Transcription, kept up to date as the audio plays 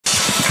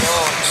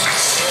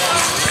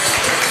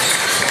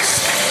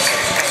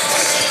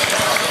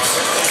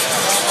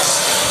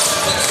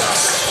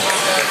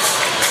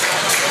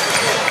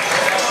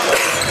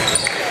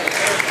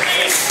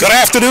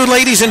afternoon,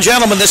 ladies and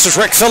gentlemen. This is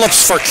Rick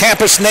Phillips for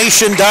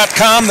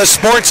CampusNation.com, the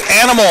sports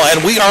animal,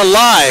 and we are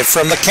live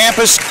from the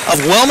campus of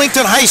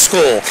Wilmington High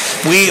School.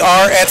 We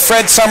are at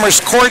Fred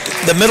Summers Court,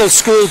 the middle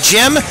school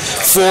gym,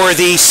 for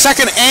the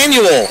second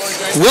annual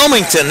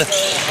Wilmington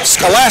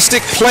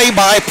Scholastic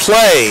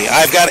Play-by-Play.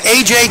 I've got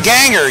A.J.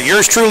 Ganger,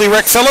 yours truly,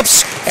 Rick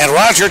Phillips, and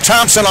Roger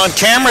Thompson on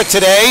camera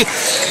today.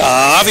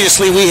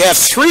 Obviously, we have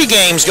 3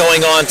 games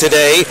going on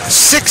today,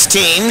 6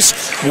 teams.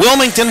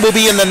 Wilmington will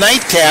be in the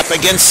nightcap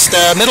against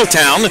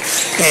Middletown,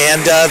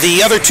 and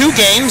the other 2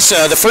 games,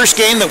 the first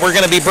game that we're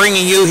going to be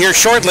bringing you here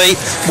shortly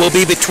will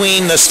be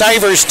between the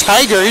Stivers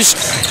Tigers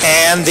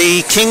and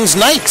the Kings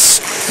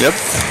Knights. Yep.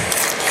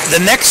 The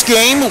next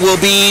game will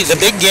be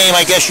the big game,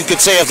 I guess you could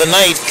say, of the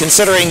night,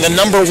 considering the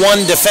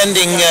 #1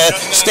 defending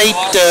state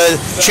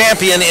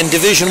champion in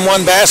Division I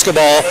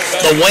basketball,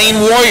 the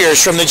Wayne Warriors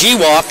from the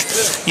G-Walk.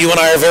 You and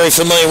I are very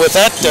familiar with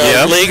that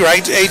league,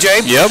 right,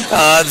 AJ? Yep.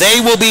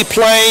 They will be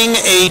playing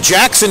a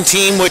Jackson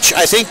team, which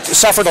I think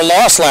suffered a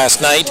loss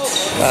last night,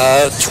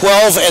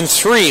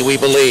 12-3, we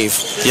believe.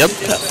 Yep.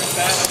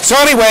 So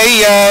anyway,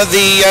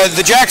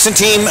 the Jackson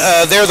team,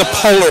 they're the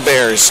Polar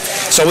Bears.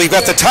 So we've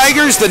got the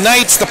Tigers, the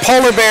Knights, the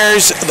Polar Bears,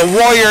 the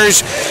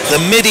Warriors, the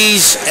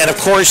Middies, and of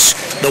course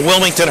the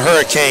Wilmington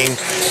Hurricane.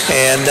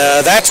 And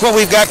that's what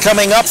we've got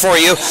coming up for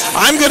you.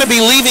 I'm going to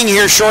be leaving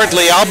here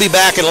shortly. I'll be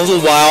back in a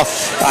little while.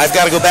 I've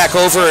got to go back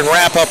over and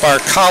wrap up our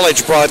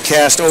college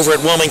broadcast over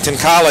at Wilmington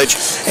College.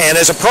 And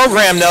as a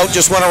program note,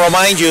 just want to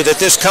remind you that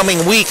this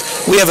coming week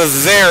we have a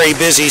very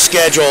busy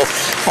schedule.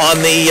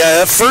 On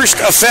the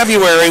 1st of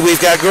February,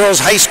 we've got girls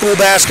high school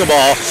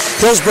basketball.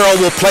 Hillsborough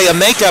will play a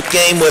makeup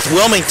game with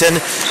Wilmington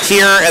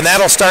here, and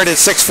that'll start at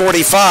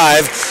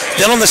 6:45.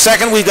 Then on the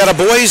 2nd, we've got a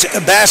boys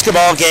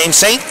basketball game,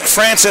 St.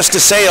 Francis de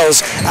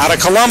Sales out of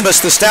Columbus.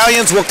 The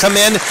Stallions will come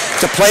in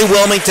to play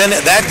Wilmington.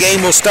 That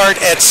game will start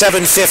at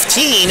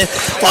 7:15.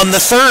 On the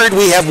 3rd,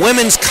 we have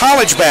women's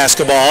college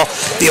basketball.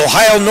 The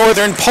Ohio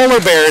Northern Polar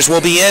Bears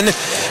will be in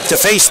to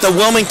face the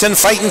Wilmington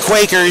Fighting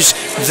Quakers.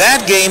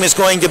 That game is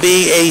going to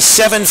be a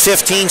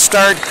 7:15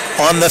 start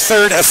on the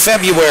 3rd of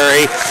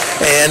February.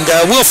 And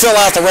we'll fill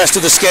out the rest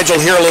of the schedule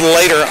here a little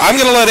later. I'm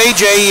going to let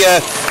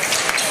AJ...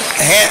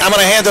 I'm going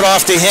to hand it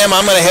off to him.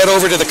 I'm going to head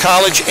over to the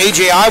college.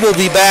 AJ, I will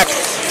be back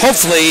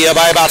hopefully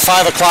by about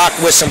 5 o'clock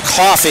with some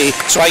coffee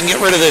so I can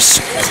get rid of this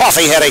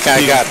coffee headache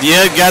I got.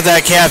 Yeah, got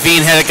that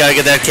caffeine headache. Got to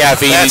get that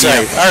caffeine. That's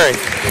right. All right.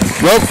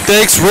 Well,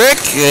 thanks,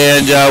 Rick.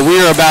 And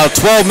we're about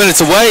 12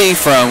 minutes away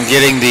from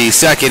getting the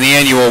 2nd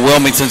annual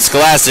Wilmington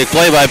Scholastic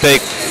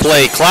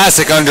Play-by-Play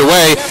Classic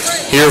underway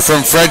here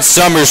from Fred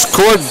Summers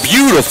Court.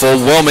 Beautiful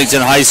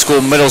Wilmington High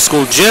School Middle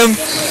School gym.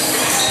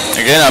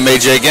 Again, I'm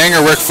A.J.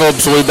 Ganger. Rick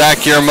Phillips will be back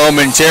here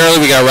momentarily.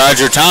 We got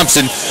Roger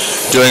Thompson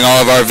doing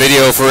all of our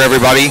video for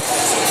everybody.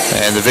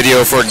 And the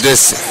video for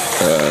these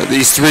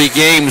 3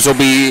 games will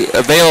be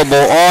available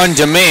on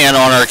demand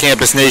on our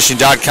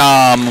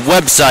CampusNation.com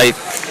website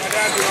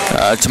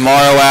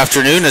tomorrow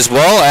afternoon, as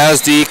well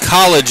as the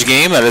college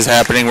game that is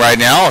happening right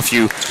now. If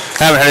you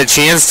haven't had a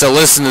chance to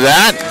listen to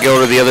that, go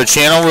to the other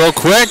channel real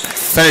quick,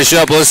 finish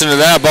up listening to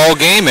that ball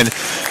game, and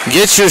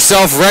get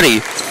yourself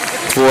ready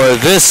for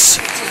this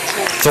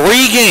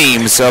 3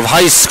 games of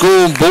high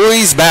school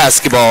boys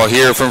basketball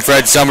here from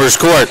Fred Summers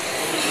Court.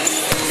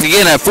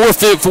 Again, at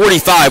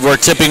 4:45, we're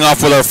tipping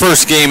off with our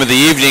first game of the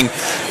evening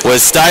with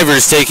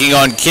Stivers taking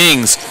on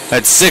Kings.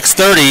 At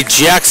 6:30,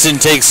 Jackson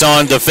takes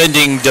on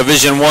defending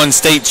Division I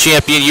state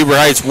champion Huber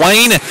Heights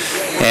Wayne.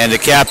 And to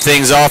cap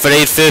things off at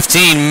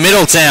 8:15,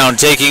 Middletown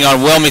taking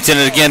on Wilmington.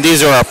 And again,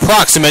 these are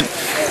approximate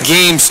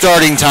game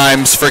starting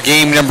times for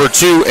game number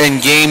 2 and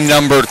game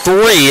number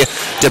 3,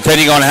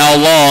 depending on how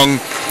long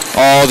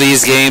all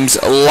these games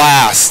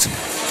last.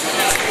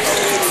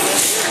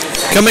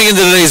 Coming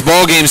into today's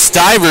ball game,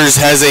 Stivers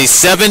has a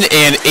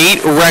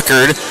 7-8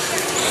 record.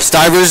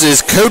 Stivers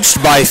is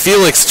coached by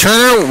Felix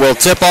Turner. Will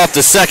tip off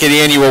the 2nd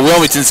annual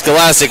Wilmington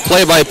Scholastic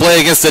Play-by-Play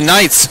against the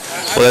Knights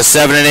with a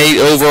 7-8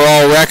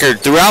 overall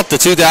record. Throughout the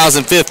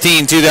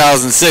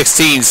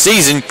 2015-2016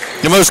 season,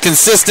 the most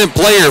consistent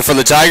player for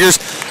the Tigers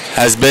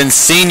has been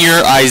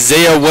senior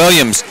Isaiah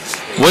Williams.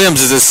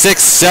 Williams is a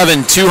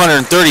 6'7",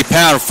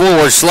 230-pound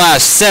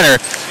forward/center.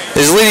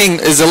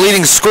 Is a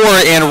leading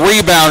scorer and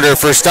rebounder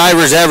for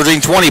Stivers,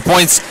 averaging 20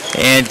 points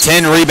and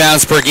 10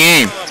 rebounds per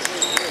game.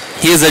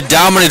 He is a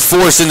dominant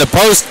force in the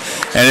post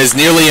and is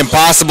nearly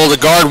impossible to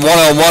guard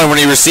one-on-one when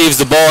he receives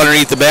the ball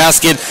underneath the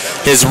basket.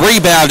 His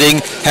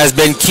rebounding has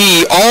been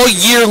key all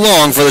year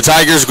long for the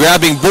Tigers,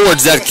 grabbing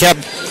boards that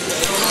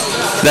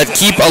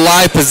keep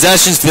alive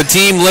possessions to the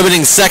team,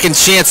 limiting second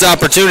chance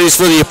opportunities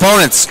for the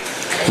opponents.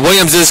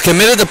 Williams is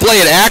committed to play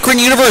at Akron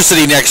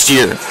University next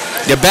year.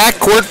 The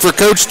backcourt for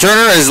Coach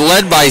Turner is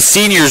led by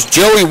seniors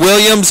Joey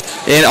Williams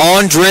and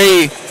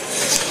Andre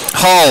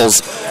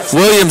Halls.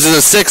 Williams is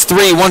a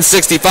 6'3",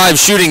 165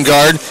 shooting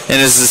guard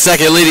and is the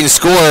 2nd leading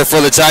scorer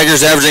for the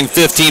Tigers, averaging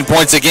 15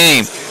 points a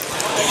game.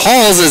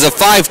 Halls is a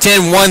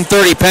 5'10",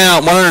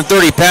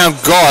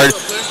 130-pound guard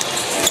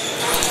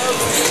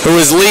who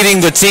is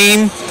leading the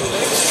team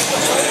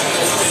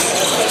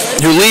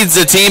who leads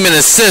the team in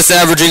assists,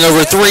 averaging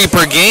over 3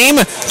 per game,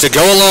 to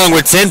go along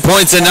with 10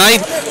 points a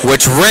night,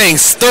 which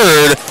ranks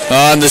third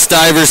on the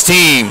Stivers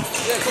team.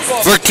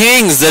 For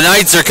Kings, the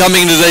Knights are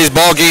coming into today's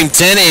ball game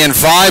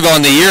 10-5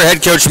 on the year.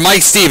 Head coach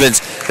Mike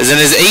Stivers is in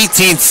his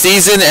 18th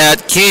season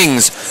at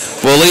Kings.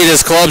 Will lead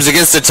his clubs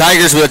against the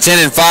Tigers with a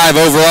 10-5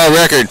 overall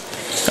record.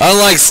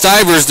 Unlike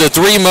Stivers, the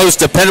 3 most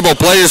dependable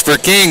players for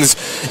Kings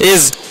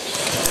is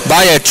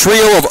by a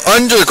trio of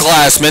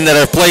underclassmen that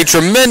have played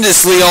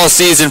tremendously all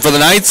season for the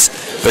Knights.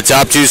 The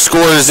top 2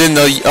 scorers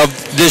of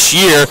this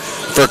year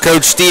for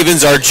Coach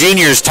Stevens are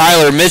juniors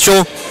Tyler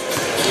Mitchell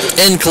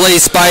and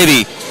Clay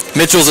Spivey.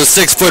 Mitchell's a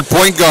 6-foot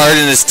point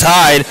guard and is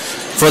tied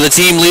for the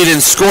team lead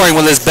in scoring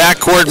with his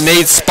backcourt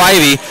mate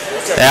Spivey,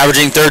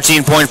 averaging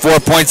 13.4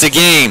 points a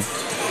game.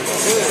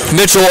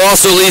 Mitchell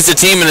also leads the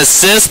team in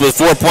assists with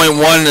 4.1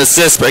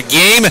 assists per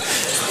game.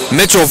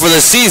 Mitchell for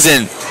the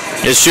season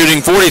is shooting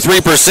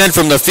 43%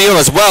 from the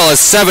field as well as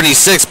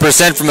 76%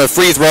 from the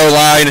free throw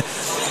line.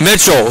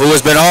 Mitchell, who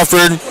has been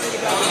offered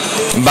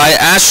by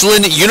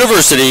Ashland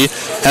University,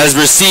 has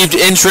received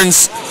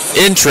interest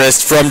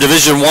from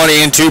Division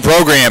I and II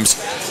programs.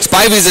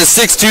 Spivey's a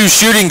 6'2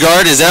 shooting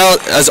guard, is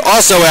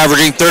also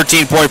averaging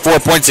 13.4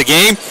 points a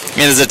game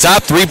and is a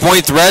top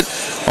 3-point threat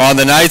on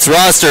the Knights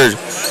roster.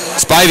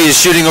 Spivey is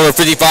shooting over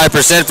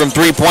 55% from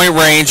 3-point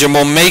range and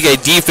will make a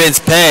defense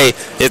pay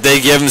if they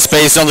give him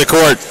space on the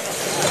court.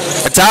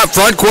 A top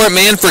front court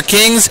man for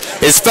Kings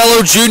is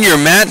fellow junior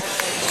Matt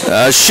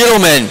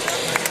Schittleman.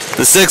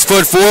 The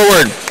 6-foot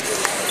forward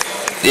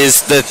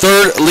is the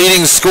third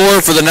leading scorer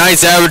for the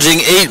Knights,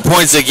 averaging 8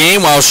 points a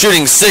game while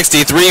shooting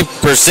 63%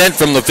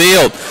 from the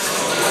field.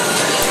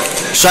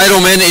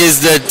 Scheitelman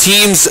is the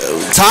team's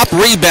top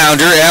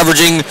rebounder,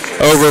 averaging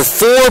over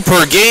 4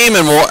 per game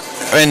and will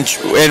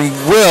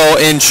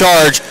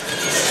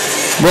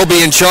be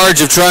in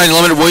charge of trying to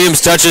limit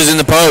Williams' touches in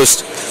the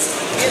post.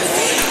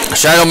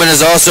 Scheitelman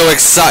has also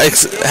excelled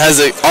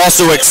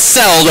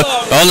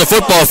on the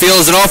football field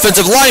as an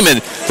offensive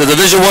lineman. The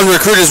Division I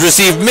recruit has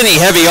received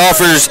many heavy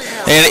offers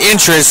and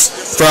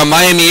interest from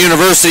Miami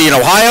University in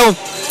Ohio,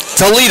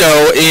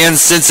 Toledo, and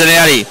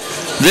Cincinnati.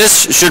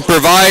 This should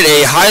provide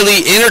a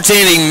highly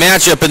entertaining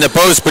matchup in the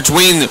post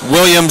between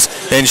Williams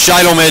and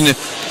Scheitelman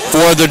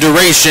for the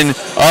duration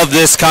of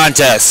this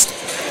contest.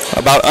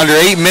 About under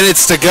 8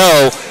 minutes to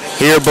go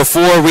here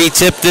before we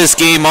tip this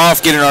game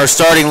off, getting our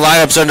starting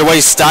lineups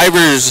underway.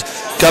 Stivers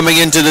coming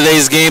into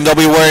today's game, they'll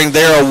be wearing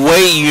their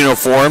away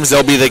uniforms.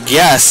 They'll be the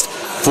guest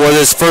for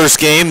this first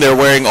game. They're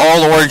wearing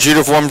all orange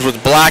uniforms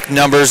with black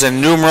numbers and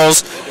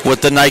numerals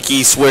with the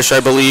Nike swish,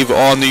 I believe,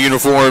 on the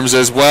uniforms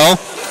as well.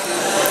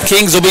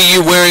 Kings will be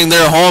wearing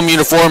their home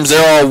uniforms.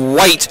 They're all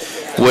white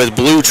with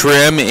blue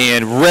trim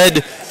and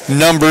red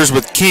numbers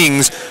with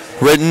Kings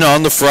written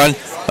on the front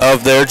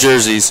of their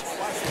jerseys.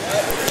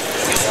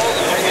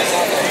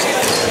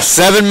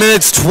 7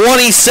 minutes,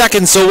 20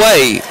 seconds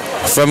away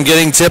from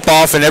getting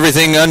tip-off and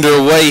everything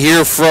underway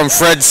here from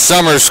Fred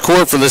Summers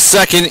Court for the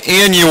second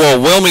annual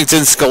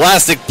Wilmington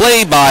Scholastic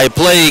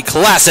Play-by-Play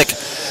Classic.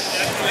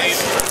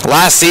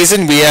 Last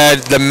season, we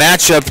had the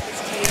matchup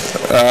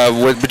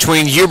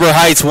between Huber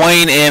Heights,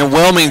 Wayne, and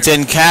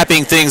Wilmington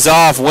capping things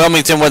off.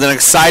 Wilmington with an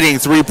exciting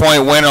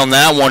 3-point win on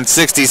that one,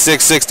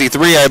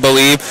 66-63, I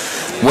believe.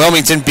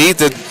 Wilmington beat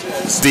the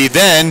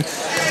then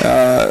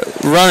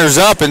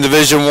runners-up in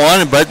Division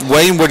I, but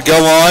Wayne would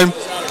go on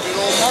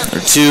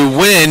to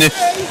win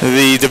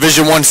the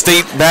Division I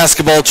state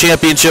basketball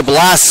championship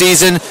last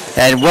season,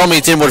 and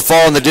Wilmington would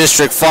fall in the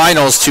district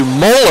finals to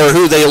Moeller,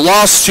 who they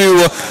lost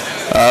to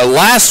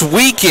last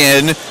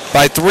weekend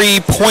by 3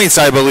 points,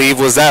 I believe,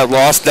 was that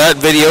loss. That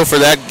video for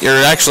that,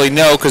 or actually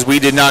no, because we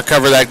did not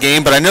cover that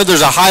game, but I know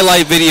there's a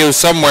highlight video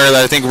somewhere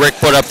that I think Rick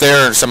put up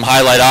there, and some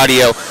highlight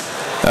audio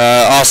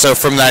also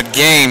from that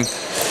game.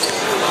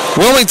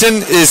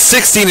 Wilmington is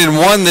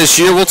 16-1 this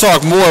year. We'll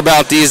talk more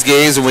about these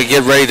games when we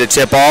get ready to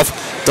tip off.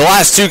 The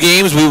last 2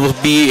 games we will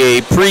be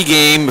a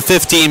pregame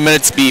 15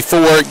 minutes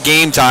before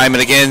game time,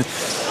 and again,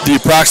 the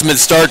approximate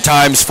start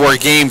times for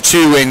Game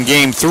 2 and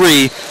Game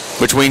 3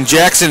 between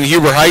Jackson and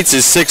Huber Heights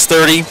is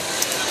 6:30,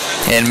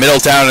 and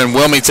Middletown and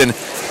Wilmington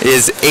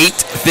is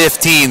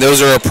 8:15.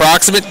 Those are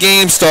approximate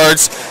game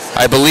starts.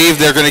 I believe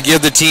they're going to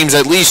give the teams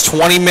at least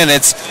 20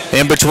 minutes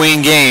in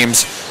between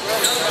games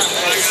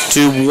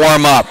to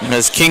warm up,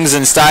 as Kings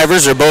and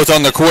Stivers are both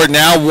on the court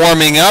now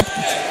warming up.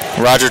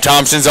 Roger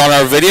Thompson's on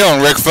our video,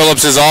 and Rick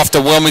Phillips is off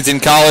to Wilmington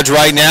College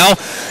right now,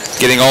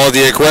 getting all of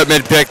the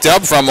equipment picked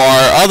up from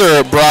our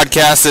other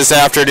broadcast this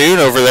afternoon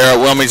over there at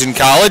Wilmington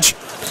College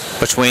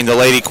between the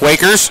Lady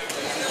Quakers.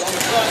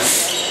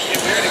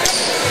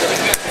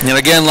 And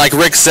again, like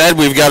Rick said,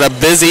 we've got a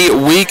busy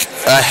week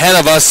ahead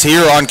of us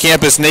here on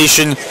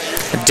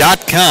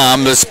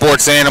CampusNation.com. The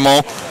sports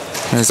animal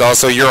is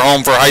also your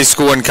home for high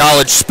school and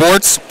college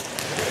sports.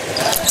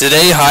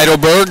 Today,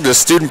 Heidelberg, the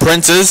student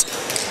princes,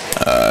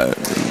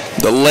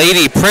 the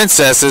lady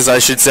princesses, I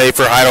should say,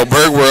 for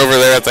Heidelberg, were over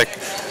there at the,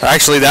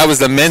 actually that was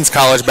the men's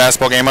college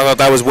basketball game. I thought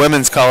that was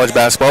women's college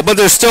basketball, but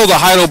they're still the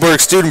Heidelberg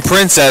student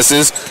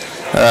princesses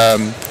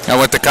I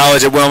went to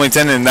college at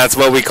Wilmington, and that's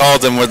what we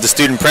called them, with the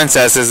student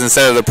princesses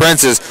instead of the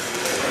princes.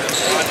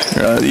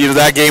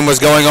 That game was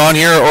going on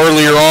here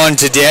earlier on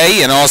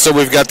today, and also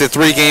we've got the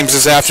 3 games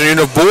this afternoon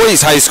of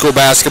boys high school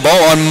basketball.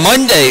 On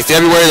Monday,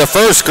 February the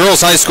 1st,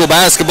 girls high school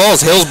basketball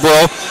is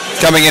Hillsboro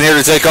coming in here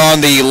to take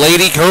on the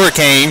Lady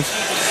Hurricane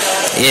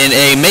in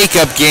a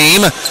makeup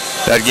game.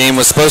 That game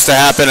was supposed to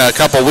happen a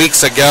couple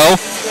weeks ago,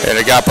 and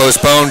it got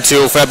postponed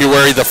to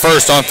February the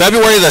 1st. On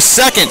February the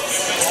 2nd,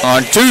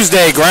 on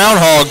Tuesday,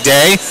 Groundhog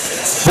Day,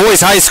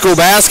 boys high school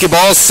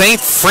basketball, St.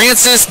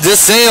 Francis de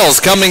Sales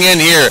coming in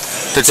here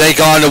to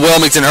take on the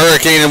Wilmington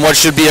Hurricane in what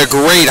should be a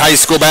great high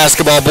school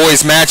basketball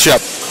boys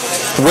matchup.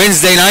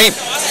 Wednesday night,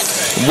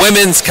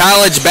 women's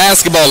college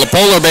basketball, the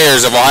Polar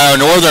Bears of Ohio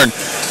Northern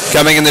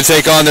coming in to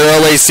take on their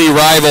OAC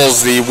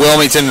rivals, the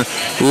Wilmington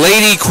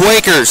Lady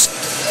Quakers,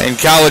 in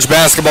college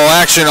basketball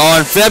action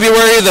on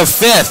February the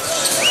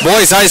 5th.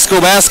 Boys high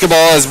school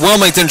basketball as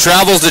Wilmington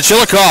travels to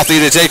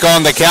Chillicothe to take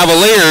on the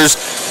Cavaliers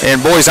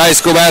in boys high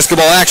school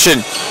basketball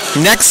action.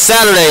 Next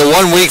Saturday,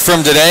 1 week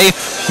from today,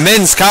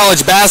 men's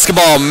college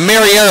basketball,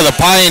 Marietta, the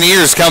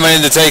Pioneers coming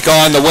in to take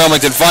on the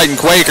Wilmington Fighting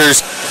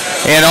Quakers.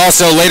 And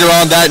also later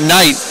on that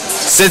night,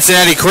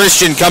 Cincinnati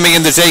Christian coming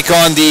in to take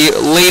on the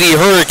Lady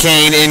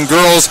Hurricane in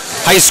girls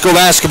high school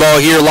basketball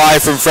here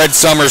live from Fred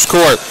Summers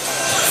Court.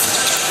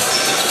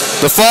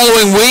 The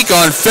following week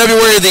on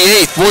February the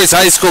 8th, boys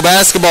high school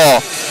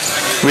basketball,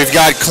 we've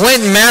got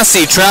Clinton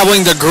Massey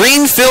traveling to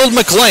Greenfield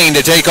McLean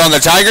to take on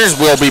the Tigers.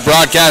 We'll be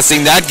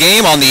broadcasting that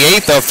game on the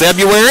 8th of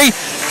February.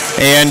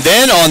 And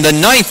then on the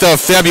 9th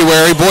of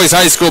February, boys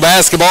high school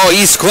basketball,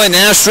 East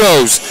Clinton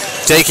Astros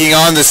taking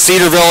on the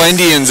Cedarville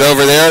Indians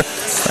over there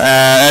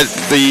at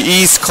the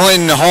East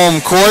Clinton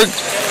home court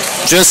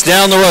just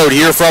down the road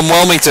here from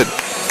Wilmington.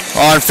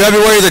 On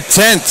February the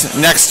 10th,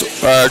 next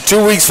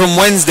 2 weeks from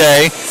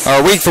Wednesday, or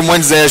a week from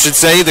Wednesday I should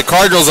say, the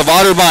Cardinals of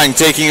Otterbein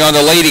taking on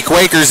the Lady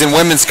Quakers in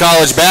women's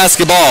college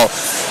basketball.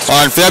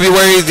 On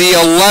February the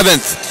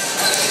 11th,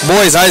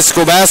 boys high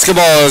school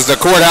basketball as the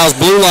Courthouse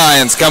Blue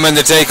Lions come in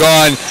to take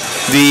on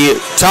the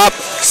top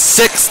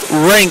 6th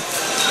ranked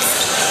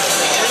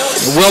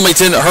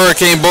Wilmington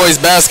Hurricane boys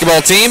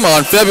basketball team.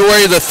 On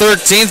February the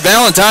 13th,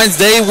 Valentine's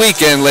Day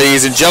weekend,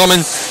 ladies and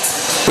gentlemen,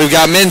 we've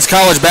got men's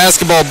college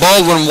basketball,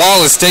 Baldwin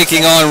Wallace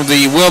taking on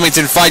the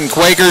Wilmington Fighting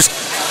Quakers.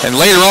 And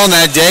later on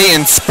that day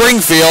in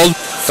Springfield,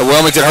 the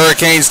Wilmington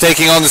Hurricanes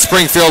taking on the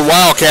Springfield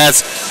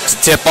Wildcats to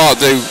tip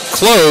off, to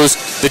close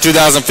the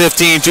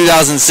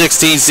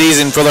 2015-2016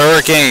 season for the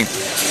Hurricane.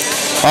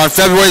 On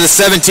February the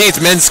 17th,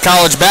 men's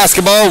college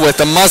basketball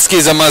with the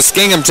Muskies of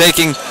Muskingum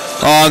taking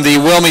on the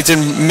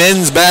Wilmington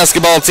men's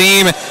basketball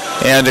team.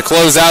 And to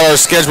close out our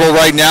schedule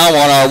right now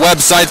on our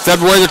website,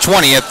 February the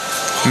 20th,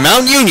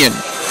 Mount Union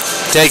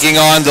taking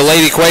on the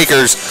Lady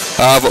Quakers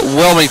of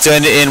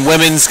Wilmington in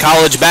women's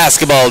college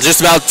basketball.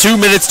 Just about 2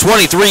 minutes,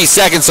 23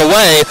 seconds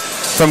away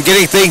from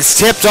getting things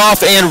tipped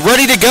off and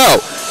ready to go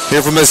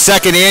here from the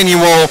 2nd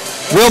annual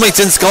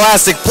Wilmington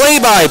Scholastic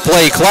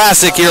Play-by-Play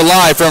Classic here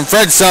live from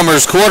Fred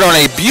Summers Court on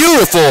a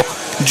beautiful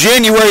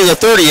January the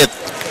 30th,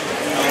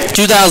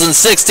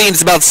 2016.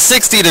 It's about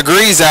 60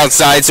 degrees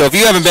outside, so if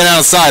you haven't been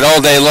outside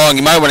all day long,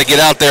 you might want to get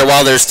out there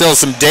while there's still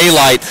some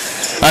daylight.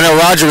 I know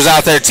Roger was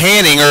out there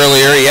tanning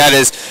earlier. He had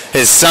his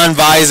sun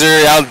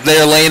visor out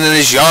there laying in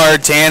his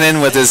yard tanning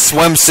with his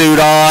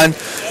swimsuit on,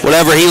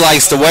 whatever he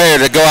likes to wear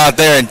to go out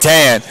there and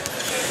tan.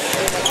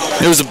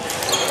 It was a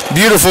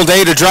beautiful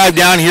day to drive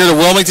down here to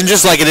Wilmington,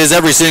 just like it is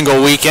every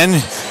single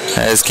weekend,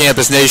 as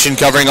Campus Nation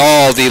covering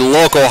all the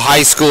local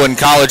high school and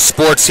college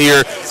sports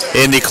here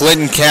in the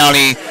Clinton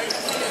County,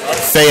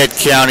 Fayette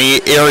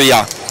County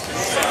area.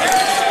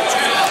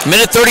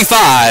 Minute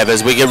 35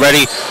 as we get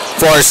ready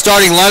for our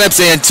starting lineups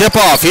and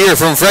tip-off here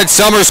from Fred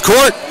Summers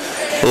Court,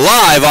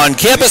 live on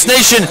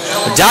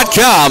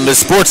CampusNation.com, the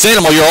sports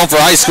animal, your home for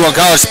high school and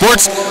college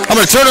sports. I'm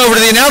going to turn over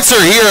to the announcer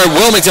here at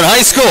Wilmington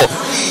High School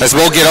as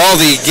we'll get all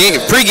the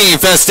pregame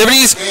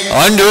festivities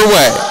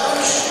underway.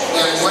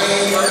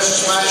 Wayne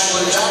versus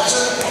Ashley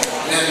Jackson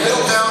and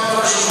Middletown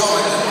versus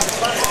Wilmington.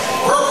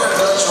 Program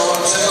books are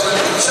on sale in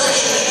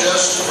concessions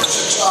just for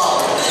 $6.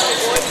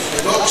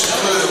 The books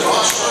include a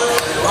roster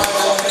and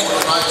write-up for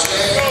tonight's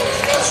game,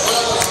 as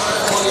well as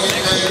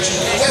 148-page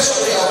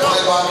history of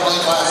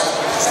play-by-play classic.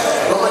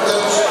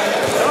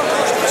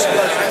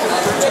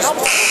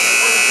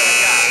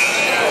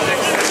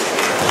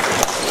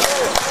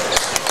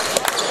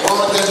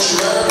 Wilmington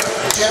Sheriff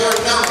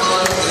Jared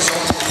Mountain is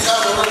on the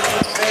cover.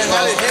 The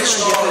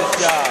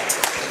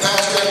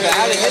past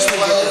NBA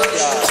players,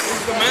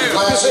 the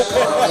classic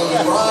are Kobe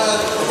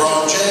Bryant,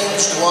 LeBron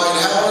James, Dwight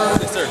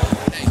Howard,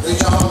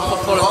 John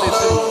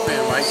Rondo,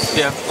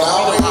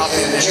 Lowry,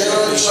 and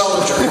Jared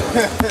Sullinger.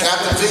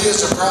 Captain V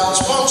is a proud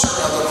sponsor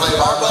of the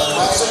Play-by-Play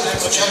Classic.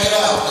 Check it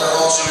out. They're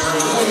also your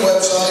recruiting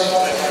website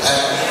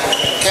at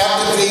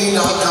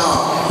CaptainV.com.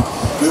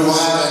 We will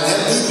have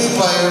an MVP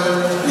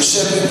player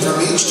recipient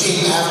from each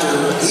team after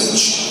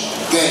each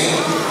game.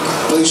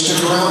 Please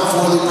stick around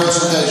for the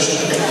presentation.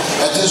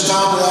 At this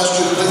time, we ask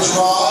you to please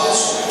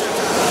rise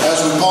as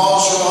we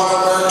pause for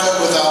Our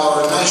America with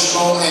our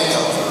additional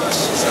ankle.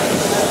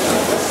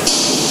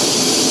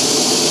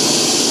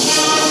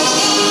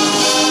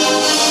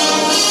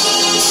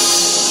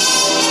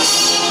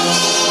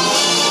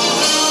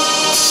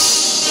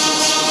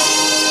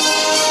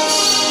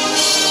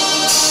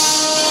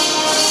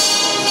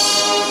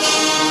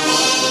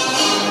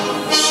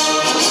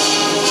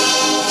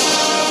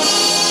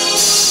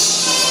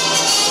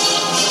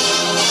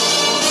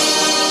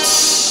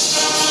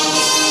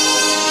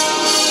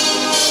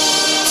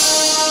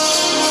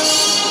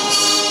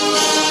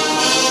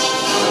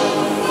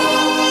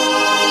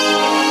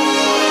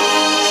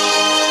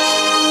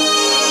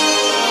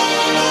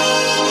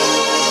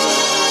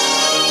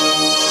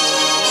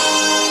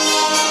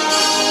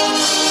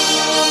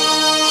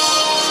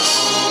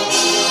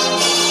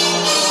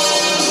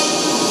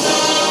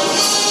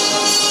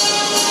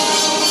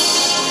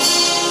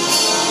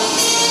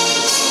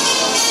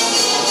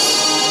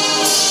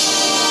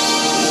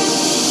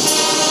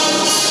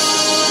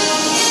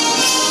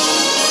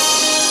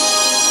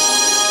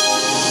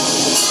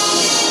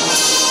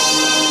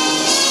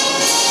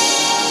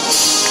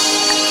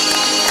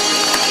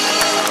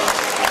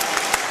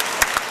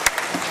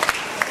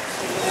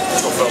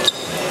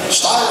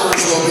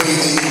 Stivers will be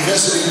the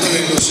visiting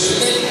team this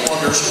evening on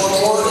their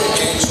scoreboard, and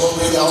Kings will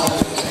be the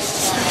alternate.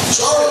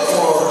 Starting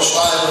for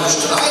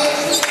Stivers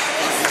tonight,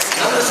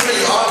 number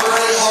 3,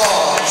 Andre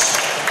Hawes.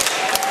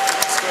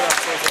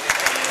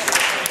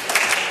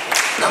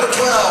 Number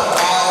 12,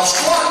 Miles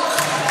Clark.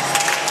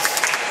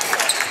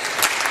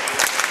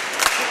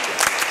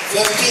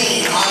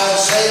 15,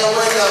 Isaiah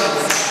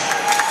Williams.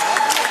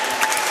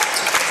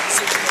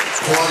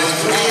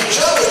 23,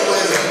 Joey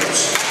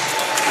Williams.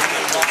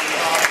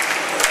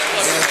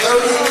 32,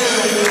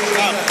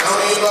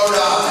 Tony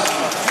Bodine.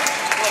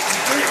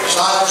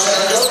 Stivers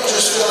head coach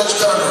is Felix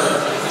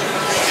Turner.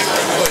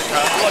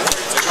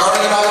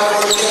 Starting it out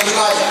for the Kings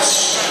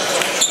Knights.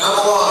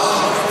 Number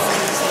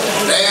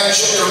 1, Dan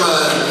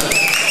Schickerman.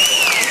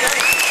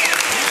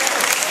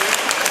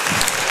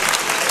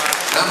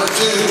 Number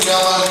 2,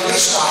 Kellen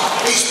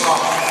Beesbrock.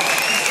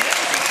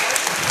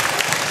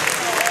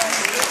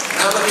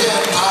 Number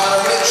 10,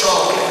 Tyler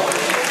Mitchell.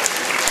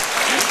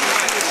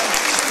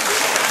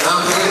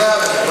 Number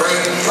 11,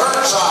 Braden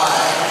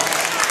Burnside.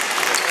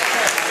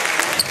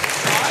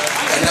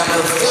 And number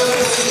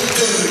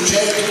 52,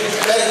 Jake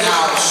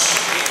Bettinghouse.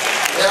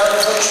 They are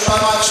coached by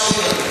Mike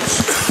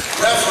Stevens.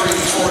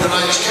 Referees for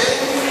tonight's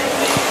game.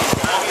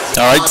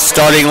 All right,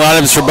 starting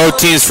lineups for both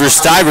teams for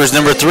Stivers.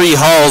 Number 3,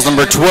 Halls.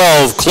 Number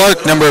 12,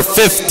 Clark. Number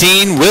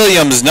 15,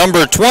 Williams.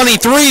 Number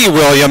 23,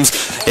 Williams.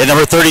 And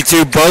number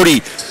 32,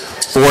 Bodie.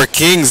 For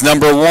Kings,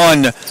 number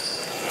 1,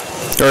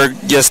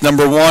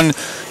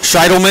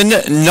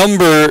 Scheidelman.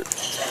 Number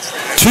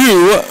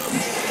 2,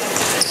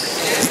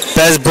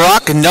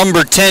 Besbrock.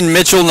 Number 10,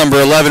 Mitchell.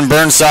 Number 11,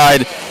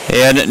 Burnside.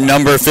 And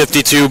number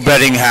 52,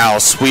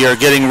 Bettinghouse. We are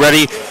getting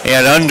ready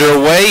and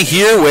underway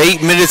here.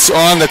 8 minutes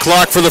on the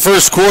clock for the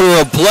first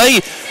quarter of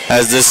play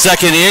as the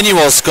second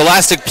annual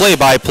Scholastic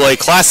Play-by-Play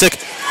Classic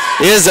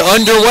is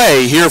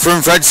underway here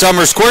from Fred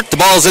Summers Court. The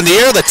ball's in the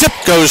air. The tip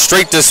goes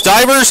straight to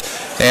Stivers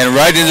and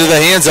right into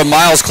the hands of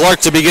Miles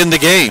Clark to begin the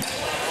game.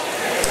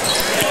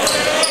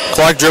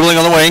 Clark dribbling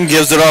on the wing,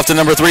 gives it off to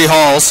number 3,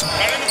 Halls.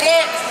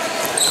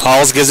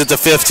 Halls gives it to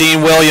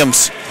 15,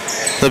 Williams,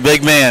 the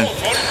big man.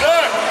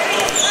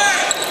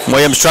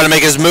 Williams trying to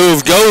make his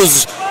move,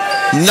 goes,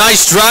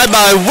 nice drive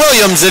by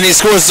Williams, and he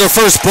scores the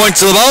first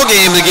points of the ball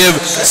game to give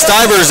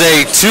Stivers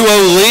a 2-0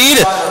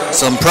 lead.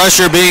 Some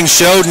pressure being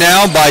showed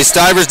now by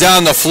Stivers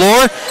down the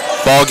floor.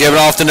 Ball given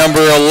off to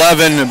number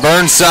 11,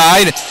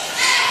 Burnside.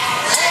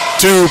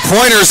 2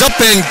 pointers up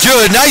and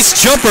good. Nice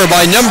jumper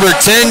by number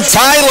 10,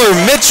 Tyler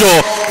Mitchell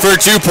for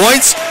 2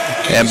 points.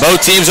 And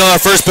both teams on their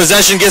first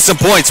possession get some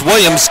points.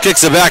 Williams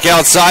kicks it back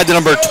outside to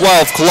number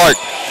 12, Clark.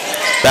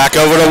 Back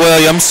over to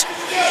Williams.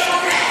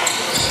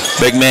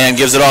 Big man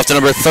gives it off to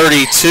number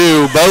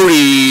 32,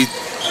 Bodie.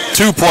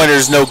 2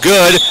 pointers, no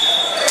good.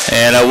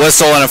 And a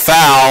whistle and a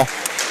foul,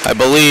 I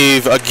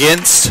believe,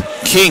 against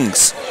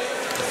Kings.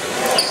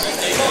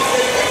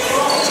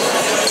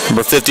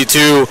 Number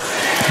 52,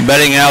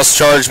 Bettinghouse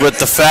charged with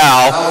the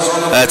foul.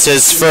 That's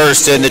his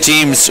first and the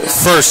team's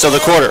first of the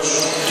quarter.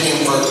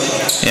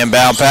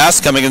 Inbound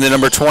pass coming into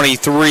number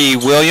 23,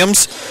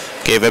 Williams.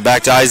 Gave it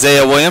back to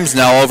Isaiah Williams.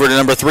 Now over to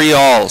number 3,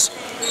 Halls.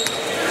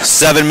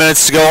 7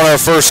 minutes to go in our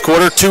first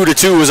quarter.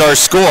 2-2 is our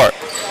score.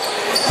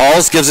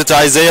 Halls gives it to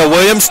Isaiah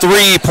Williams.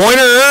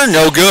 3-pointer,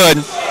 no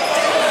good.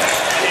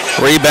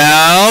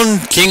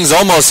 Rebound. Kings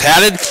almost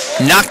had it.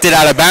 Knocked it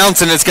out of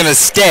bounds, and it's going to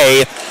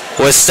stay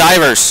with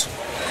Stivers.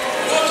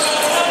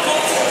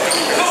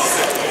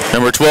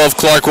 Number 12,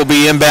 Clark, will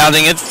be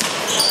inbounding it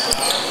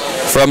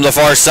from the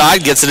far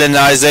side. Gets it into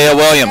Isaiah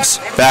Williams.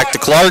 Back to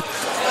Clark.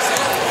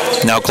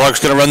 Now Clark's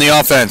going to run the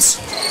offense.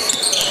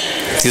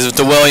 Gives it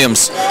to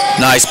Williams.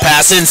 Nice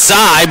pass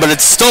inside, but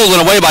it's stolen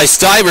away by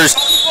Stivers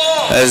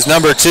as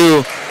number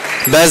 2,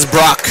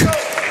 Besbrock,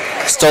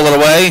 stole it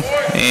away,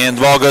 and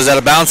the ball goes out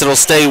of bounds. It'll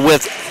stay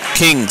with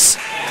Kings.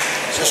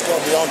 Is this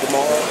going to be on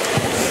tomorrow?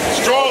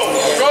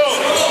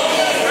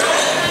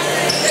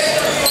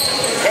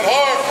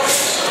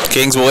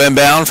 Kings will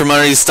inbound from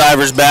underneath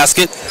Stivers'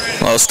 basket.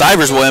 Well,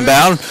 Stivers will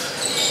inbound.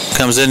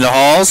 Comes into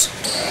Halls.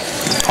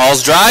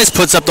 Halls drives,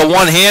 puts up the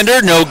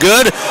one-hander, no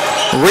good.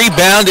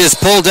 Rebound is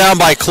pulled down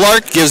by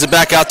Clark, gives it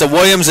back out to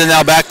Williams, and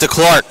now back to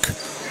Clark.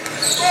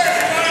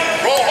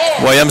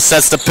 Williams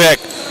sets the pick.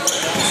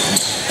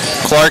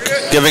 Clark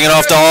giving it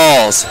off to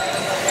Halls.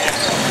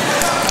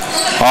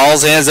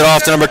 Halls hands it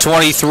off to number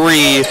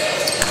 23,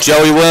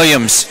 Joey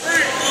Williams.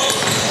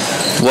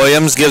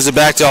 Williams gives it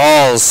back to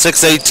Halls.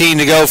 6:18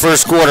 to go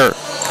first quarter.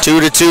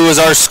 2-2 is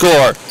our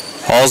score.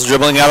 Halls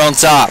dribbling out on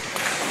top.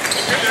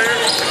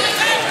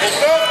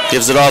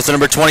 Gives it off to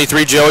number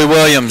 23, Joey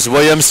Williams.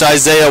 Williams to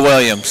Isaiah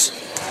Williams.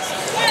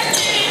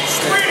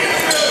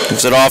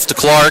 Gives it off to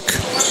Clark.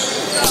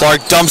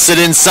 Clark dumps it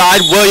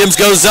inside. Williams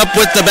goes up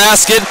with the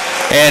basket,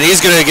 and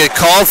he's going to get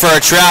called for a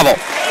travel.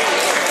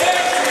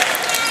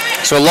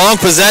 So long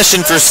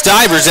possession for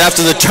Stivers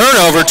after the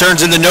turnover turns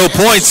into no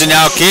points, and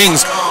now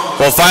Kings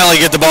will finally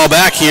get the ball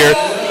back here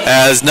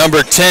as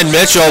number 10,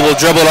 Mitchell, will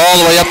dribble it all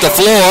the way up the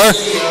floor.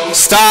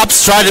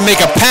 Stops, tried to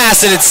make a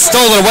pass, and it's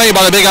stolen away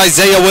by the big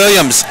Isaiah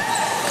Williams.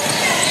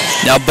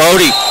 Now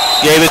Bodie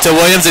gave it to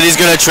Williams, and he's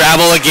going to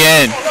travel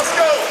again.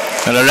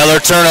 And another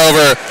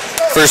turnover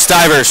for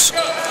Stivers.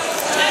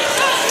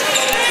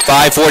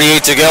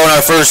 5:48 to go in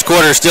our first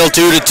quarter, still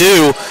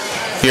 2-2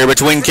 here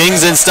between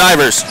Kings and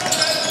Stivers.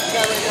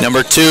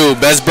 Number 2,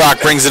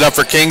 Besbrock brings it up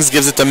for Kings,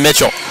 gives it to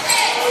Mitchell.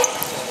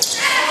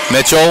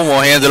 Mitchell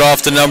will hand it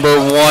off to number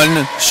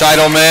 1,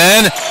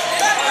 Scheitelman.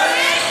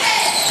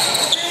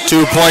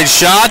 2-point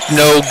shot,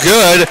 no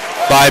good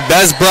by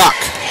Besbrock.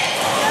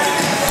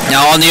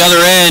 Now on the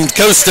other end,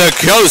 coast to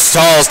coast,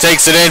 Halls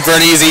takes it in for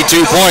an easy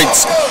 2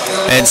 points.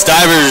 And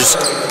Stivers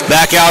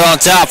back out on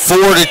top,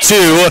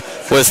 4-2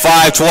 with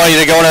 5:20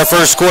 to go in our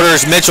first quarter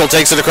as Mitchell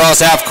takes it across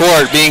half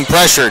court, being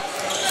pressured.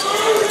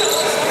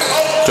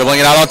 Dribbling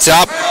it out on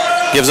top,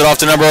 gives it off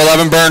to number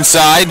 11,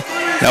 Burnside.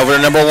 Now over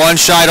to number 1,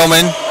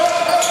 Scheitelman.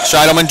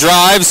 Scheitelman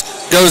drives,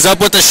 goes up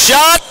with the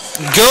shot.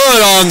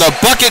 Good on the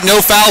bucket, no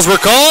fouls were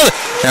called.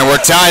 And we're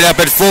tied up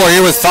at 4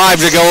 here with 5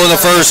 to go in the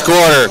first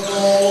quarter.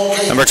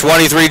 Number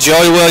 23,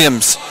 Joey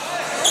Williams.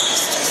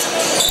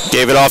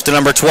 Gave it off to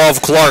number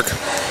 12, Clark.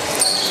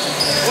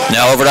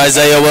 Now over to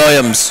Isaiah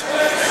Williams.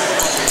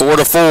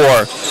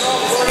 4-4.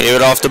 Gave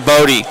it off to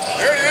Bodie.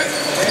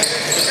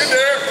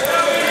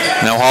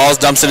 Now Halls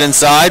dumps it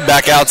inside,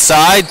 back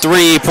outside.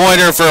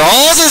 3-pointer for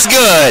Halls is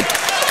good.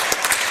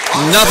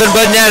 Nothing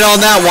but net on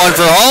that one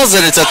for Halls,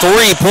 and it's a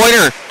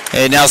 3-pointer.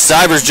 And now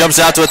Stivers jumps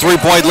out to a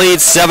 3-point lead,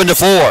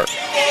 7-4.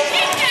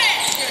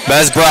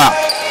 Besbrock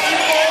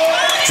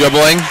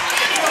dribbling,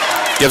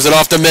 gives it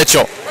off to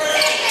Mitchell.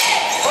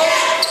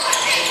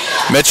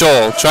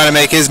 Mitchell trying to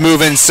make his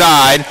move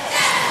inside.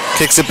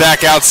 Kicks it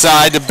back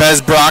outside to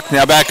Besbrock.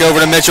 Now back over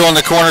to Mitchell in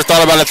the corner.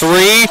 Thought about a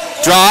 3.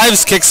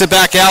 Drives, kicks it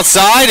back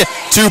outside.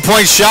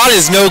 2-point shot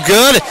is no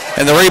good.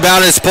 And the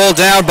rebound is pulled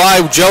down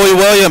by Joey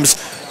Williams.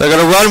 They're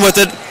going to run with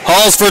it.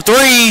 Halls for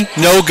 3.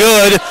 No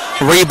good.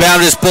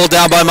 Rebound is pulled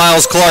down by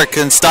Miles Clark.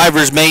 And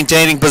Stivers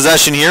maintaining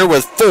possession here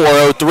with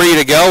 4:03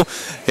 to go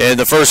in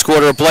the first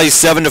quarter of play.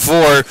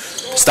 7-4.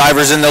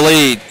 Stivers in the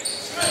lead.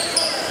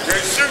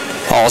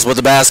 Halls with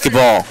the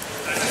basketball.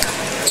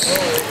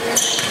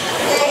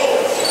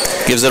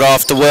 Gives it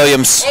off to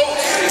Williams.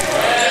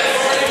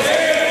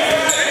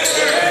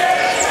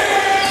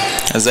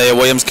 Isaiah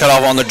Williams cut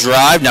off on the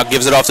drive. Now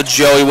gives it off to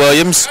Joey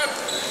Williams.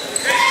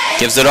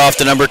 Gives it off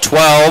to number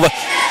 12,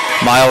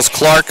 Miles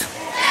Clark.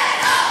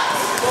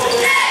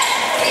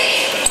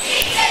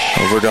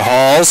 Over to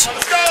Halls.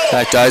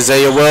 Back to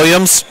Isaiah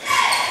Williams.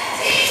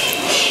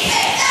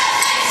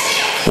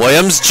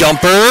 Williams,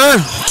 jumper.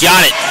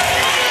 Got it.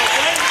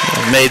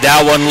 Made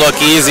that one look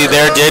easy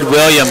there, did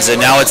Williams.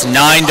 And now it's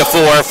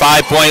 9-4,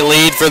 5-point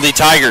lead for the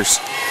Tigers.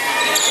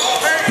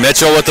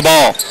 Mitchell with the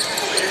ball.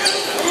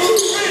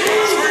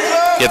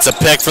 Gets a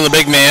pick from the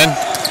big man.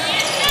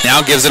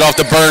 Now gives it off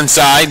to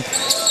Burnside.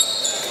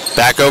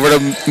 Back over to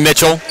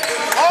Mitchell.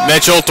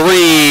 Mitchell,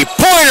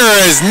 3-pointer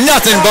is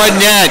nothing but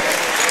net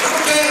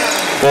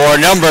for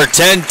number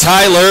 10,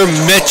 Tyler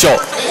Mitchell.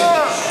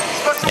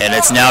 And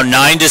it's now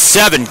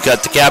 9-7.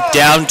 Cut the gap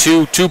down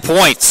to 2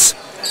 points.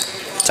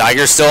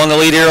 Tigers still in the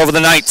lead here over the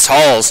Knights.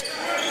 Halls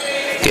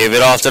gave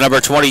it off to number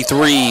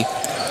 23,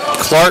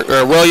 Clark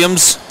or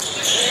Williams,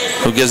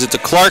 who gives it to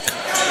Clark.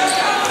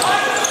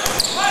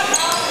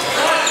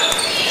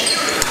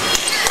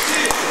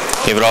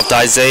 Gave it off to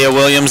Isaiah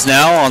Williams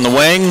now on the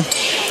wing.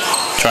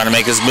 Trying to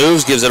make his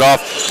moves. Gives it off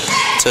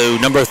to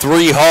number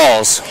 3,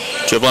 Halls.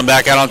 Dribbling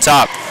back out on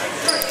top.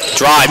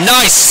 Drive.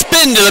 Nice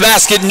spin to the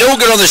basket. No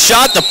good on the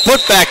shot. The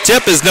putback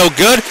tip is no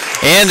good.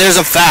 And there's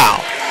a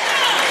foul.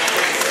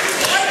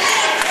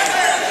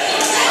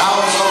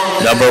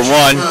 Number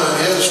 1,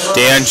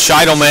 Dan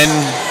Scheitelman,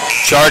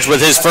 charged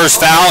with his first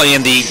foul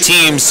and the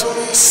team's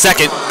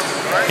second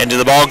into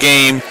the ball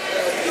game.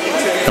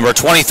 Number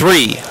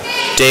 23,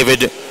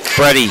 David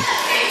Brady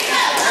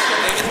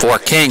for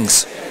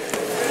Kings.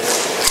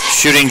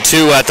 Shooting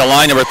 2 at the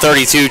line, number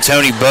 32,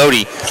 Tony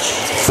Bodie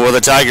for the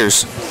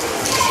Tigers.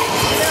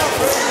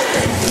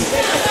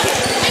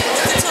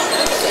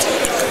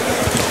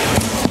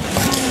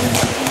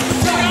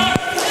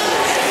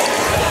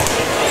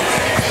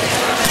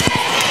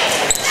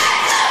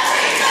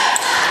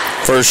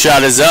 First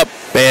shot is up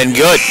and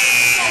good.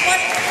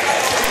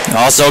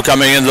 Also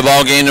coming into the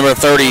ball game, number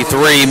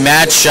 33,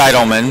 Matt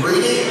Scheidelman.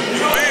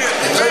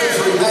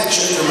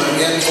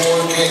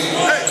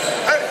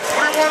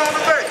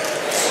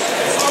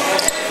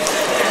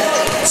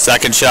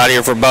 Second shot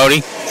here for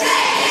Bodie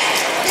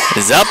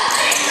is up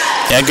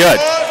and good.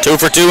 2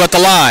 for 2 at the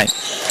line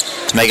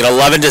to make it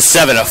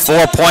 11-7. A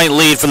 4-point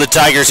lead for the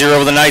Tigers here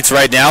over the Knights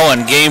right now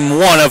on game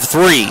 1 of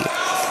 3.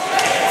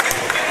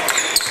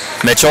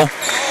 Mitchell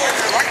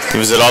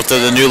gives it off to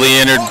the newly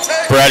entered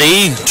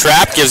Brady.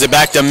 Trap gives it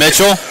back to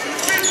Mitchell.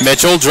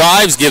 Mitchell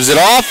drives, gives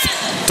it off.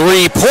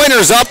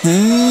 3-pointers up,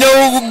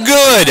 no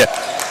good.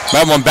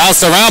 That one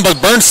bounced around, but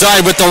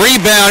Burnside with the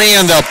rebound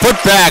and the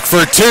putback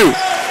for 2.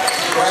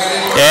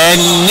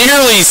 And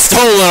nearly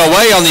stolen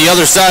away on the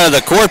other side of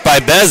the court by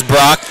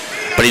Besbrock,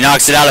 but he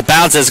knocks it out of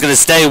bounds. It's going to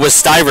stay with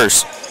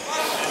Stivers.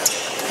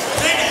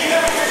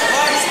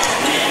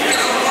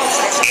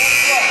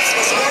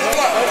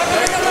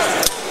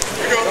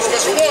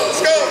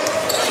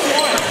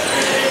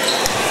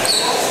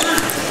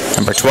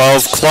 Number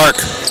 12, Clark,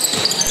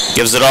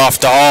 gives it off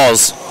to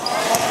Halls.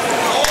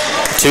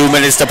 2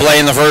 minutes to play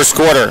in the first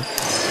quarter.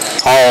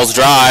 Halls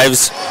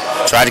drives.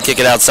 Try to kick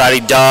it outside,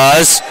 he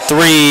does.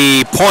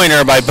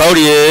 3-pointer by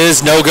Bodie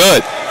is no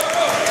good.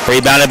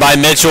 Rebounded by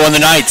Mitchell and the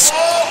Knights.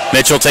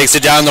 Mitchell takes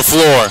it down the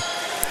floor.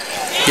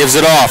 Gives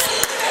it off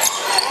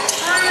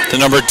to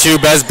number 2,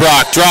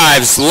 Besbrock.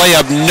 Drives,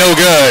 layup, no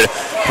good.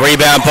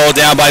 Rebound pulled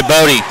down by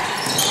Bodie.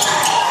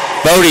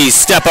 Bodie,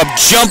 step-up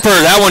jumper.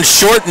 That one's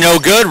short, no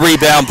good.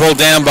 Rebound pulled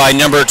down by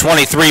number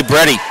 23,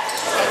 Brady.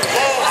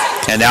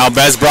 And now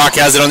Besbrock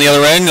has it on the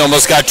other end.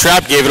 Almost got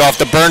trapped. Gave it off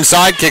to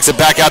Burnside. Kicks it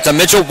back out to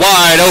Mitchell.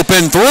 Wide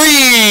open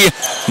 3.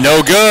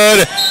 No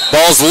good.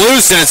 Ball's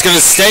loose, and it's going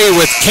to stay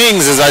with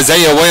Kings as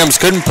Isaiah Williams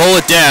couldn't pull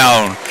it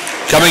down.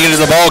 Coming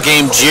into the ball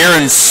game,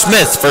 Jaron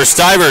Smith for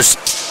Stivers.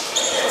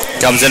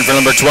 Comes in for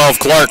number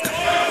 12, Clark. And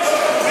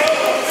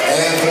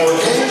for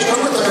Kings,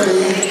 number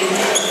 30,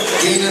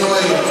 Keenan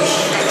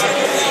Williams.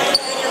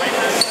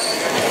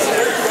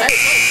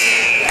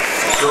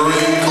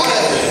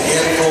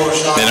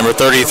 And number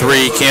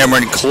 33,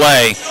 Cameron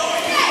Clay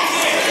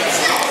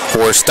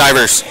for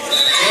Stivers.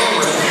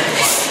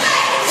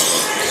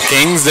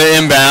 Kings the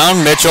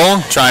inbound.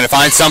 Mitchell trying to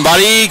find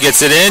somebody.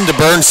 Gets it in to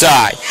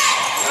Burnside.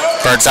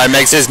 Burnside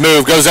makes his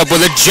move. Goes up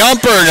with a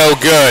jumper. No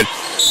good.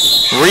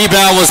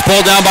 Rebound was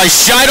pulled down by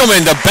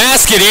Scheidelman. The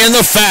basket and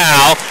the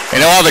foul.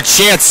 And he'll have a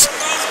chance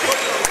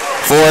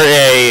for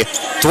a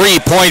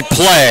 3-point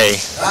play.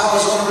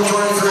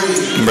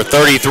 Number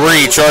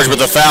 33 charged with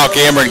the foul,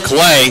 Cameron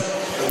Clay.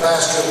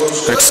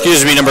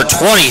 Excuse me, number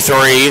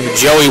 23,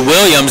 Joey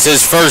Williams,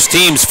 his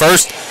team's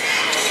first.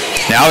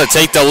 Now to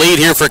take the lead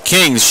here for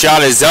Kings.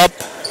 Shot is up.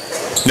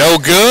 No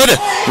good.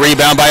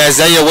 Rebound by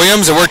Isaiah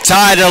Williams, and we're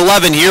tied at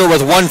 11 here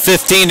with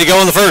 1:15 to go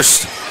in the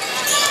first.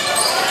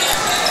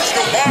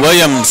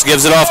 Williams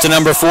gives it off to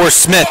number 4,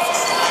 Smith.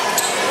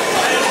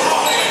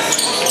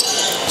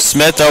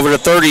 Smith over to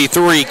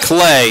 33,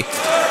 Clay.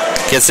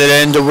 Gets it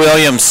into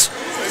Williams.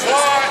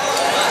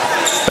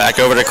 Back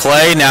over to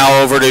Clay,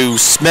 now over to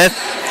Smith.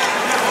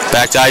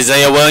 Back to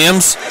Isaiah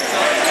Williams.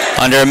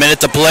 Under a minute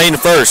to play in the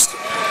first.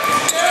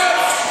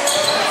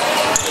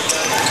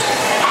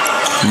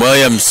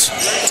 Williams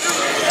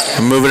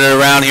moving it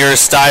around here.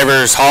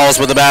 Stivers. Halls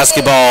with the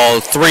basketball.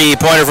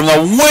 3-pointer from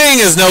the wing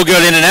is no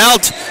good, in and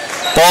out.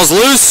 Ball's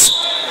loose,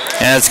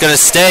 and it's going to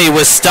stay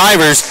with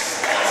Stivers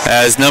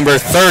as number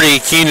 30,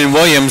 Keenan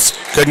Williams,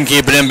 couldn't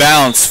keep it in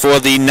bounds for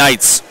the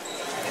Knights.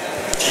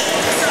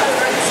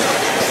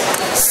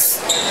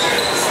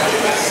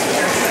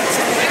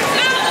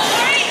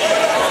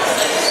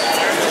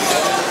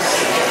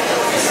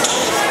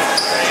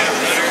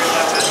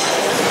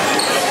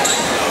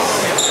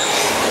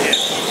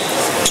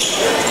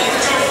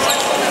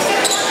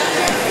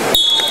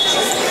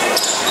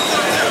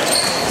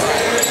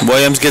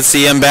 Williams gets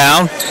the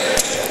inbound,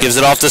 gives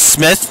it off to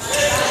Smith.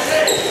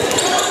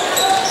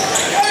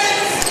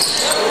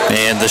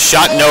 And the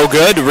shot no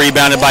good,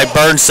 rebounded by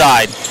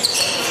Burnside.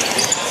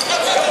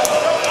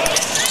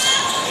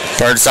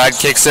 Burnside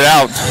kicks it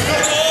out.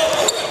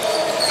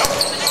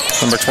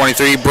 Number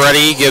 23,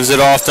 Brady, gives it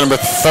off to number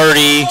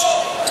 30,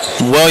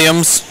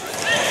 Williams.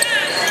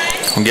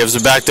 And gives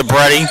it back to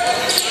Brady.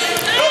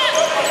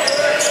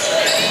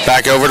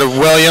 Back over to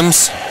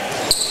Williams.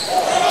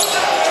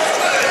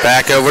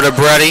 Back over to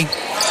Brady.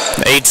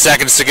 8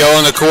 seconds to go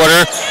in the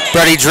quarter.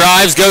 Brady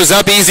drives, goes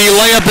up, easy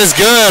layup is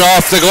good,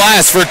 off the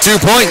glass for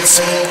 2 points.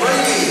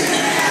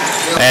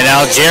 And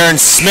now Jaron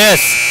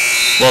Smith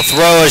will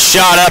throw a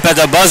shot up at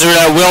the buzzer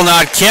that will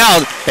not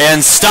count.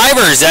 And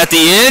Stivers at the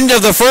end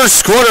of the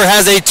first quarter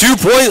has a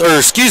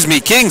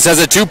Kings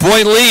has a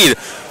 2-point lead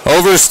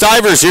over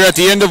Stivers here at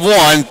the end of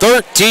one,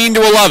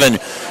 13-11.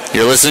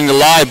 You're listening to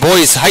live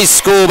boys high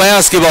school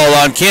basketball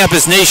on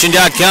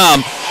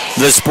CampusNation.com,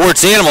 the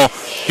sports animal,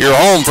 your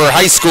home for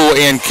high school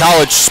and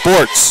college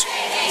sports.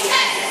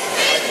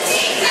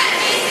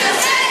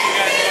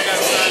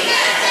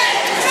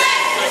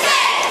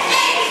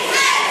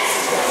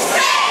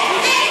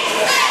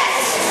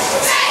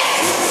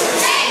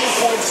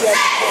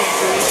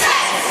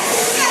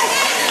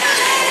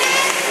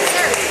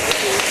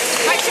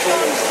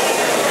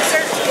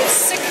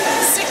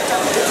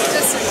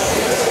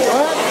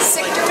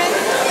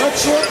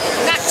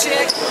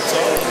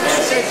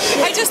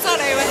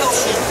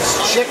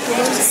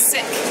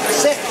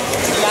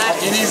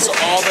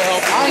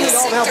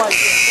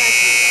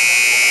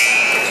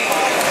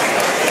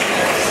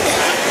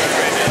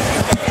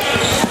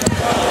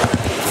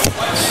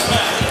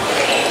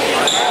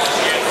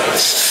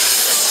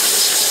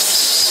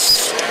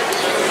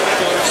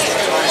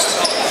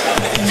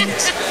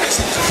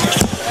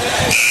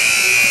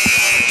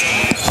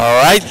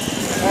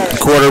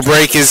 Quarter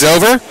break is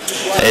over.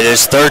 It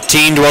is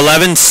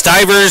 13-11.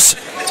 Stivers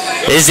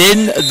is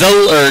in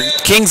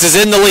Kings is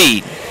in the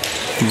lead.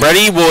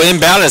 Brady will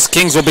inbound as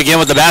Kings will begin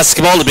with the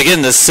basketball to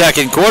begin the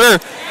second quarter,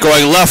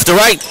 going left to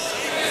right.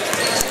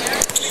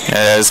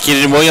 As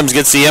Keenan Williams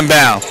gets the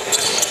inbound.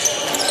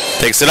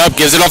 Takes it up,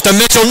 gives it off to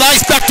Mitchell.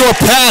 Nice backdoor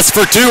pass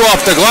for two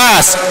off the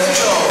glass.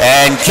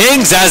 And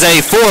Kings has a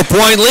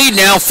 4-point lead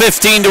now,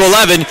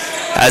 15-11,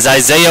 as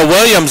Isaiah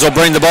Williams will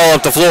bring the ball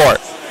up the floor.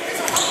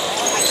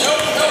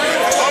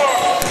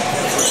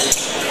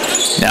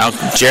 Now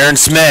Jaron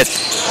Smith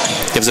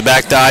gives it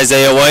back to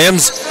Isaiah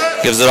Williams.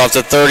 Gives it off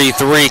to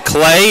 33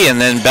 Clay,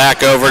 and then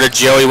back over to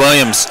Joey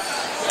Williams.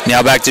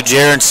 Now back to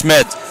Jaron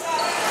Smith.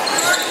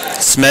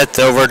 Smith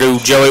over to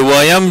Joey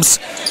Williams.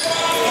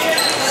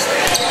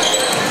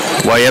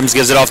 Williams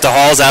gives it off to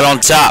Halls out on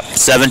top.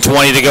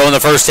 7:20 to go in the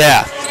first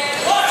half.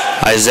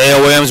 Isaiah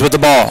Williams with the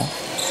ball.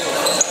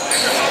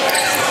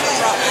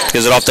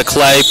 Gives it off to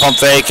Clay, pump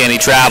fake, and he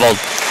traveled.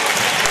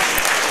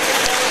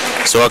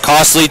 So a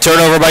costly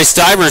turnover by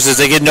Stivers as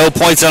they get no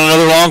points on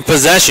another long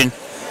possession.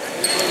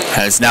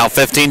 And it's now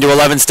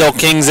 15-11, still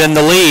Kings in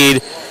the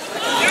lead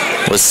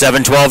with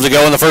 7:12 to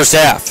go in the first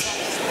half.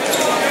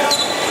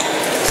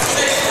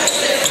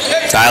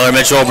 Tyler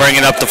Mitchell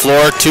bringing up the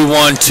floor,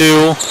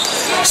 2-1-2.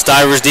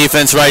 Stivers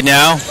defense right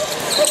now.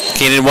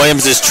 Keenan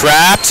Williams is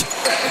trapped.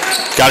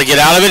 Got to get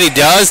out of it. He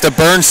does to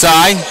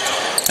Burnside.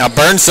 Now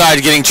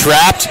Burnside getting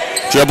trapped.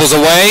 Dribbles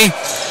away.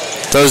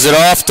 Throws it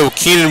off to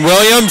Keenan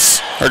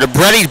Williams. Or to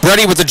Brady.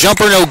 Brady with the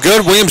jumper, no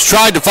good. Williams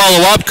tried to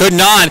follow up. Could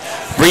not.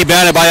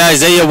 Rebounded by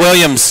Isaiah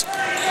Williams.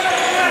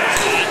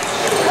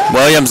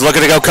 Williams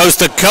looking to go coast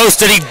to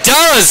coast, and he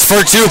does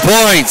for 2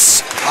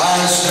 points.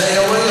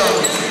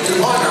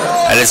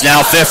 And it's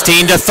now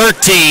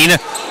 15-13.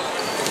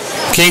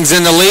 Kings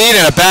in the lead,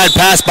 and a bad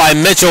pass by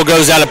Mitchell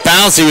goes out of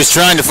bounds. He was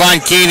trying to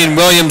find Keenan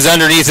Williams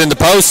underneath in the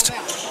post.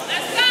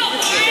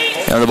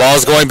 And the ball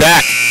is going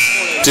back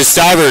to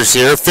Stivers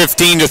here.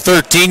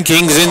 15-13.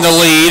 Kings in the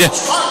lead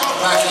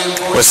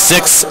with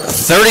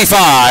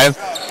 6:35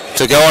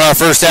 to go in our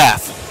first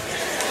half.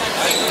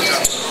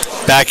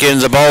 Back in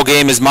the ball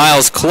game is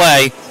Miles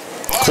Clark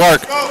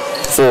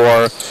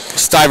for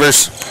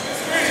Stivers.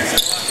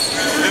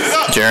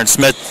 Jaron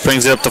Smith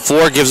brings it up the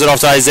floor, gives it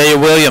off to Isaiah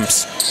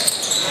Williams.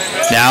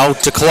 Now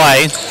to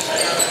Clay.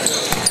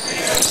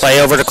 Clay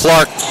over to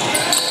Clark.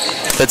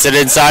 Puts it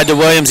inside to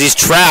Williams. He's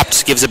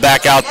trapped. Gives it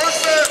back out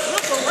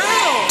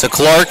to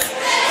Clark.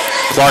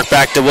 Clark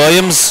back to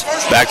Williams.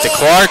 Back to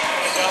Clark.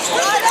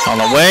 On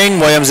the wing.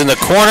 Williams in the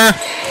corner.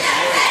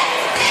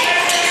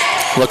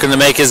 Looking to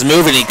make his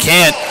move, and he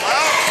can't.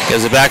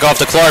 Gives it back off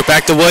to Clark.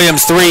 Back to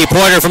Williams.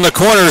 Three-pointer from the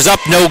corner is up.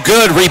 No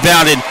good.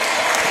 Rebounded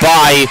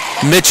by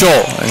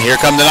Mitchell. And here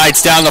come the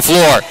Knights down the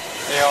floor.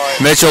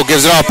 Mitchell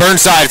gives it off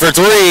Burnside for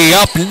three.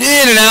 Up, in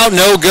and out.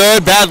 No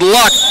good. Bad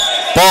luck.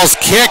 Ball's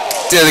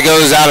kicked. It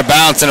goes out of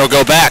bounds, and it'll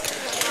go back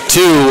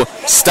to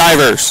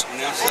Stivers.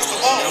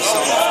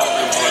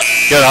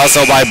 Good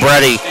hustle by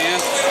Brady.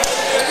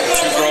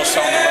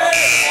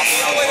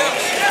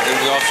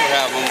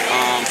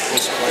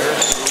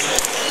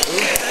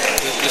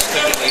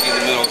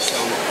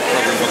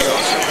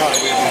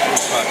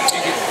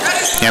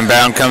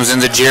 Inbound comes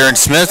into Jaron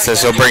Smith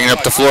as he'll bring it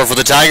up the floor for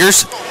the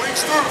Tigers.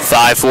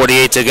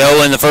 5:48 to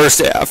go in the first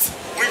half.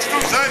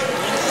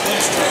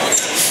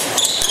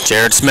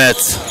 Jaron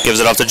Smith gives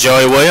it off to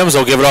Joey Williams.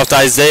 He'll give it off to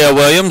Isaiah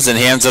Williams and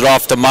hands it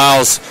off to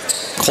Miles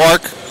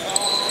Clark.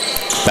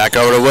 Back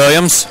over to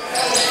Williams.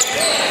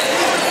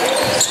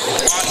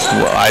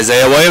 Well,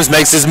 Isaiah Williams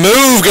makes his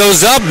move,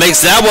 goes up,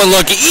 makes that one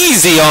look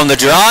easy on the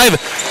drive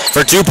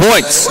for 2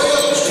 points.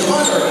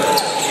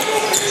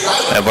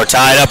 And we're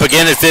tied up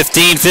again at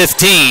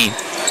 15-15.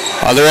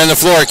 Other end of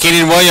the floor,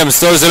 Keenan Williams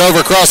throws it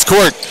over cross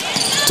court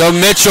to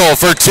Mitchell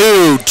for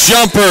two.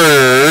 Jumper.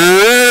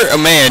 Oh,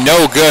 man,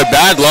 no good.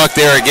 Bad luck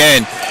there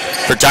again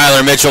for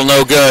Tyler Mitchell,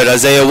 no good.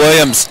 Isaiah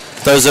Williams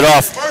throws it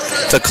off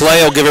to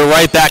Clay. Will give it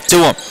right back to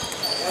him.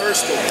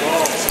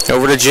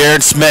 Over to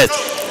Jaron Smith.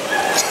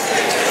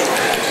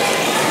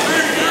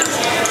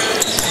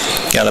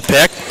 Got a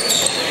pick.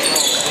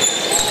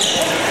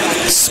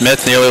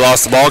 Smith nearly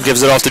lost the ball.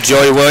 Gives it off to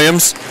Joey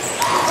Williams.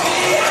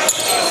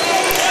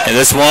 And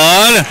this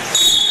one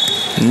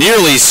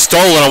nearly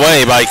stolen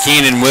away by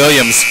Keenan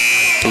Williams.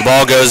 The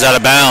ball goes out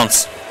of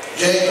bounds.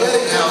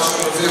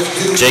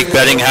 Jake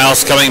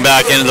Bettinghouse coming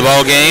back into the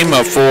ball game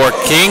for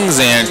Kings,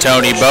 and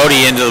Tony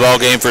Bodie into the ball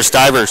game for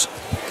Stivers.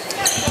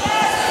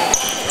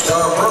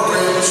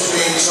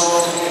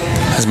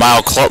 As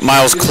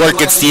Miles Clark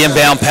gets the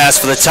inbound pass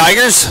for the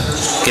Tigers,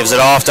 gives it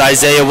off to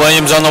Isaiah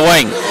Williams on the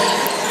wing.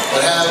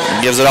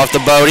 And gives it off to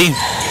Bodie.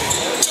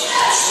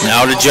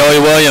 Now to Joey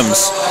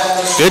Williams.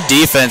 Good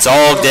defense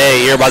all day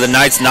here by the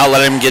Knights, not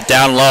letting him get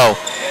down low.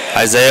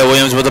 Isaiah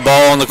Williams with the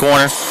ball in the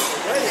corner.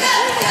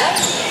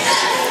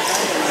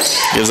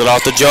 Gives it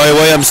off to Joey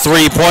Williams.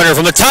 Three-pointer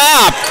from the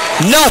top.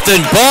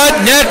 Nothing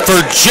but net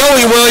for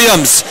Joey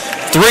Williams.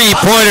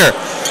 Three-pointer.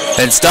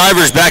 And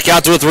Stivers back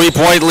out to a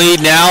 3-point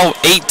lead now,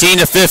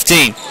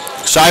 18-15.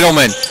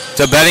 Scheidelman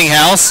to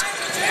Bettinghouse.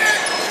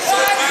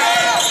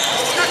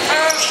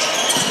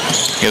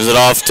 Gives it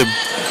off to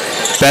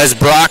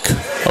Besbrock.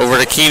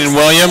 Over to Keenan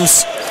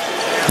Williams.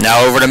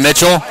 Now over to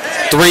Mitchell.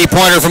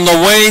 Three-pointer from the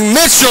wing.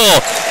 Mitchell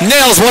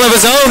nails one of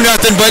his own.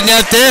 Nothing but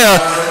net there.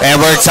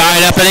 And we're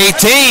tied up at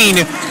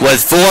 18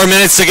 with 4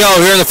 minutes to go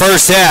here in the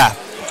first half.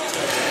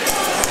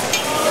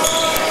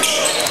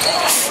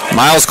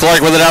 Miles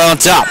Clark with it out on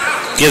top.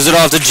 Gives it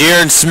off to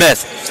Jaron Smith.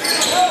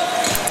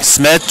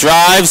 Smith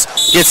drives.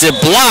 Gets it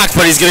blocked,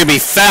 but he's going to be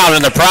fouled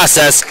in the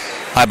process,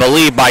 I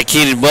believe, by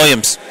Keenan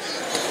Williams.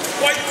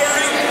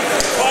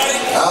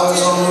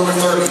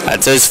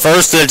 That's his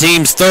first and the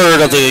team's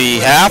third of the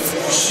half.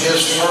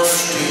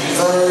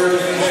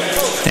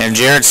 And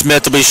Jared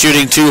Smith will be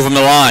shooting 2 from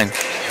the line.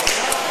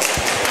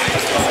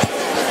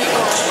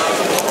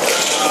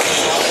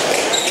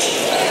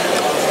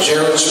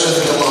 Jared Smith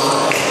at the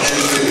line.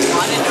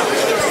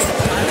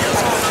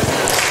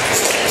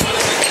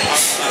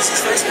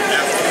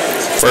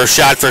 First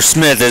shot for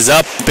Smith is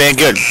up and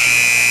good.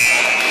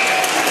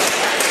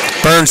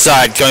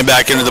 Burnside coming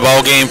back into the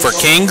ball game for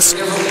Kings.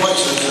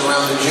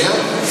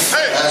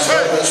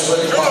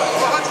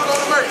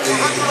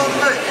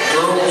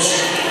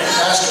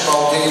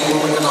 Basketball game,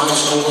 Wilmington High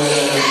School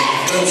and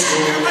middle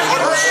school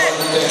are selling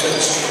the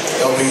tickets.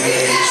 There'll be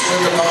a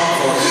split-a-pop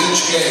for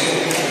each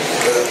game.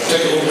 The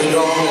ticket will be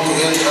drawn at the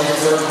end of the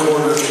third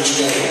quarter of each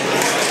game.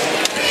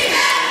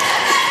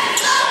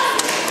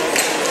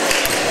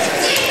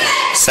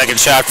 Second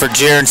shot for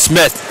Jaron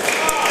Smith.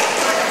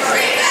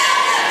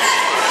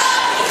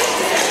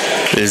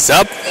 Is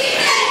up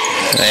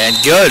and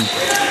good.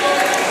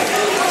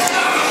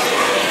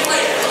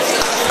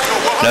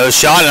 No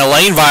shot and a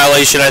lane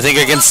violation, I think,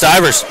 against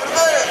Stivers.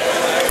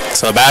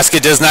 So the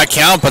basket does not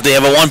count, but they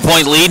have a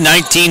 1-point lead,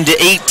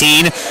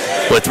 19-18,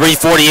 with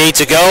 3:48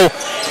 to go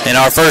in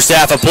our first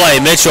half of play.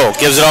 Mitchell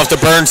gives it off to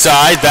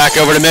Burnside, back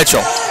over to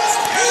Mitchell.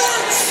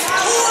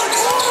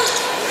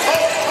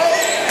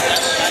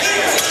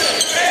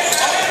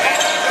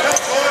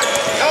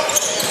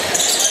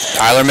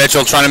 Tyler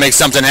Mitchell trying to make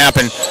something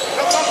happen.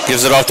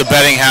 Gives it off to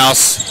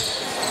Bettinghouse.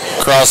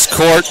 Cross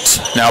court.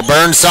 Now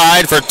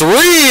Burnside for 3,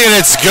 and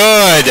it's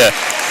good.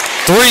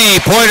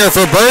 3-pointer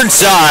for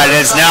Burnside, and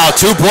it's now a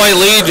 2-point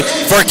lead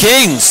for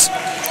Kings.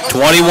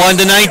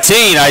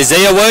 21-19.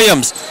 Isaiah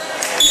Williams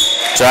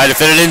tried to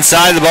fit it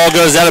inside. The ball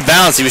goes out of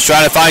bounds. He was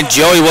trying to find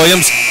Joey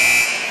Williams,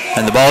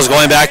 and the ball's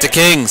going back to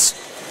Kings.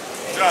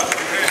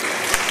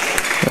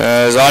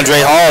 As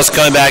Andre Hall is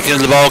coming back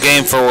into the ball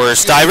game for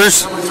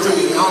Stivers. Number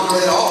 3,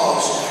 Andre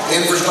Hall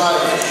in for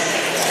Stivers.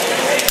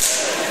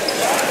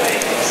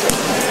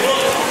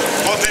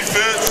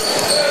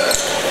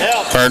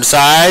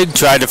 Burnside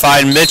tried to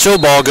find Mitchell.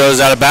 Ball goes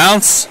out of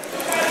bounds.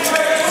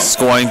 It's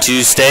going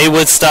to stay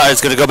with Stivers.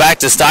 It's going to go back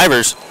to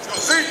Stivers.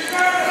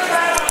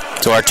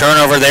 So our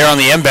turnover there on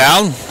the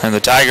inbound, and the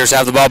Tigers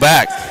have the ball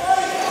back.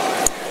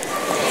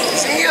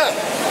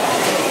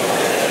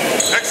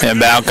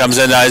 Inbound comes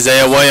into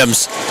Isaiah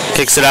Williams.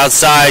 Kicks it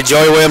outside.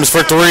 Joey Williams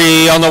for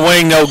 3 on the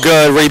wing. No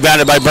good.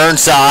 Rebounded by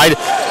Burnside.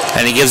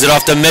 And he gives it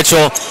off to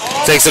Mitchell.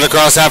 Takes it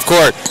across half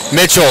court.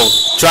 Mitchell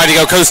tried to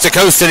go coast to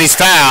coast, and he's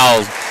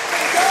fouled.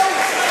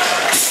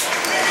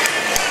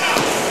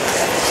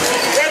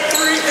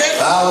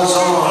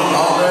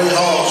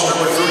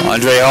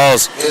 Andre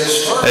Hall's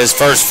his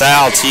first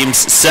foul, team's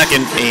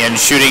second, and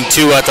shooting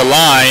 2 at the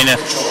line.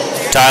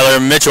 Tyler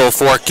Mitchell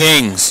for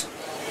Kings.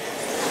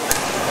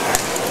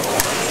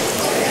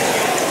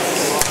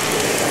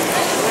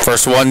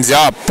 First one's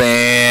up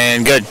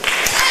and good.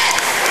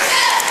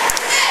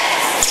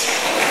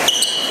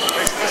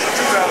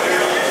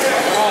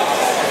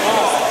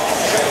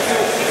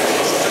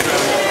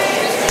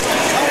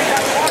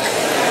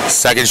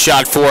 Second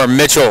shot for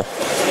Mitchell.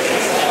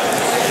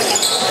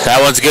 That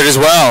one's good as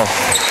well.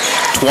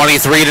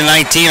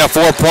 23-19, a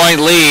 4-point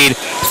lead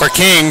for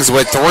Kings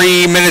with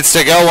 3 minutes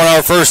to go in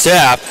our first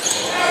half.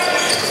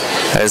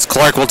 As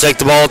Clark will take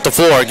the ball at the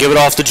floor, give it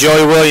off to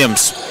Joey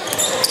Williams.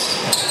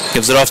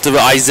 Gives it off to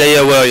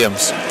Isaiah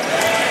Williams.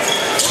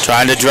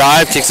 Trying to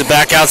drive, kicks it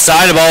back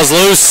outside, the ball's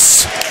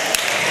loose.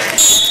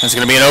 It's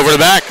going to be an over the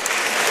back.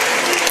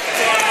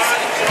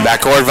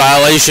 Backcourt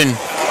violation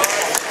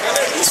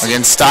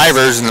against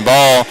Stivers, and the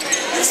ball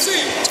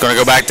is going to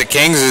go back to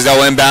Kings as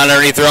they'll inbound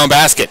underneath their own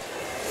basket.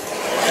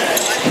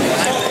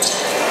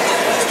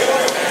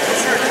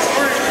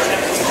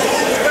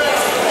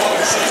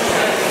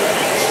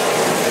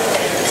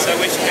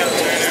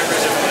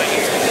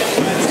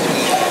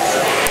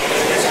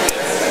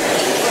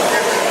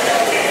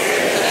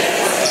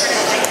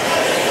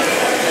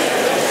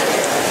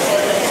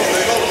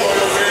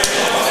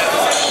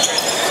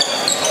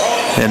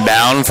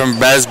 Inbound from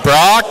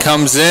Besbrock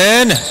comes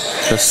in.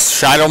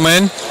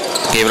 Scheitelman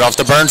gave it off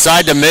to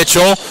Burnside to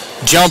Mitchell.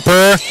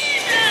 Jumper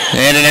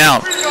in and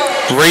out.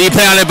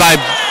 Rebounded by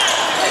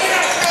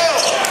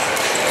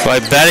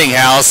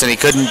Bettinghouse, and he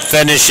couldn't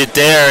finish it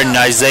there. And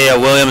Isaiah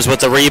Williams with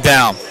the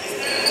rebound.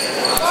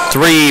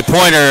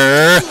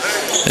 3-pointer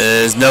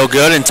is no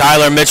good, and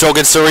Tyler Mitchell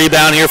gets the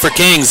rebound here for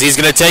Kings. He's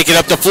going to take it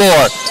up the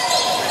floor.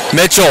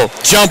 Mitchell,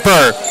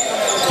 jumper,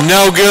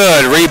 no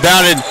good.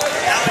 Rebounded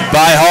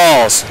by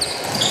Halls.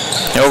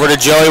 Over to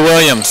Joey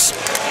Williams.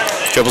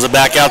 Dribbles it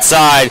back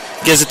outside.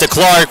 Gives it to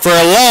Clark for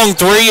a long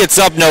three. It's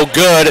up, no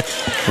good.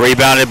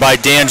 Rebounded by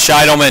Dan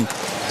Scheidelman.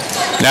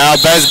 Now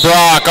Bez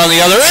Brock on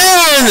the other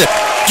end.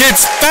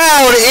 Gets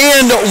fouled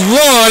and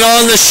one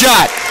on the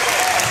shot.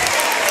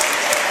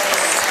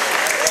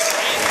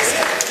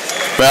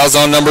 Fouls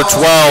on number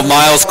 12,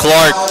 Miles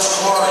Clark.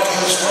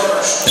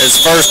 His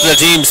first and the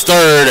team's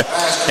third.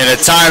 And a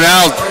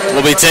timeout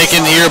will be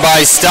taken here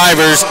by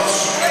Stivers.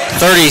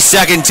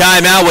 30-second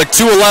timeout with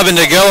 2:11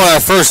 to go in our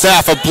first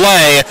half of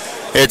play.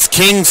 It's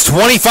Kings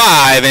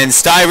 25 and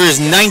Stivers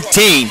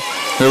 19.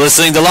 You're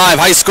listening to live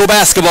high school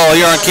basketball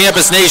here on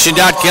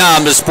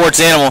CampusNation.com, the sports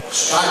animal.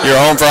 Your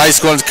home for high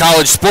school and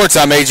college sports.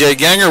 I'm AJ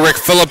Ganger. Rick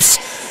Phillips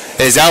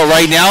is out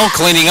right now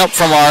cleaning up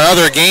from our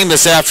other game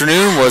this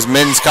afternoon. Was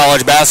men's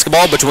college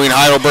basketball between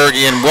Heidelberg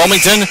and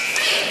Wilmington.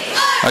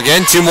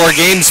 Again, two more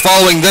games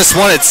following this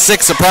one at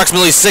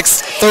approximately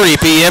 6:30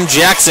 p.m.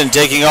 Jackson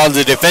taking on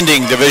the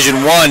defending Division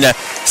I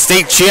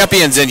state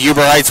champions in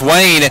Huber Heights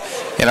Wayne.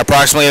 And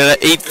approximately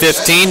at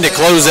 8:15 to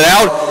close it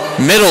out,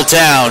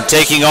 Middletown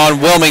taking on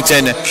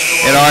Wilmington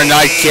in our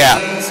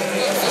nightcap.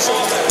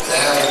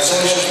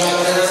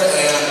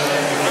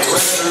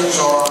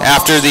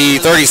 After the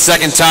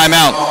 30-second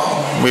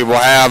timeout, we will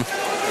have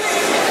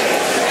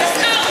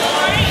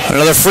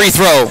another free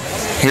throw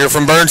here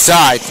from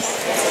Burnside.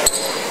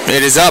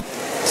 It is up.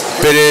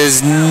 It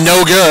is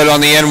no good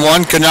on the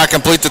N1. Could not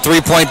complete the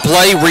three-point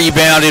play.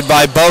 Rebounded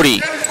by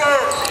Bodie.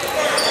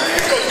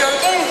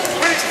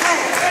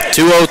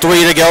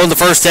 2:03 to go in the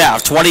first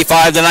half.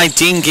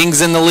 25-19,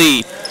 Kings in the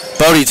lead.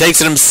 Bodie takes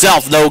it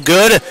himself. No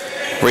good.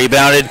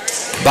 Rebounded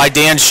by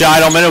Dan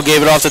Scheidelman, who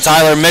gave it off to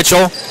Tyler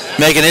Mitchell,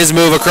 making his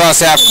move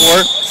across half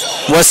court.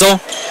 Whistle.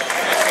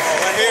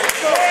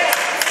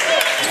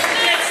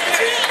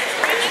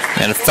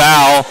 And a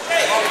foul.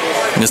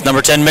 And it's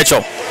number 10,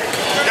 Mitchell.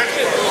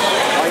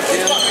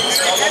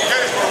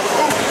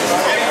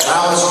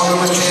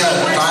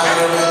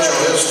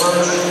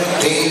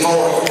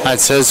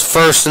 That's his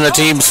first and the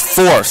team's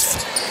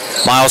fourth.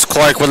 Miles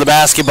Clark with the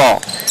basketball.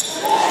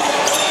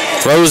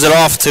 Throws it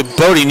off to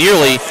Bodie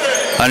nearly.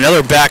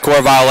 Another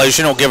backcourt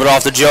violation. He'll give it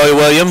off to Joey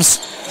Williams.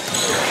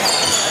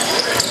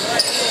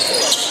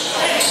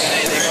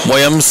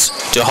 Williams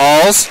to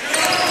Halls.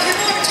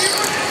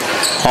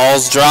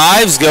 Halls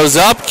drives, goes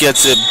up,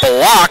 gets it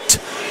blocked.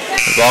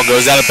 The ball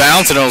goes out of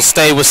bounds and it'll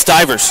stay with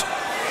Stivers.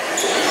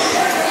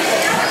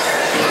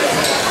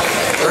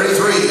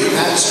 33,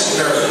 Matt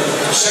Signer.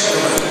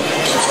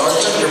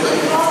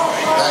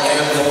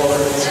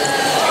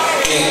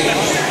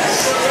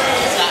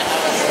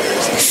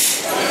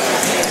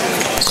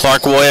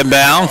 Clark will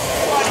inbound.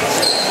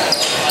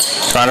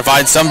 Trying to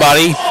find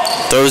somebody.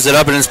 Throws it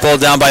up and it's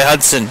pulled down by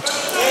Hudson,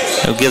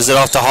 who gives it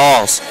off to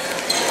Halls.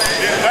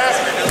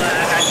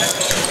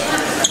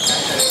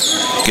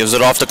 Gives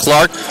it off to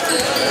Clark.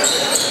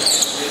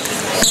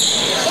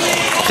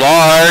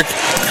 Clark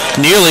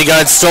nearly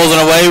got it stolen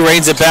away.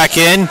 Reins it back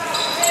in.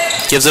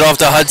 Gives it off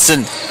to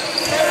Hudson.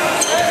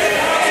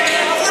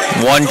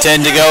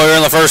 1:10 to go here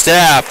in the first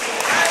half.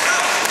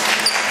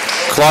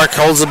 Clark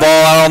holds the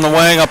ball out on the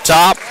wing up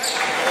top.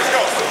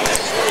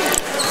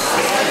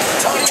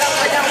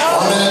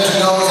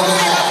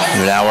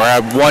 Now we're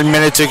at 1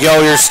 minute to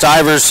go here.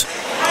 Stivers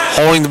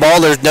holding the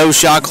ball. There's no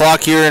shot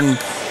clock here in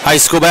high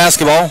school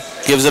basketball.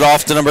 Gives it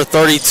off to number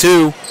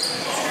 32.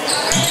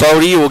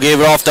 Bodie will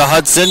give it off to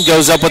Hudson.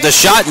 Goes up with a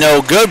shot.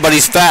 No good, but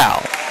he's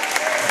fouled.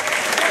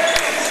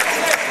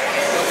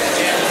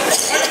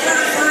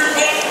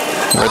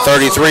 Number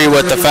 33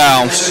 with the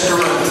foul.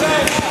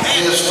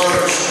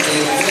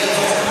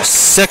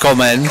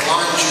 Sickelman.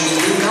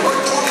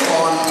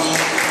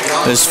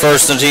 His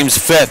first and the team's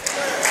fifth.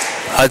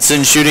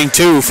 Hudson shooting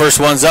two. First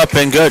one's up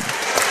and good.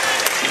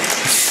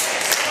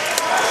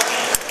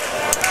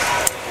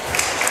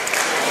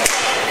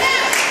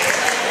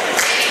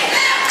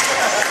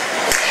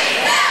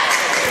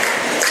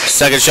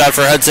 Second shot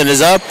for Hudson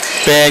is up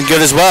and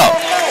good as well.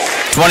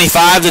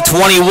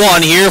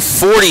 25-21 here.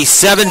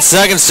 47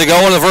 seconds to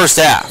go in the first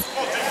half.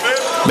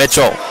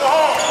 Mitchell.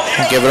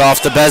 Give it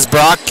off to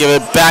Besbrock. Give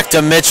it back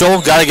to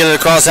Mitchell. Got to get it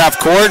across half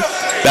court.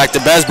 Back to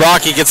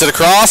Besbrock. He gets it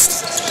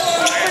across.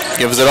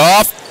 Gives it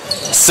off.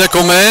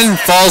 Sickelman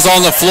falls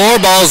on the floor.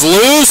 Ball's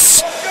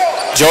loose.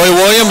 Joey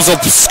Williams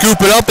will scoop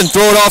it up and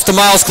throw it off to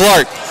Miles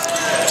Clark.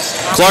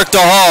 Clark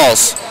to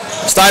Halls.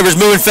 Stivers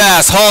moving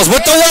fast. Halls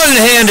with the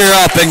one-hander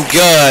up and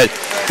good.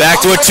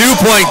 Back to a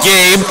two-point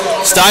game.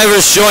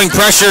 Stivers showing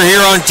pressure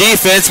here on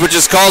defense, which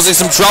is causing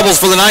some troubles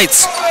for the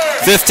Knights.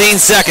 15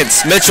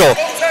 seconds. Mitchell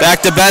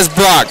back to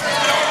Besbrock.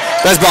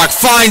 Besbrock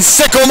finds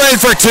Sickelman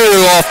for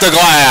two off the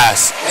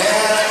glass.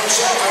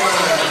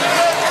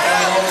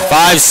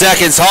 5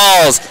 seconds.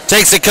 Halls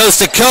takes it coast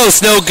to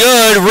coast. No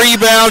good.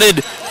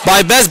 Rebounded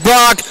by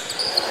Besbrock.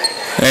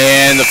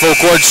 And the full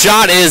court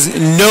shot is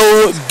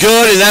no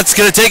good, and that's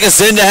going to take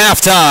us into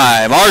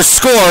halftime. Our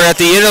score at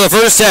the end of the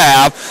first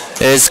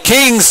half is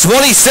Kings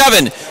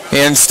 27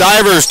 and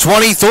Stivers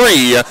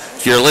 23.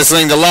 If you're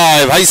listening to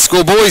live high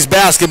school boys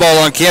basketball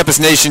on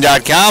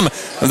campusnation.com,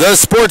 the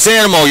sports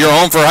animal, your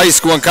home for high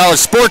school and college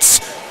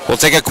sports. We'll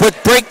take a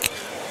quick break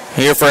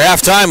here for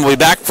halftime. We'll be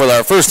back for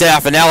our first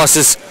half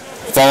analysis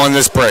following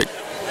this break.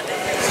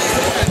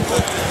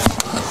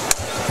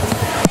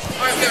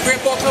 All right, we got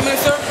great ball coming in,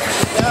 sir.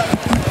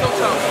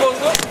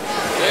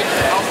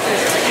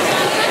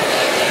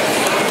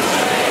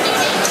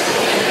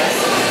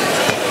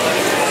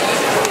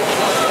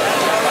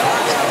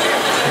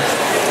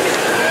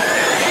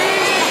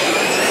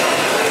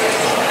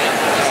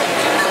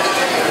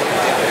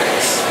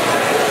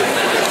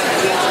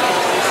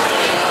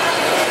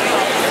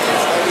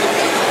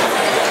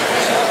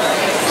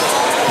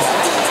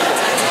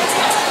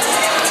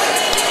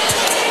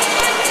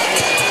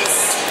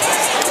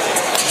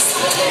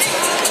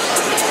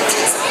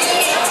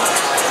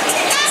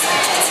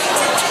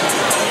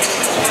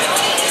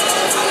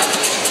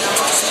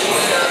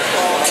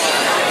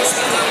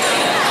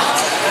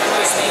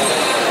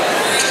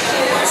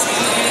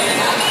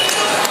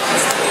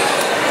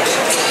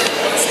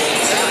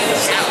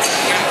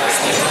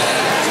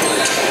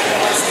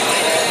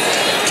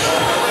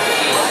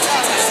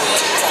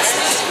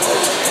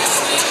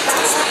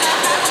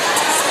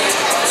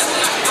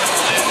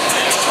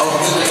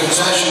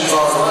 Concessions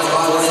are right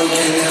by where you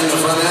came in the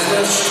front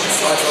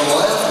entrance, right to the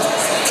left,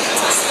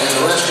 and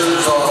the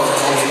restrooms are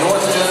on the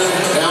north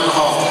end down the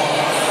hall.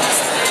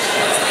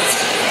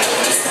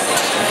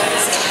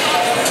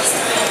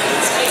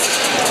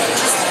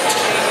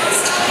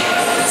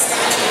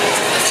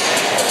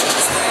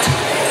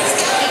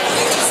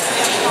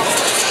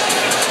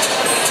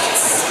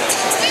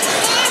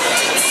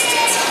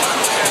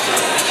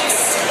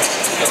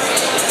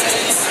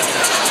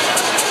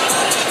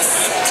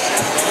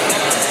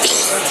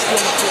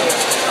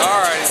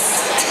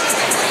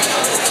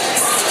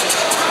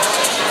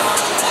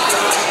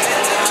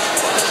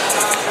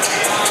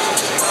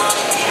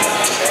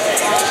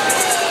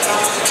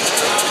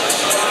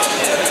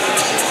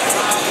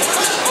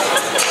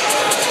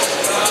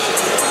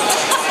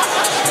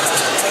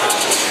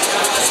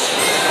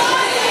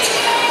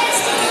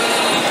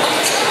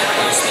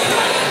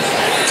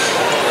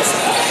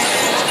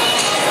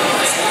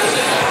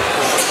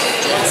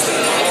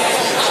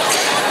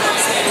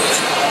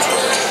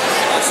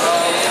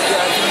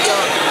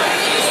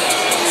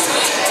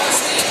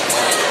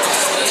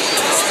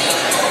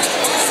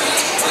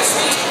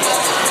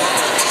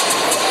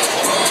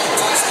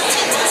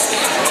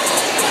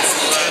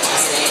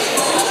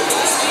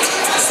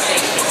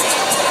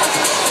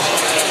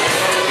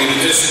 In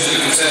addition to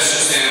the concession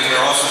stand, we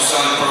are also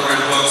selling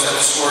program books at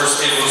the scorer's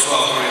table as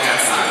well during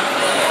halftime.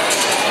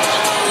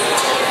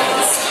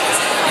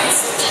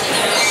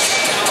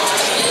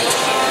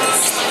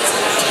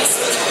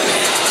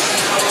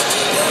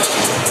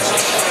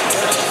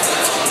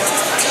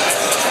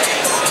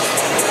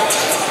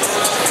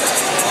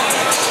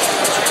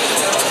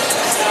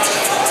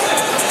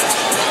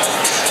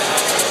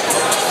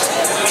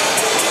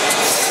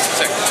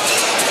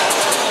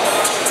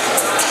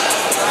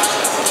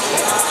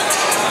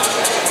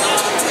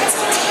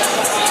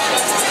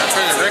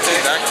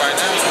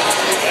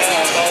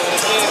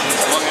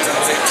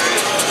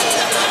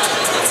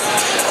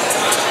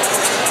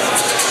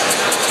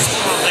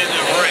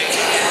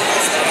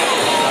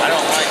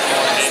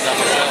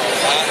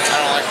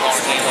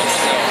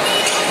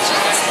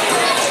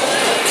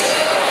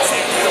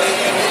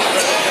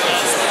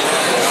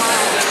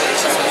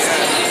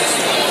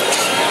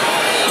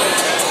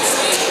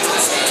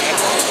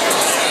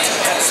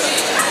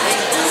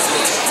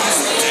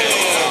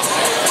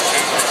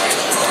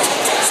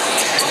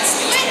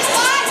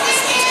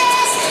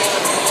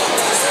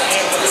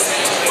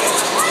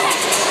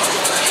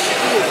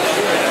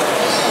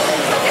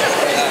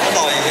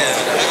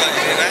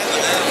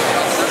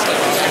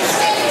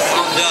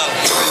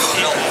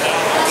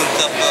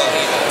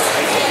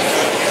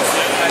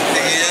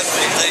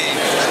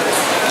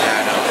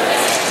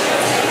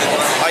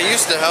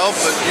 To help,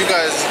 but you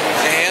guys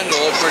handle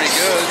it pretty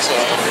good, so.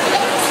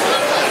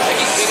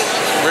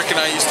 Rick and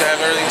I used to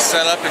have everything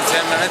set up in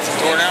 10 minutes and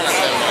tore down in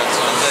 10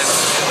 minutes.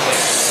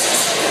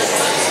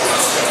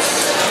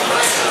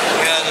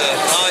 We had a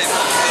pipe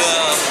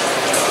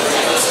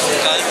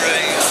got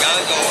ready, got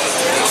it going.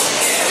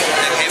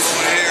 They came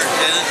over here,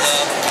 did it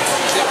up,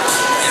 get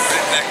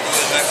right back to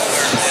it, back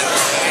over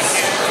there.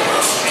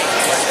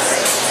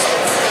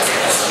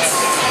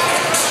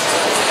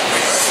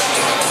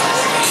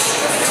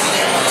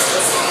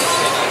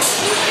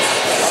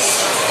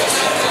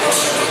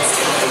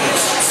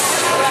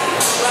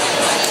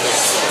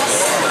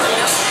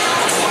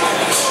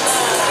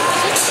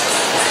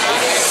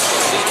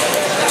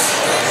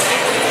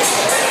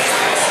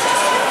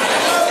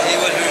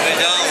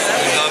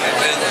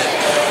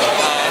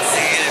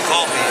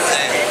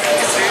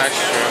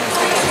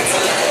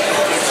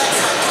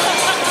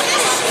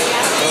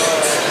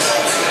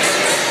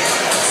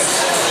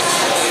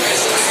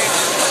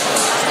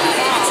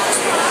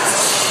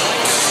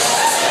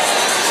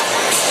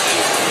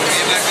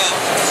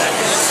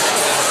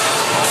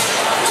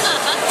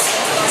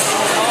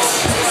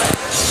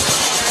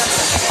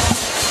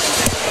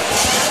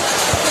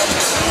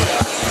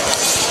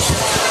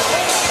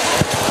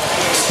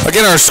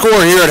 Again, our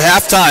score here at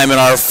halftime in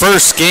our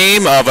first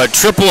game of a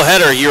triple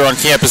header here on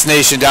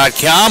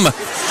CampusNation.com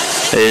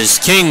is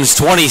Kings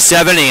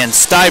 27 and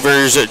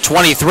Stivers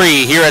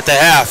 23 here at the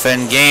half,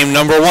 and game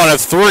number 1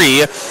 of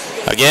 3.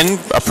 Again,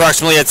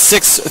 approximately at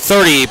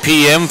 6:30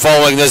 p.m.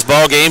 following this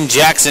ball game,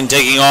 Jackson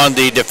taking on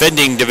the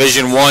defending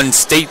Division I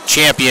state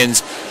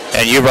champions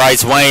and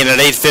Ubrights Wayne. At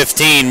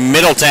 8:15,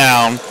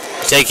 Middletown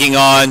taking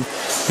on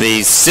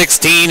the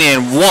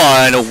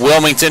 16-1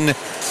 Wilmington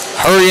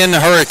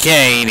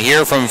Hurricane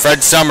here from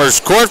Fred Summers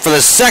Court for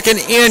the second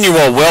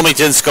annual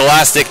Wilmington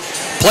Scholastic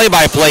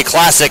Play-by-Play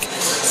Classic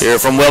here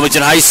from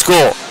Wilmington High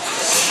School.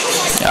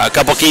 A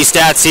couple key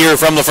stats here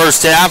from the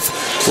first half.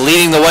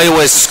 Leading the way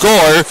with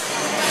score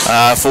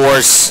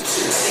for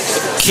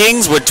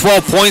Kings with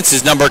 12 points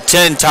is number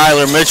 10,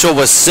 Tyler Mitchell,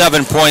 with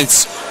 7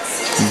 points,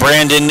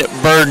 Brandon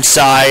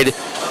Burnside,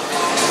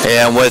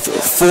 and with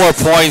 4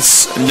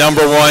 points,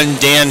 number 1,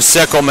 Dan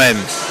Sickelman.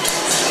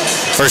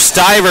 For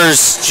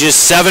Stivers,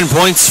 just 7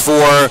 points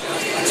for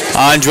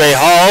Andre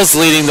Halls,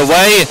 leading the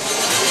way.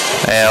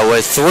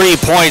 With 3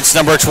 points,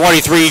 number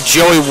 23,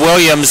 Joey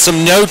Williams.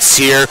 Some notes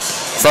here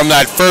from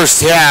that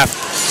first half.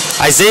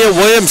 Isaiah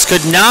Williams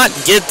could not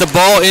get the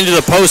ball into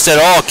the post at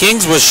all.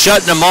 Kings was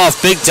shutting them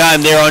off big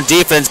time there on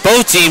defense.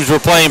 Both teams were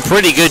playing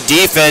pretty good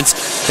defense.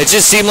 It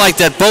just seemed like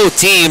that both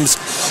teams,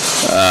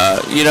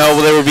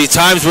 there would be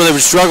times where they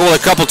would struggle with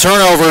a couple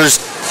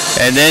turnovers,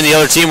 and then the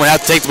other team would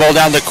have to take the ball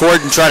down the court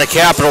and try to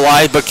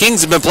capitalize. But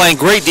Kings have been playing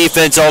great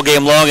defense all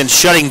game long and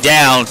shutting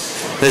down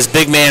this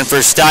big man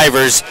for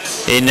Stivers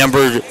in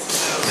number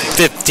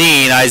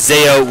 15,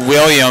 Isaiah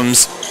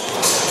Williams.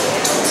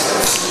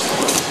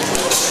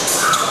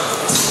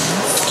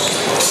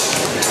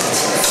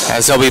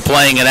 As he'll be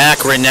playing in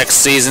Akron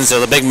next season, so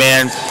the big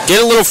man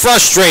get a little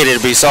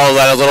frustrated. We saw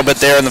that a little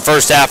bit there in the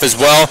first half as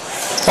well.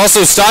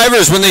 Also,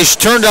 Stivers, when they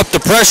turned up the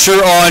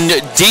pressure on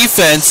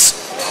defense,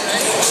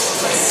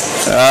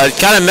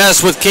 kind of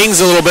messed with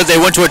Kings a little bit. They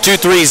went to a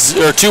 2-3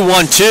 or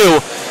 2-1-2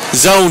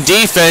 zone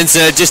defense,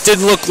 and it just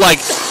didn't look like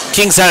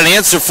Kings had an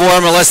answer for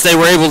them unless they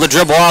were able to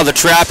dribble out of the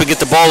trap and get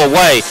the ball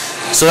away.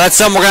 So that's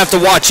something we're going to have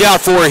to watch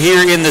out for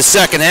here in the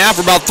second half.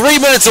 We're about 3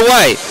 minutes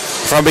away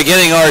from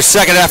beginning our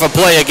second half of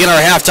play. Again,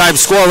 our halftime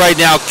score right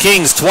now,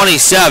 Kings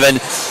 27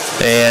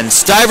 and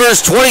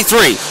Stivers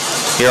 23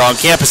 here on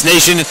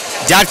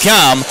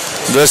CampusNation.com,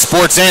 the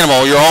sports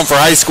animal, your home for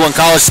high school and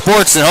college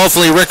sports. And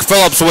hopefully Rick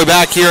Phillips will be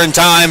back here in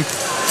time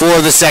for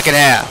the second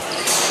half.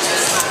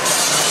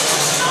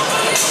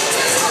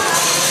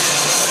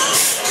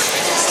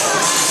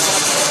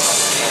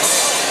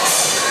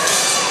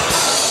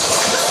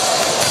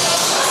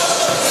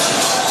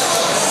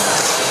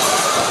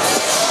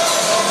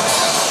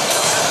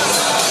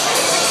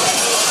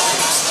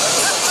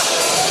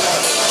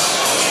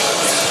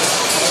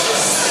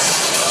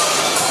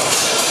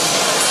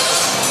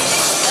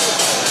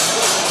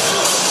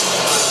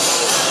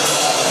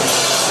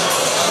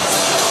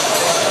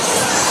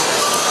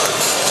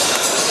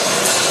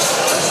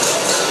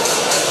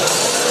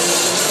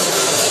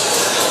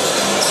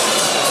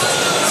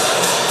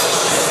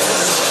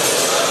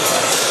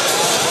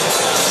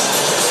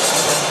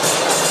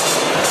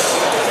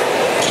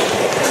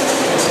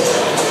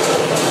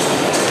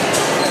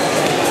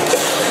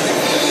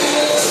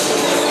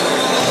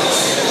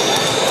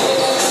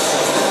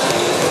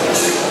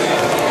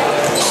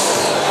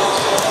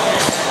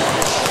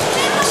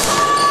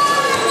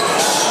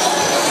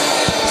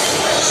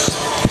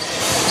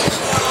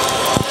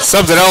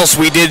 Something else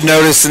we did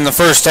notice in the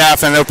first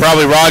half, and I know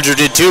probably Roger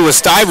did too,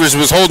 was Stivers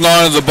was holding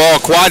on to the ball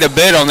quite a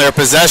bit on their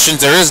possessions.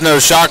 There is no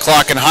shot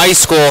clock in high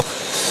school,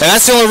 and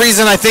that's the only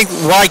reason I think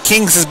why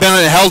Kings has been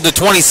held to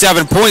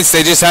 27 points.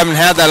 They just haven't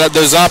had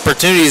those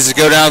opportunities to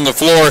go down the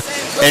floor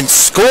and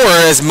score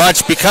as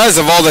much because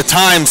of all the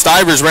time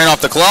Stivers ran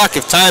off the clock.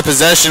 If time of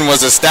possession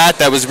was a stat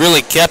that was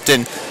really kept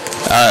in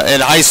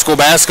high school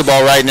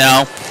basketball right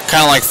now,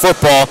 kind of like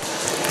football,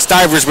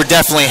 Stivers would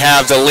definitely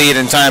have the lead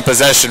in time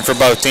possession for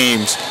both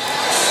teams.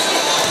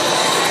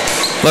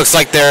 Looks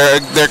like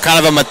they're kind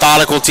of a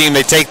methodical team.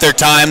 They take their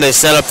time, they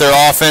set up their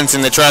offense,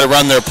 and they try to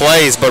run their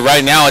plays, but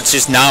right now it's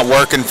just not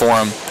working for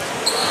them.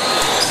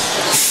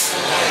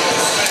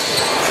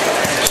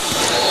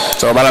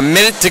 So about a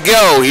minute to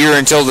go here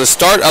until the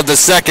start of the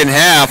second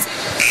half.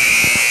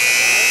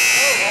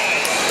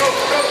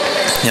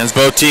 As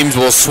both teams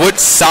will switch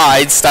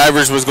sides.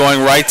 Stivers was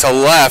going right to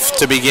left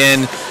to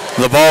begin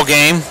the ball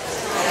game.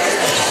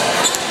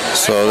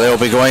 So they'll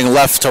be going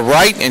left to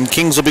right, and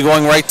Kings will be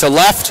going right to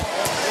left.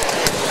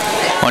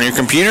 On your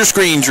computer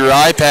screens, your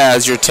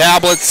iPads, your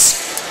tablets,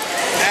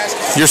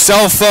 your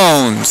cell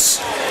phones,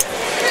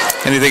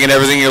 anything and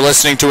everything you're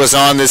listening to us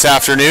on this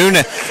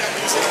afternoon.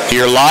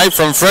 Here live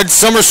from Fred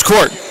Summers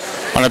Court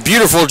on a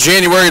beautiful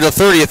January the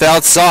 30th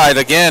outside.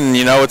 Again,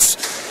 you know,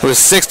 it was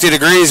 60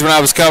 degrees when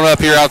I was coming up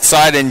here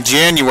outside in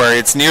January.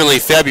 It's nearly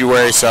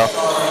February, so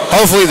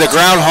hopefully the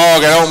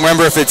groundhog, I don't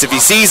remember if he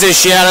sees his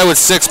shadow, it's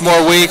 6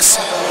 more weeks.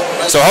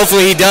 So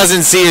hopefully he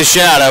doesn't see his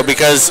shadow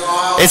because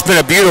it's been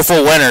a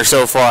beautiful winter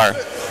so far.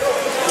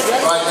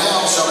 Right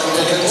now, selling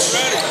tickets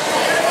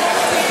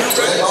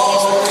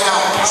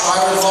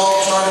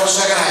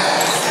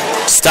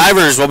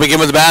Stivers will begin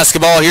with the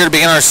basketball here to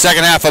begin our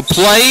second half of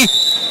play.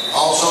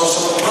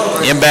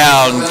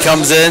 Inbound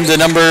comes in to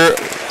number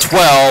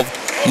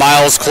 12,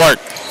 Miles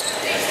Clark.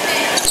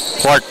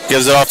 Clark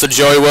gives it off to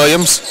Joey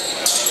Williams.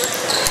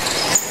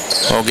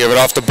 We'll give it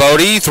off to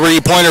Bodie.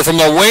 Three-pointer from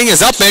the wing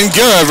is up and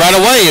good right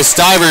away.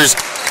 Stivers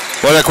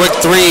with a quick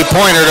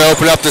three-pointer to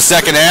open up the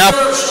second half.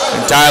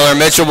 And Tyler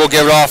Mitchell will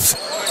give it off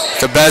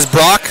to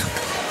Besbrock.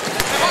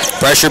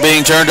 Pressure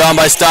being turned on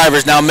by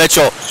Stivers. Now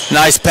Mitchell,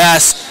 nice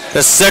pass to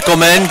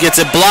Sickelman. Gets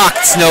it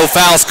blocked. No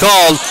fouls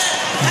called.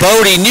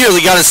 Bodie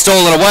nearly got it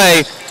stolen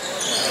away.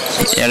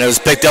 And it was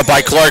picked up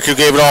by Clark, who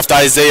gave it off to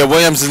Isaiah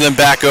Williams, and then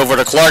back over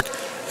to Clark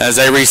as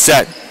they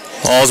reset.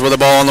 Halls with the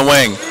ball on the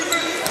wing.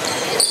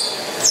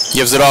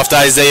 Gives it off to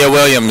Isaiah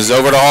Williams.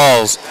 Over to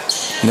Halls.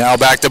 Now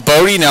back to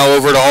Bodie. Now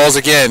over to Halls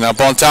again.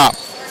 Up on top.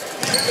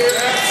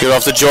 Give it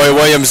off to Joey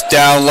Williams.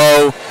 Down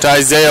low to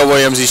Isaiah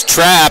Williams. He's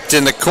trapped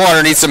in the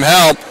corner. Needs some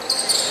help.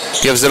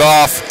 Gives it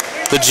off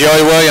to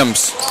Joey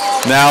Williams.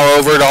 Now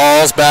over to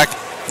Halls. Back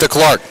to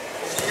Clark.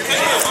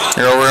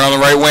 Here over on the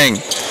right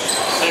wing.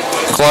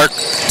 Clark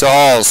to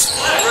Halls.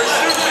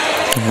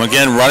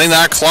 Again, running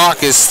that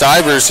clock is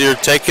Stivers here,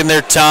 taking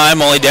their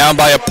time, only down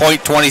by a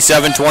point,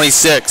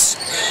 27-26.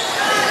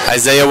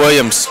 Isaiah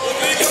Williams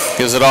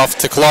gives it off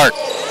to Clark.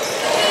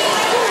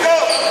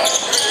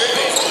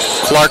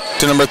 Clark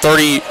to number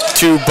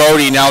 32,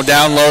 Bodie. Now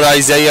down low to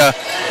Isaiah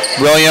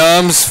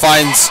Williams.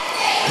 Finds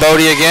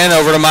Bodie again,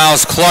 over to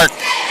Miles Clark.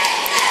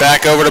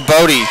 Back over to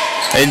Bodie.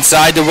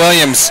 Inside to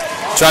Williams.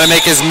 Trying to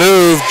make his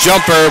move,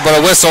 jumper, but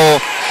a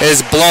whistle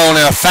is blown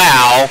and a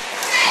foul.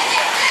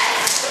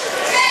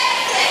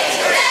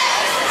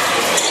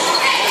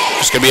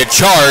 There's going to be a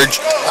charge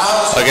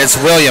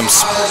against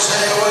Williams.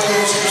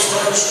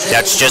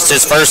 That's just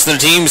his first and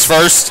the team's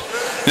first.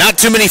 Not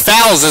too many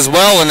fouls as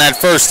well in that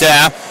first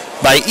half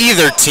by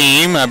either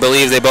team. I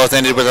believe they both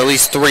ended with at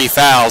least 3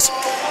 fouls.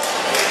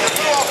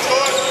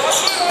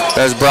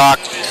 There's Brock.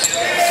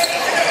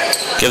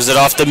 Gives it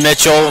off to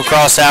Mitchell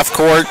across half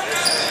court.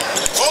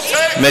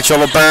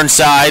 Mitchell to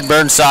Burnside.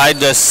 Burnside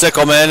to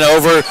Sickelman.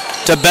 Over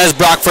to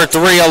Besbrock for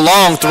 3. A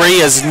long 3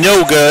 is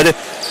no good.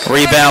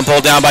 Rebound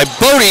pulled down by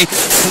Bodie.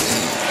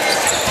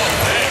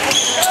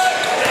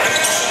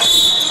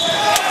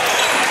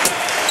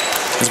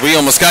 As we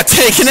almost got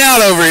taken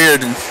out over here.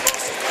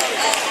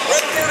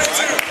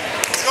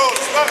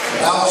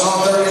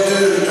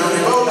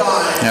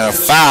 And a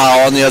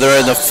foul on the other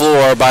end of the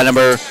floor by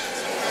number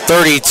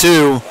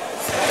 32,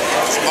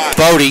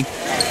 Bodie.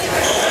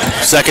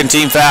 Second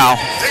team foul.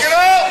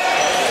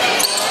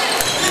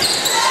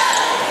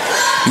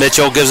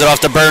 Mitchell gives it off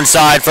to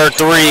Burnside for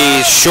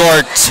 3.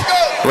 Short.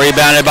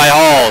 Rebounded by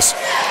Halls.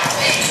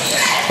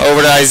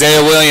 Over to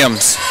Isaiah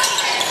Williams.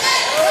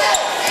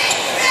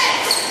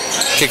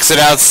 Kicks it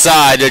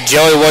outside to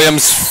Joey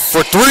Williams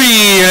for 3.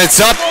 And it's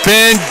up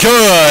and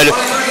good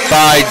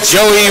by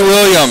Joey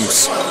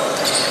Williams.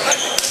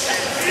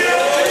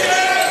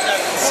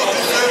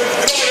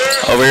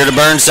 Over here to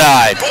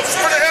Burnside.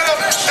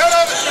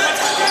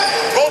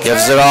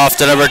 Gives it off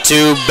to number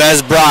 2,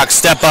 Besbrock.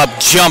 Step up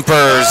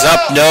jumpers.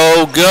 Up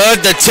no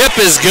good. The tip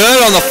is good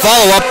on the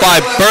follow-up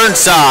by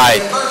Burnside.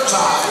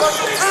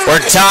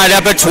 We're tied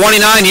up at 29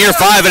 here.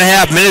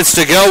 5.5 minutes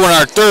to go in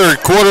our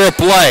third quarter of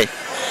play.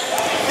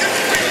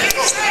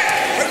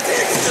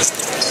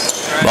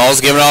 Ball's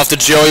given off to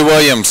Joey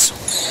Williams.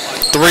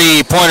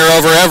 3-pointer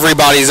over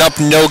everybody's up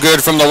no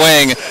good from the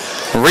wing.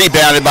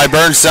 Rebounded by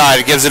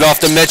Burnside. Gives it off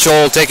to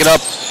Mitchell. Take it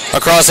up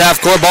across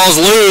half court. Ball's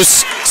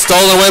loose.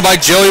 Stolen away by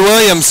Joey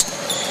Williams.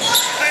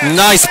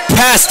 Nice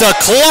pass to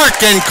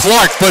Clark, and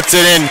Clark puts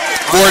it in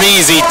for an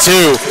easy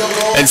 2.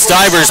 And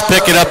Stivers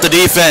picking up the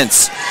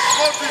defense.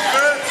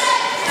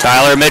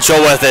 Tyler Mitchell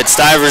with it.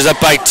 Stivers up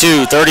by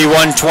 2,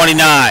 31-29.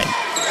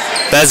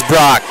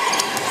 Besbrock.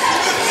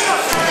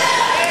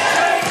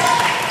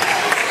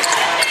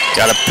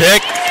 Got a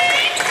pick.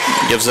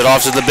 Gives it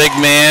off to the big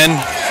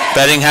man.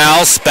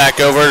 Bettinghouse. Back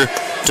over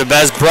to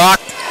Besbrock.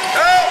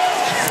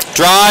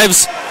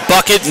 Drives.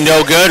 Bucket.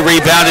 No good.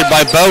 Rebounded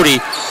by Bodie.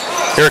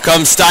 Here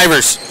comes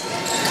Stivers.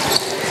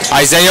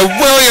 Isaiah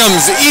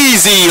Williams.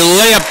 Easy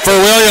layup for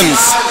Williams.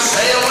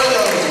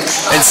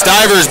 And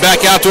Stivers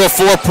back out to a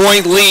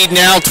 4-point lead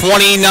now,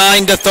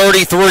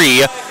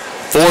 29-33.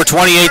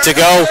 4:28 to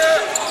go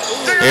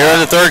here in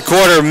the third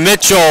quarter.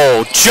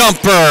 Mitchell.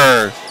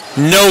 Jumper.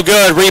 No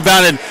good.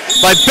 Rebounded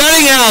by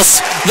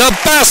Bettinghouse. The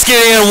basket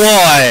and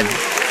 1.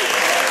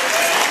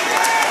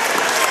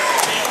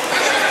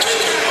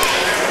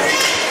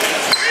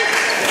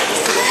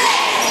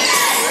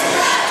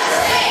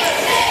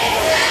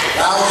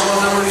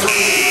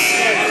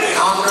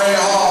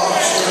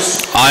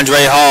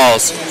 Andre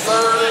Halls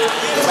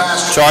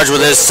charged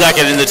with his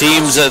second and the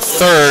team's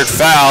third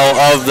foul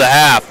of the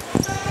half.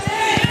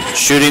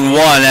 Shooting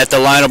 1 at the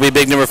line will be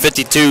big number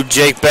 52,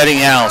 Jake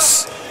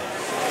Bettinghouse.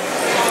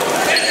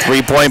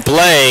 3-point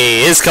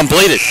play is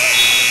completed.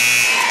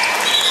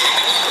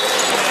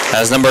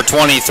 As number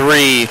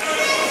 23,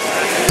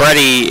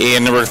 Brady,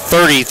 and number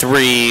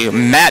 33,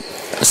 Matt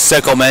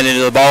Sickelman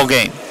into the ball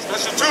game.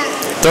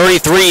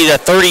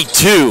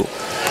 33-32.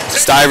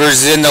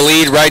 Stivers is in the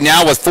lead right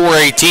now with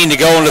 4:18 to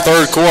go in the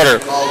third quarter.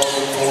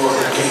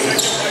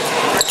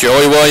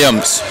 Joey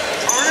Williams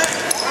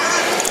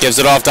gives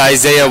it off to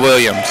Isaiah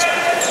Williams.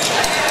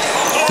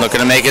 Looking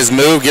to make his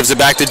move, gives it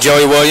back to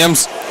Joey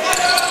Williams.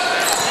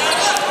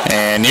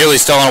 And nearly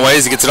stolen away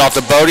as he gets it off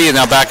to Bodie, and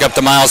now back up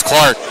to Miles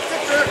Clark.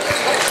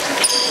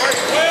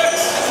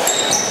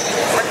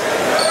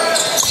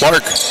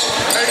 Clark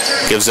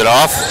gives it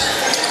off.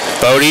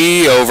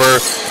 Bodie over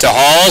to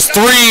Halls.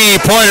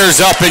 3-pointers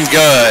up and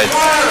good.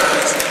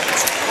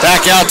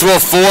 Back out to a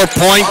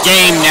 4-point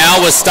game now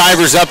with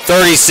Stivers up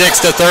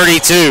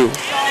 36-32.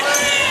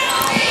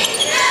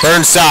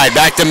 Burnside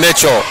back to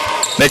Mitchell.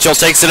 Mitchell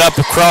takes it up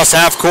across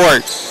half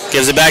court.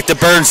 Gives it back to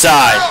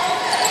Burnside.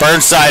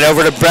 Burnside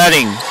over to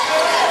Bredding.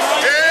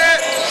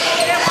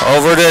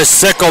 Over to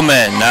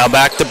Sickelman. Now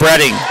back to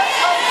Bredding.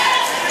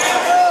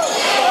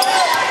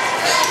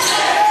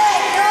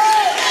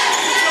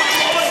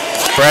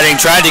 Bredding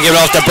tried to give it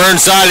off to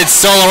Burnside. It's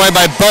stolen away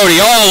by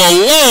Bodie. All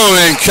alone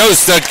and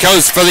coast to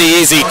coast for the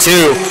easy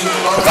two.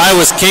 If I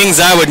was Kings,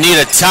 I would need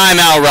a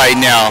timeout right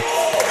now.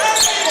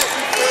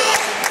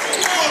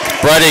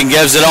 Bredding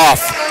gives it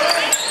off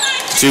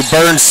to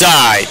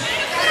Burnside.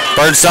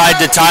 Burnside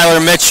to Tyler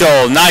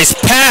Mitchell. Nice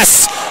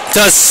pass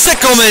to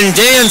Sickelman.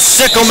 Dan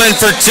Sickelman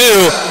for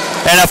two.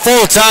 And a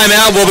full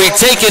timeout will be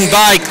taken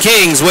by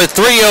Kings with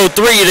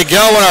 3:03 to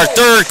go in our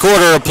third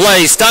quarter of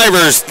play.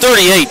 Stivers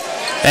 38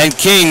 and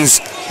Kings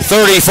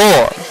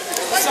 34.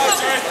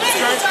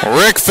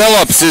 Rick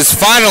Phillips is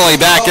finally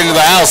back into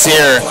the house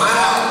here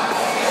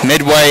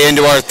midway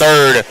into our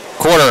third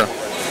quarter.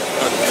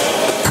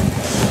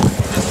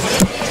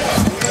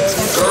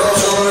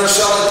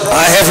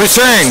 I have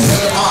returned.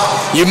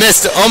 You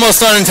missed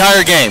almost an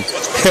entire game.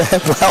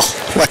 Well,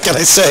 what can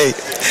I say?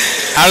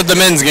 How did the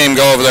men's game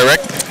go over there,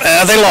 Rick?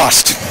 They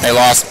lost. They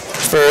lost.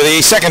 For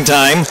the second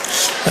time,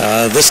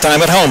 this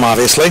time at home,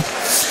 obviously.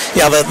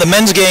 Yeah, the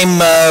men's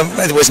game,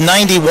 it was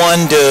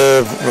 91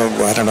 to,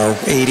 I don't know,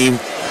 80,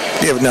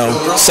 no,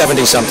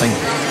 70-something.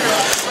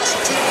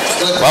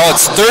 Well,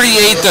 it's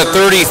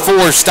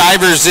 38-34.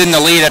 Stivers in the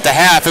lead at the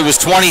half. It was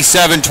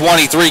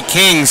 27-23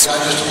 Kings.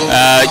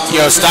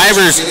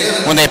 Stivers,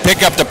 when they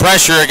pick up the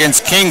pressure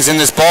against Kings in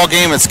this ball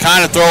game, it's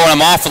kind of throwing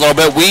them off a little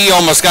bit. We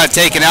almost got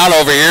taken out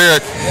over here.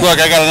 Look,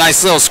 I got a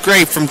nice little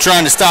scrape from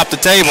trying to stop the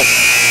table.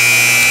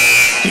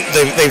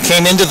 They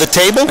came into the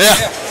table? Yeah.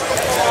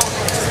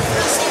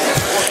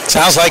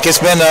 Sounds like it's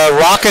been a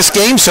raucous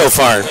game so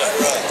far.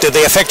 Did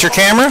they affect your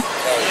camera?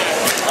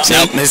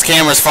 Nope, his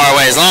camera's far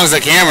away. As long as the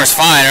camera's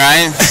fine,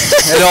 right?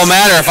 It don't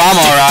matter if I'm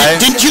all right.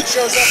 Didn't you?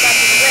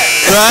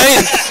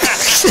 Right?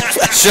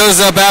 Shows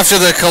up after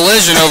the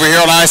collision over here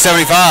on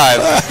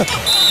I-75.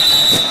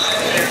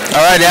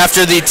 All right,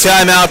 after the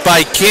timeout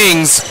by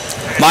Kings,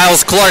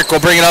 Miles Clark will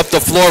bring it up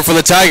the floor for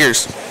the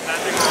Tigers.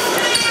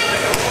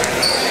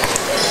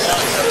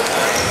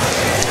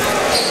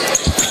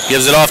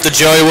 Gives it off to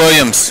Joey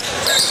Williams.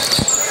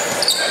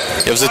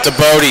 Gives it to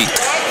Bodie.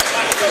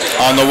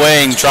 On the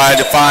wing, tried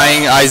to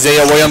find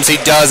Isaiah Williams. He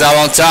does out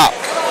on top.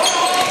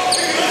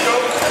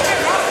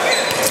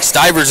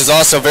 Stivers is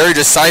also very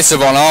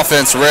decisive on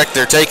offense, Rick.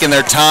 They're taking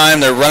their time.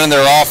 They're running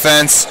their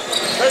offense,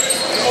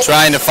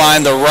 trying to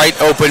find the right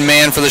open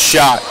man for the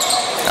shot.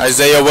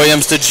 Isaiah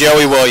Williams to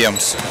Joey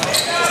Williams.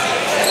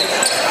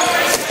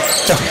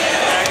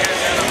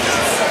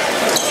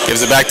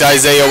 Gives it back to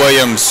Isaiah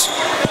Williams.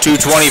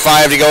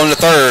 2:25 to go in the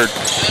third.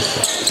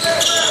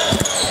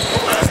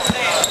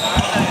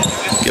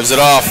 Gives it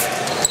off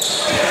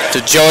to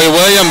Joey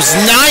Williams.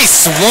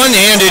 Nice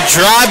one-handed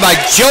drive by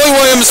Joey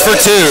Williams for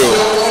two.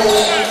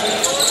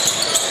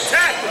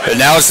 But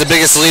now it's the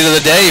biggest lead of the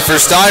day for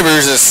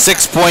Stivers, a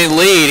 6-point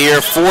lead here,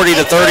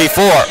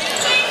 40-34.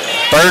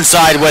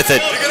 Burnside with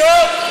it.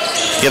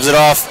 Gives it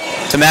off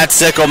to Matt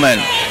Sickelman.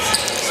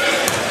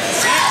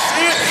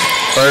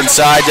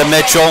 Burnside to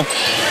Mitchell.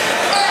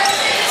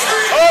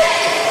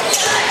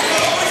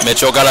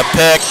 Mitchell got a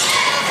pick.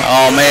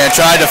 Oh man,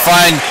 tried to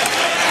find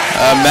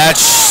Matt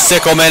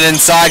Sickelman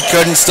inside,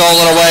 couldn't, stole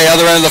it away.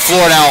 Other end of the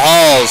floor now,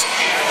 Halls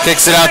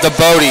kicks it out to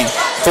Bodie.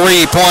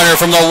 3-pointer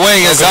from the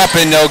wing is up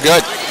and no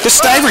good. This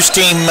Stivers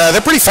team,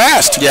 they're pretty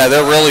fast. Yeah,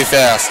 they're really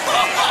fast.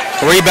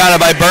 Rebounded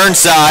by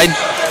Burnside.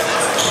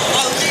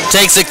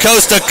 Takes it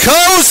coast to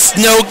coast,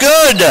 no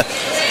good.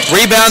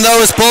 Rebound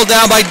though is pulled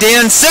down by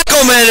Dan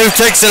Sickelman, who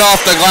takes it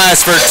off the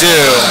glass for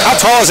two. How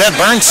tall is that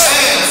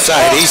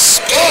Burnside?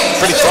 He's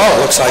pretty tall,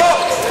 looks like.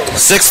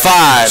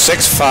 6'5".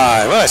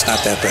 6'5". Well, it's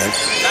not that bad.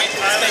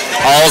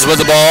 Halls with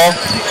the ball.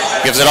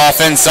 Gives it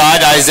off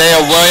inside. Isaiah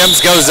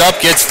Williams goes up,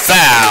 gets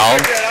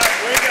fouled.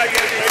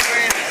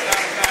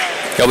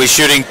 He'll be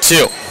shooting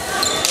two.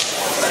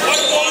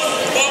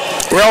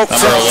 Well,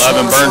 Number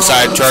 11,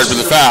 Burnside, charged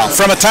with the foul.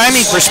 From a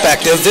timing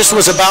perspective, this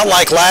was about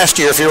like last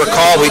year. If you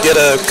recall, we did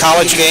a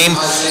college game,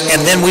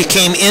 and then we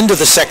came into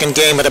the second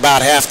game at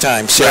about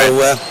halftime. So,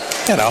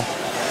 you know.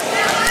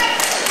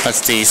 That's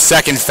the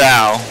second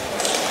foul.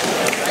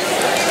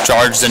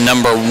 Charged to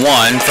number 1.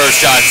 First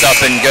shot's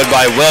up and good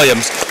by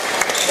Williams.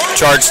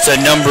 charged to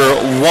number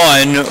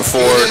 1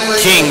 for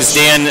Kings,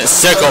 Dan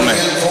Sickelman.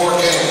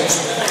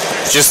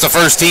 Just the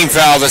first team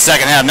foul of the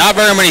second half. Not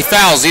very many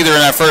fouls either in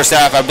that first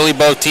half. I believe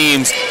both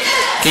teams,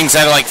 Kings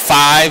had like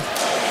 5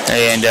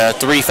 and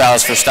 3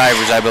 fouls for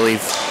Stivers, I believe.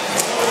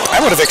 I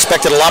would have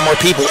expected a lot more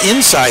people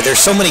inside. There's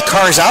so many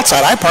cars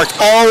outside. I parked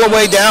all the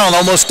way down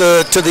almost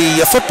to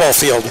the football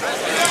field.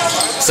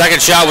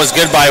 Second shot was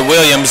good by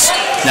Williams.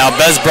 Now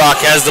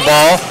Besbrock has the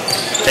ball.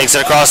 Takes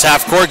it across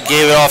half court,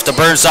 gave it off to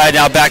Burnside,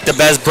 now back to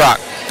Besbrock.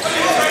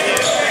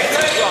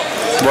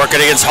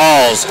 Working against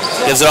Halls.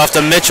 Gives it off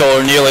to Mitchell,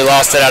 who nearly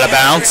lost it out of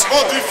bounds.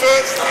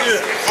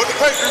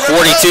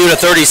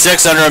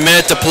 42-36, under a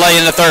minute to play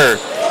in the third.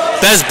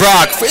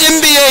 Besbrock,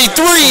 NBA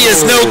 3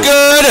 is no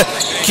good.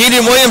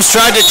 Keenan Williams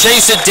tried to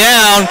chase it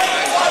down.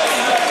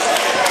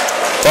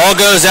 Ball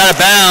goes out of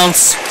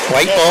bounds.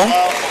 White ball.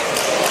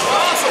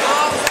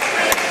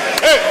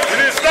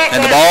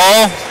 And the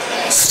ball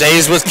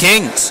stays with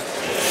Kings.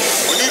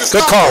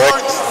 Good call,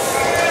 Rick.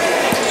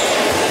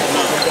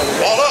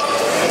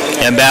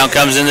 Inbound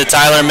comes into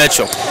Tyler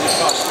Mitchell.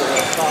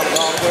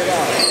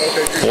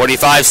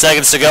 45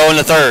 seconds to go in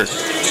the third.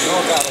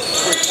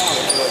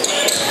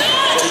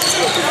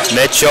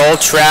 Mitchell,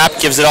 trap,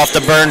 gives it off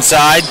to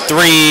Burnside.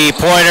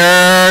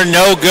 Three-pointer,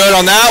 no good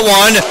on that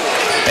one.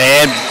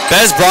 And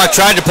Besbrock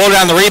tried to pull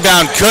down the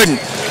rebound, couldn't.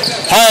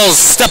 Hall's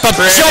step-up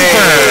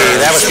jumper.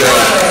 That was good.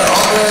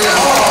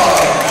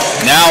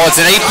 Now it's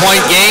an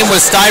 8-point game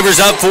with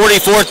Stivers up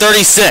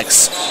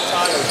 44-36.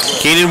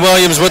 Keenan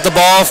Williams with the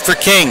ball for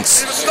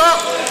Kings.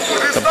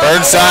 The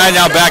Burnside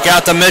now back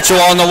out to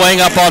Mitchell on the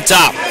wing up on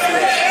top.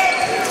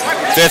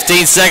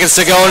 15 seconds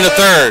to go in the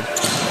third.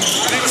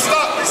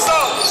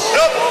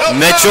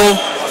 Mitchell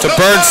to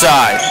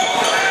Burnside.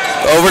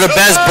 Over to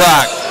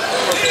Besbrock.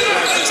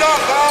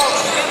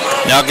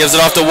 Now gives it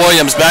off to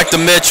Williams. Back to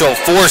Mitchell.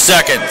 4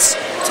 seconds.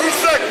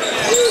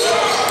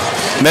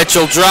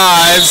 Mitchell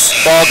drives.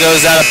 Ball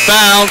goes out of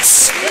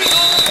bounds.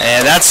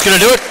 And that's going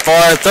to do it for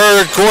our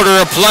third quarter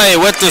of play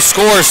with the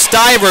score.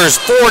 Stivers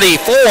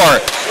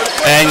 44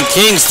 and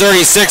Kings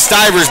 36.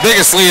 Stivers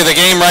biggest lead of the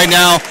game right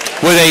now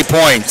with 8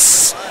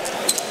 points.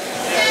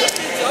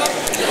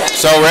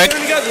 So, Rick,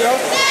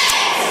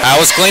 I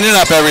was cleaning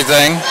up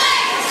everything.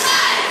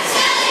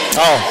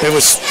 Oh, it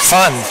was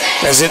fun,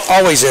 as it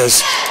always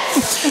is.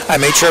 I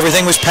made sure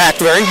everything was packed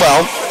very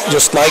well,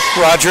 just like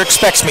Roger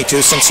expects me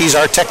to, since he's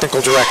our technical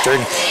director,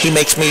 and he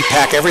makes me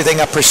pack everything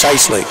up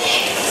precisely.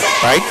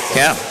 Right?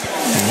 Yeah.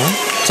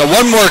 So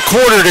one more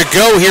quarter to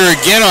go here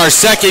again. Our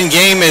second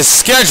game is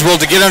scheduled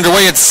to get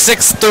underway at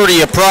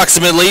 6:30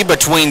 approximately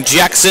between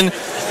Jackson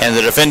and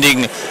the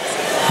defending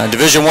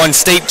Division I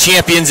state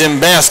champions in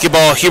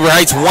basketball, Huber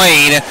Heights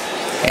Wayne.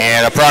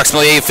 And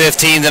approximately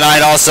 8:15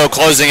 tonight, also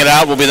closing it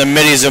out, will be the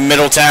Middies of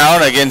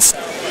Middletown against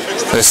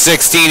the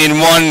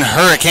 16-1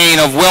 Hurricane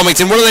of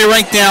Wilmington. What are they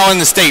ranked now in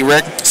the state,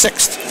 Rick?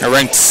 6th. They're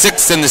ranked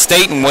 6th in the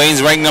state, and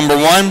Wayne's ranked number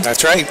 1.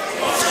 That's right.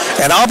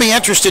 And I'll be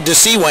interested to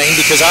see Wayne,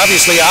 because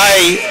obviously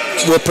I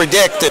will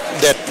predict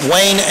that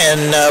Wayne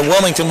and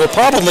Wilmington will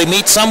probably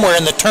meet somewhere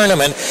in the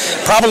tournament,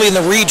 probably in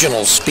the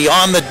regionals,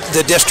 beyond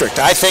the district.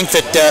 I think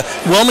that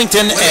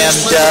Wilmington and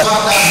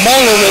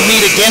Moeller will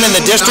meet again in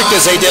the district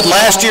as they did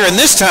last year, and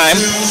this time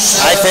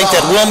I think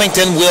that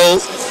Wilmington will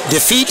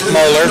defeat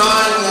Moeller.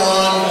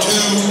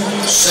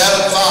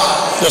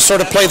 They'll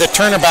sort of play the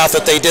turnabout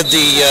that they did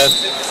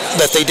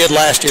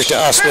last year to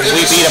us when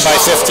we beat them by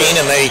 15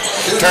 and they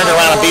turned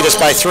around and beat us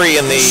by 3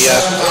 in the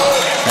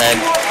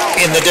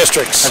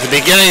districts. At the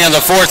beginning of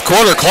the fourth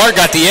quarter, Clark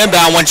got the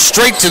inbound, went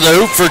straight to the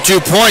hoop for 2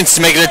 points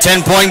to make it a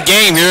 10-point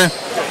game here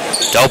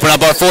to open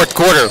up our fourth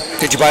quarter.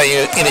 Did you buy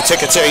any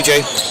tickets,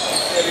 AJ?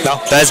 No.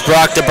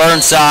 Besbrock to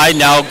Burnside,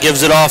 now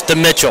gives it off to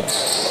Mitchell.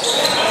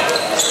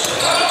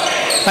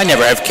 I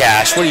never have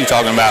cash. What are you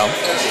talking about?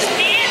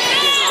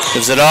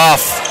 Gives it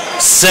off.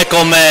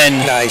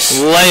 Sickelman. Nice.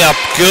 Layup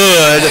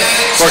good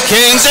for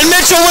Kings. And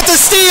Mitchell with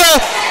the steal.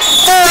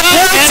 4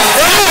 points.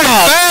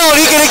 Foul.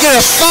 He's going to get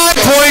a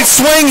 5-point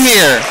swing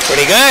here.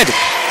 Pretty good.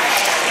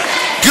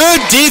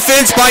 Good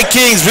defense by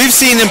Kings. We've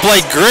seen them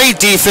play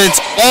great defense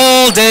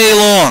all day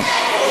long.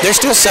 They're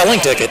still selling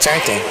tickets,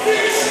 aren't they?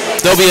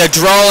 There'll be a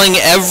drawing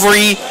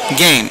every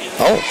game.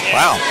 Oh,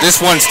 wow.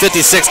 This one's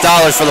 $56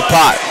 for the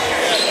pot.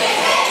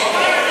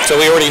 So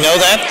we already know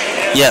that?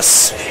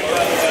 Yes.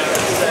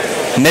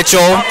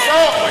 Mitchell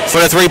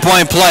for the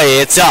 3-point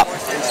play. It's up.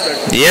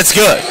 It's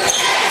good.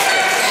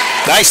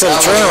 Nice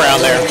little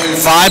turnaround there.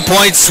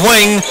 5-point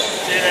swing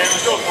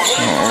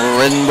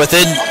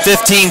within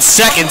 15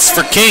 seconds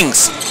for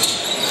Kings.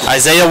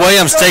 Isaiah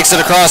Williams takes it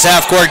across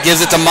half court,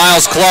 gives it to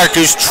Miles Clark,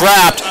 who's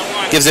trapped.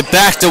 Gives it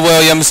back to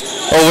Williams.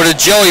 Over to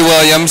Joey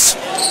Williams.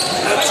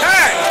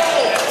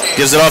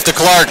 Gives it off to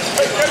Clark.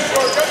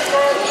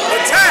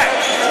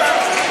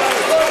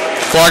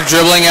 Clark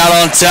dribbling out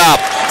on top.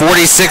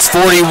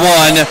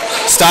 46-41.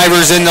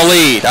 Stivers in the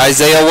lead.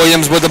 Isaiah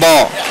Williams with the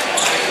ball.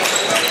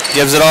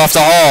 Gives it off to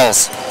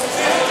Halls.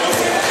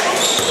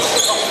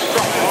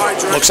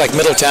 Looks like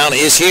Middletown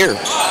is here.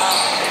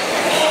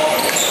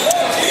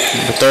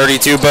 Number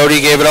 32,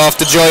 Bodie gave it off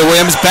to Joey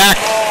Williams. Back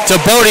to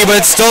Bodie,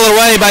 but it's stolen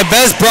away by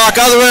Besbrock.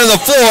 Other end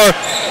of the floor.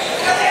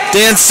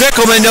 Dan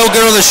Sickelman, no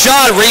good on the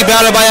shot.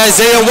 Rebounded by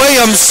Isaiah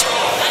Williams.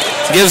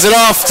 Gives it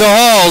off to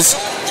Halls.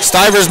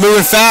 Stivers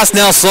moving fast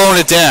now, slowing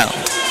it down.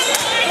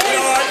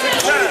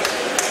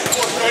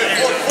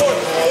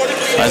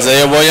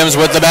 Isaiah Williams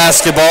with the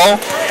basketball.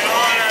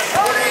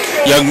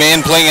 Young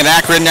man playing in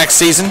Akron next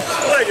season.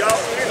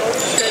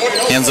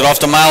 Hands it off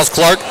to Miles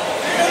Clark.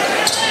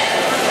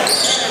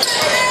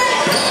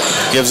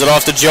 Gives it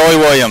off to Joey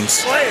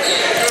Williams.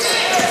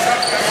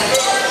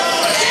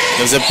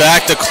 Gives it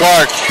back to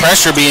Clark.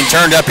 Pressure being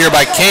turned up here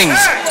by Kings.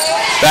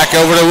 Back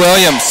over to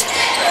Williams.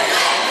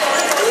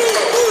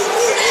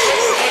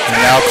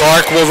 And now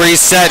Clark will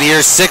reset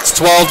here.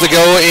 6:12 to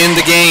go in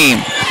the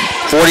game.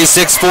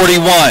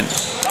 46-41.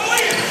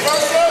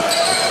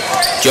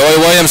 Joey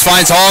Williams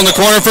finds Hall in the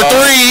corner for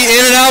three.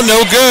 In and out,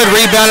 no good.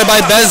 Rebounded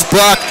by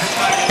Besbrock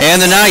and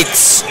the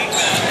Knights.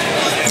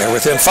 They're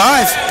within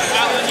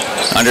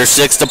 5. Under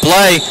 6 to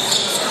play.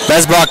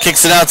 Besbrock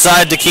kicks it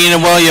outside to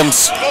Keenan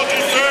Williams.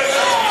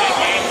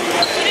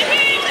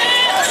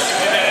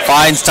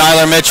 Finds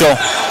Tyler Mitchell.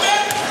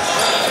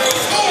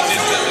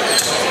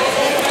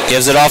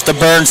 Gives it off to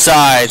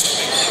Burnside.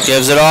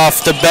 Gives it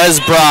off to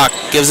Besbrock.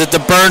 Gives it to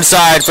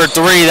Burnside for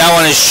 3. That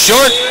one is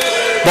short.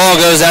 Ball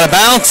goes out of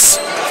bounds.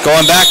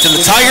 Going back to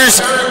the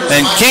Tigers,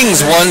 and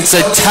Kings wants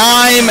a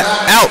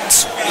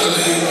timeout.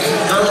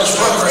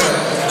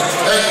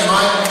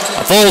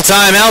 A full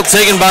timeout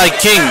taken by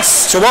Kings.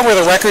 So what were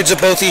the records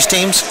of both these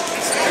teams?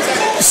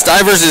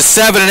 Stivers is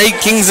 7-8,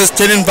 Kings is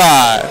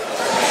 10-5.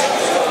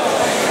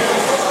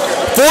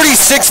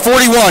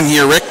 46-41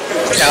 here, Rick.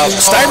 Now,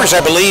 Stivers,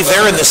 I believe,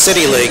 they're in the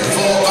City League.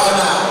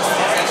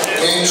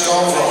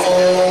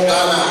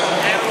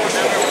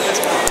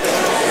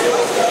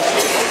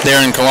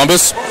 They're in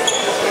Columbus.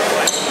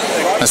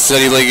 A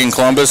City League in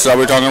Columbus, is that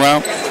what we're talking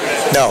about?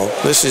 No,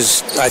 this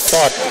is, I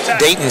thought,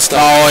 Dayton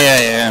stuff. Oh,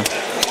 yeah.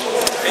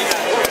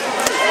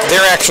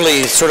 They're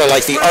actually sort of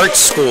like the art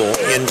school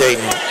in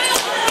Dayton.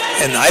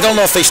 And I don't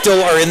know if they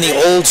still are in the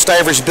old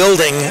Stivers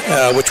building,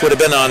 which would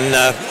have been on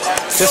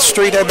 5th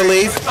Street, I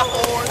believe.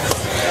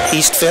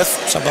 East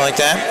 5th, something like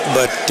that.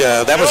 But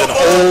that was an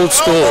old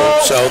school,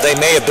 so they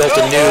may have built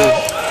a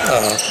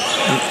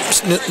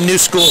new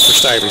school for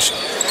Stivers.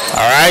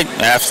 All right,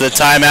 after the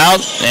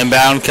timeout,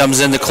 inbound comes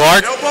into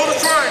Clark.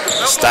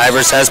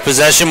 Stivers has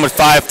possession with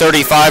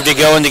 5:35 to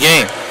go in the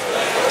game.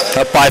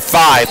 Up by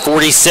 5,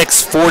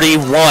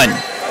 46-41.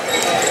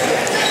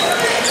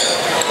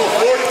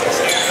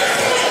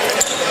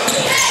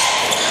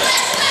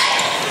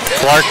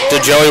 Clark to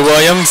Joey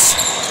Williams.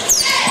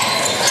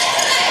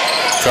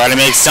 Try to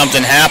make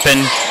something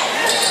happen.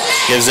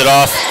 Gives it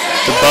off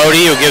to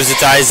Bodie, who gives it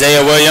to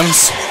Isaiah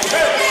Williams.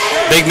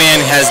 Big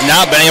man has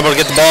not been able to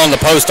get the ball in the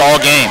post all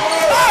game.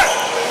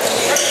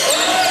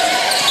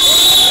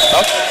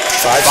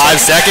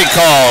 5-second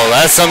call.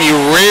 That's something you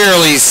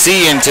rarely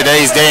see in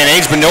today's day and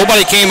age, but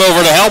nobody came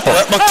over to help him.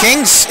 Well,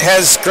 Kings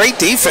has great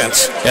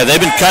defense. Yeah,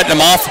 they've been cutting them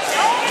off.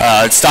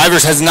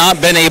 Stivers has not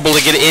been able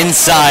to get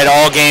inside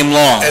all game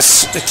long.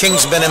 Has the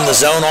Kings been in the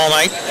zone all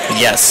night?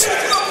 Yes.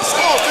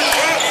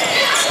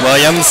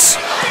 Williams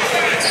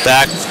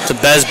back to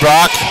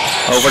Besbrock.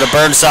 Over to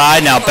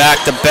Burnside, now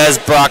back to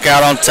Besbrock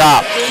out on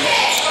top.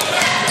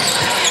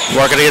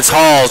 Working against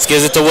Halls,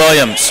 gives it to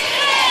Williams.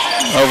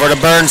 Over to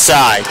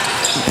Burnside.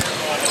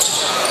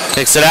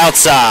 Kicks it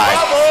outside.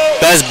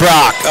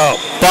 Besbrock,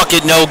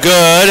 bucket no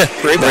good.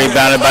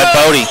 Rebounded by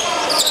Bodie.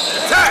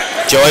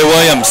 Joey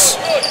Williams,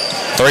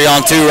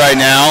 3-on-2 right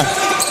now.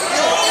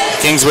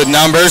 Kings with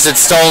numbers,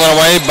 it's stolen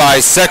away by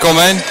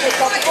Sickelman.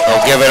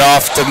 They'll give it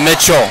off to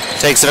Mitchell.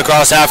 Takes it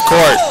across half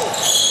court.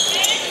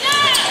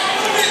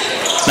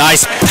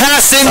 Nice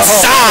pass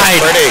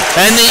inside,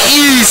 and the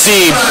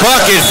easy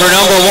bucket for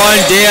number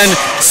 1, Dan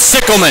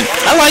Sickelman.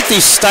 I like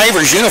these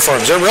Stivers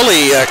uniforms. They're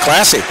really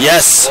classy.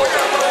 Yes.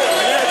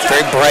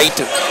 Very bright.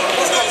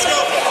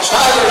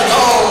 Stivers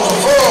calls a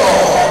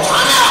full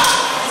timeout.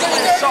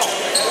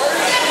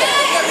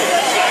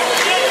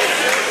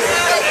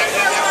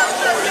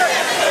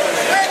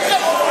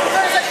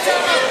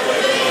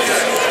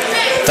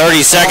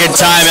 30-second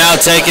timeout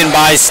taken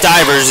by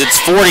Stivers. It's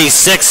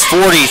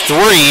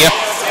 46-43.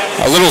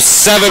 A little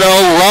 7-0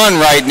 run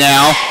right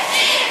now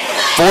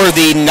for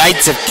the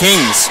Knights of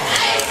Kings.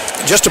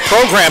 Just a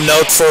program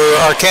note for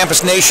our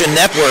Campus Nation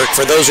network,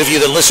 for those of you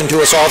that listen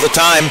to us all the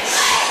time.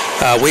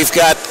 We've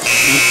got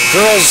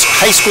girls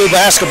high school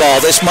basketball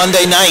this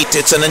Monday night.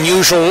 It's an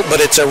unusual, but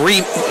it's a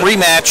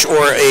rematch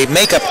or a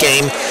makeup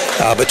game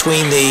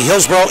between the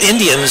Hillsborough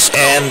Indians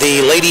and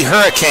the Lady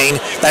Hurricane.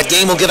 That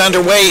game will get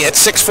underway at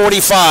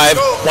 6:45.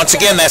 Once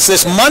again, that's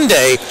this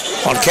Monday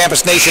on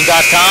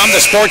CampusNation.com,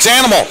 the sports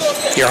animal,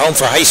 your home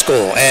for high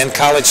school and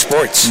college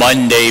sports.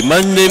 Monday.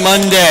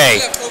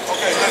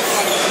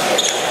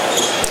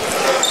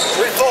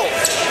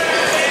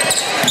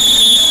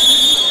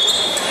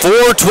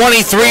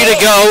 4:23 to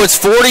go. It's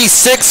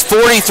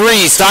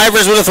 46-43.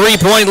 Stivers with a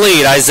 3-point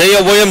lead.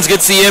 Isaiah Williams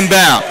gets the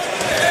inbound.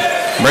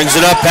 Brings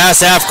it up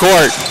past half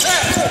court.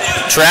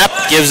 Trap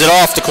gives it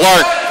off to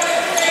Clark.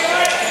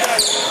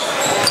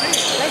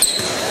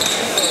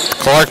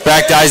 Clark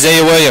back to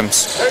Isaiah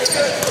Williams.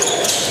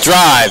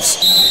 Drives.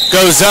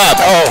 Goes up.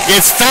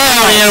 Gets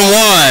fouled and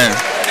one.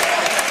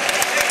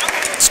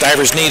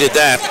 Stivers needed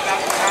that.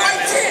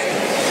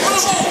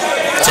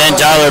 10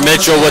 Tyler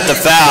Mitchell with the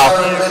foul.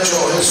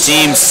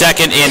 Team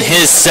second in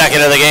his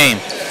second of the game.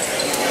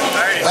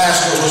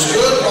 Basket was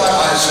good by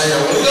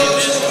Isaiah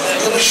Williams.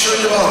 Let me show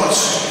you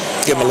bonus.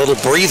 Give them a little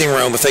breathing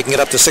room if they can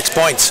get up to 6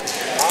 points.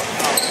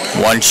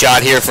 One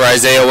shot here for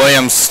Isaiah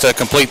Williams to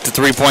complete the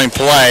three-point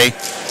play.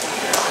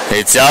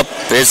 It's up.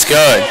 It's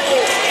good.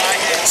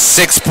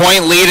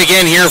 6-point lead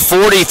again here,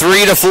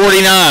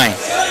 43-49.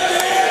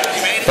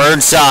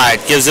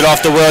 Burnside gives it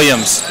off to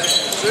Williams.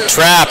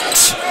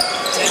 Trapped.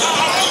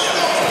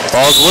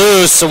 Ball's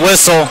loose, a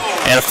whistle,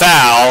 and a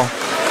foul.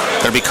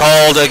 Going to be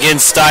called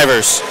against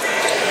Stivers.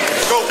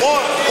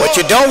 What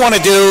you don't want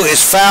to do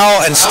is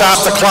foul and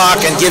stop the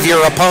clock and give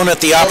your opponent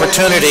the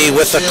opportunity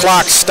with the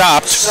clock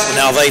stopped.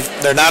 Now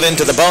they're not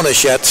into the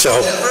bonus yet, so.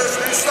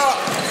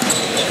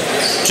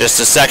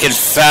 Just a second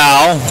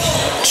foul.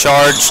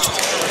 Charged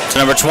to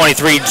number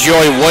 23,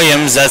 Joy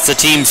Williams. That's the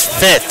team's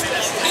fifth.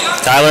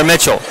 Tyler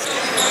Mitchell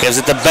gives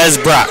it to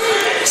Besbrock.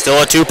 Still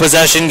a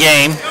two-possession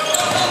game.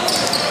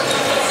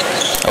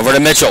 Over to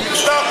Mitchell.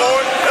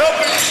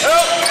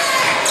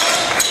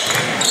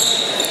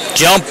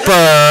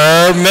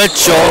 Jumper,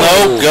 Mitchell,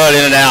 no good,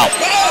 in and out.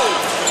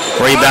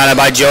 Rebounded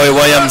by Joey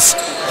Williams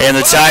and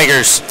the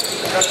Tigers.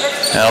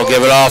 They'll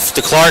give it off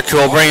to Clark, who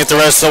will bring it the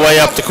rest of the way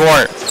up the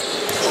court.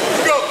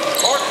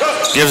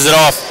 Gives it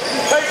off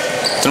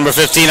to number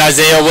 15,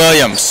 Isaiah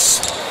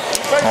Williams.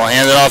 We'll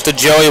hand it off to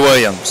Joey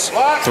Williams.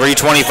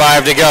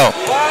 3:25 to go.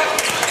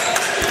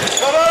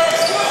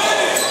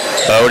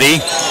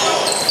 Bodie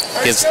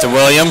gives it to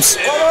Williams.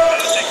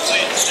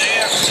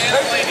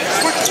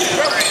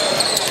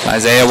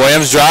 Isaiah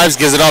Williams drives,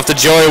 gives it off to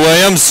Joey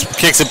Williams,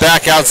 kicks it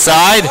back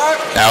outside.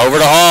 Now over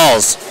to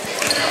Halls.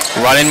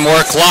 Running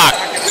more clock.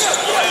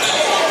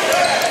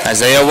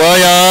 Isaiah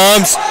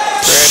Williams.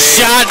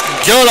 Shot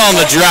good on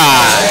the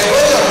drive.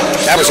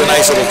 That was a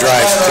nice little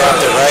drive.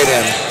 Dropped it right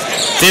in.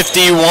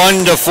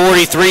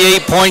 51-43,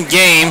 8-point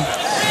game.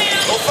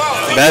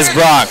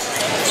 Besbrock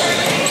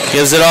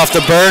gives it off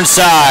to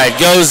Burnside.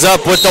 Goes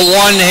up with the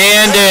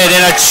one-handed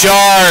and a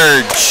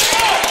charge.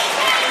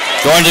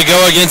 Going to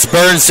go against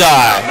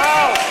Burnside.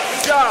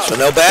 So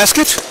no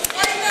basket?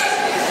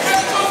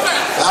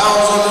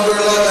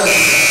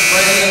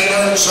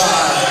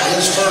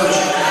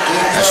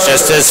 That's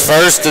just his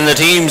first and the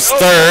team's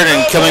third.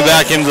 And coming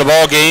back into the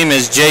ball game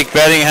is Jake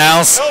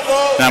Bettinghouse,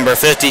 number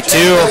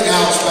 52,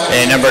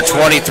 and number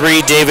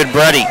 23, David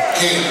Brady.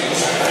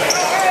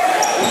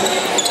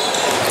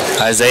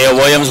 Isaiah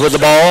Williams with the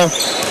ball.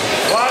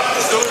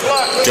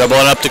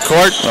 Dribbling up the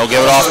court. They'll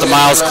give it off to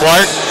Miles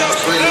Clark.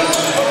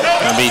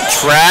 Gonna be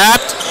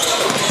trapped.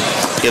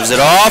 Gives it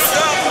off.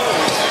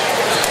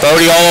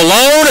 Bodie all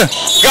alone.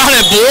 Got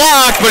it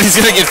blocked, but he's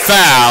gonna get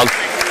fouled.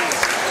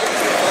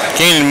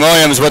 Keenan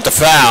Williams with the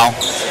foul.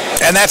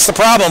 And that's the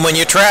problem when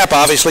you trap.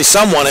 Obviously,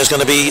 someone is going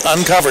to be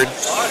uncovered.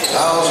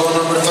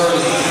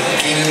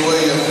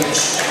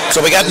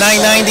 So we got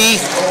 990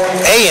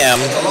 AM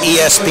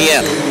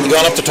ESPN. You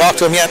going up to talk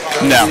to him yet?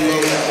 No.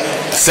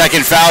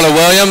 Second foul to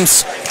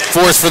Williams.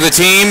 Fourth for the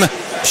team.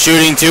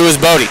 Shooting two is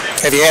Bodie.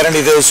 Have you had any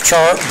of those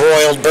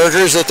char-broiled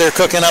burgers that they're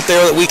cooking up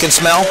there that we can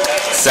smell?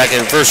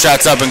 First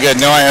shot's up and good.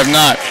 No, I have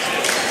not.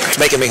 It's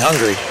making me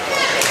hungry.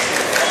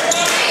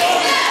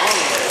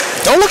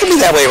 Don't look at me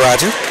that way,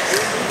 Roger.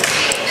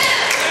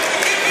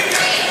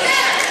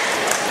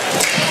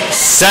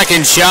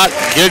 Second shot,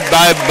 good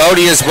by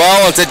Bodie as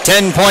well. It's a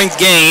 10-point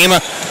game,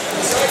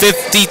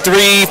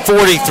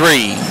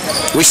 53-43.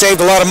 We saved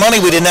a lot of money.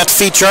 We didn't have to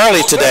feed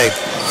Charlie today.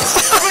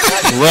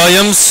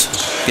 Williams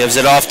gives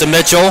it off to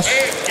Mitchell.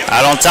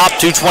 Out on top,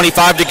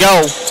 2:25 to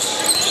go.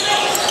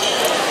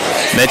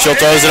 Mitchell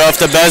throws it off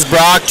to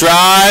Besbrock,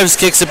 drives,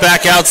 kicks it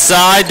back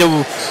outside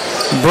to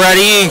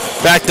Brady,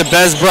 back to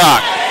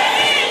Besbrock.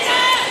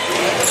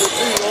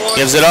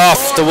 Gives it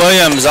off to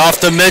Williams, off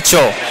to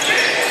Mitchell.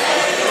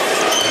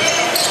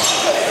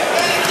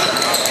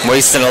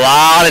 Wasting a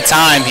lot of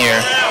time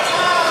here.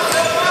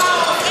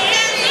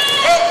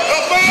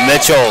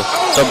 Mitchell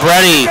to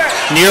Brady,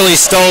 nearly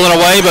stolen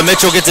away, but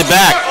Mitchell gets it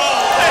back.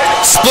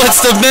 Splits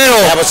the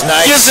middle. That was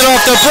nice. Gives it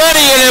off to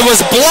Brady, and it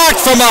was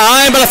blocked from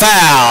behind, but a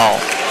foul.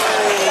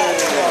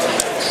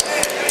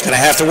 Gonna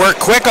have to work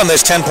quick on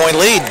this 10-point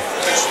lead.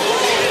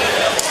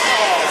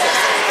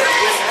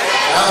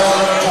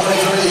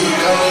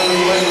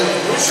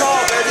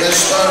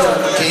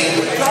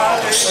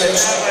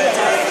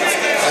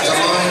 At the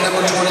line,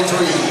 number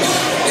 23,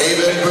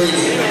 David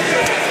Brady.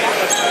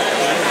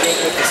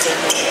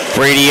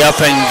 Brady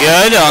up and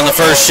good on the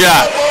first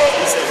shot.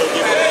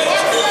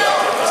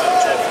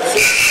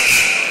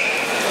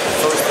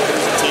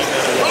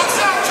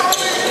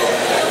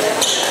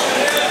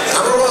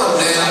 Number 1,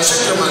 Dan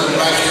Sickerman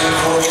back in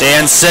for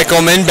Dan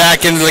Sickelman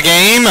back into the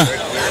game.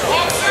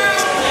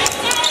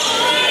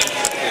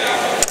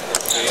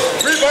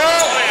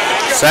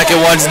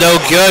 Second one's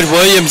no good.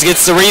 Williams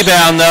gets the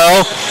rebound,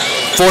 though,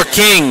 for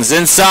Kings.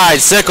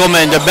 Inside,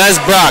 Sickelman to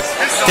Besbrock.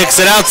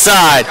 Kicks it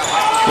outside.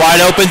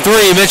 Wide open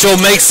three. Mitchell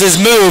makes his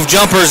move.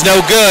 Jumper's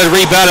no good.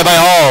 Rebounded by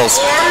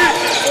Halls.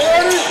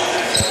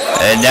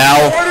 And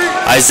now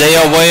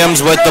Isaiah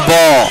Williams with the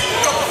ball.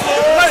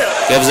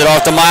 Gives it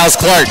off to Miles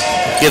Clark.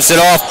 Gives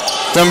it off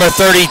to number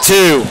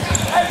 32.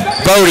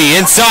 Bodie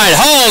inside.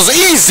 Halls,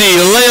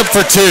 easy layup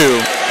for two.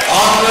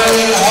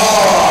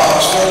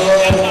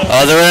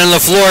 Other end of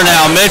the floor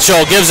now.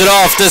 Mitchell gives it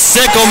off to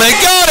Sickelman.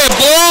 Got it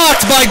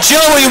blocked by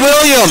Joey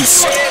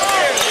Williams.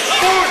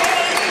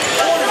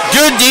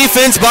 Good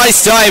defense by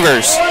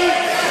Stivers.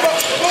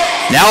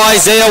 Now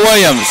Isaiah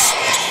Williams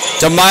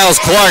to Miles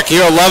Clark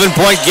here.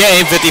 11-point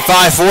game,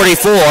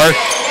 55-44.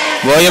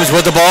 Williams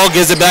with the ball,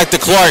 gives it back to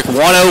Clark.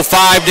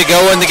 1:05 to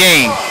go in the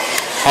game.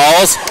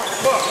 Halls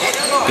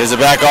gives it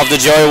back off to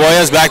Joey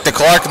Williams, back to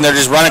Clark, and they're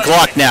just running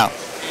clock now.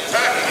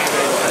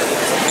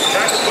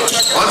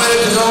 1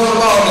 minute to go in the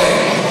ball game.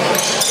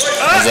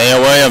 Isaiah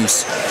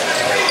Williams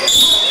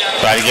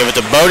try to give it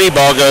to Bodie.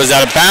 Ball goes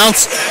out of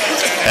bounds,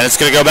 and it's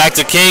going to go back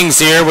to Kings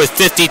here with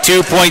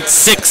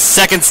 52.6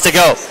 seconds to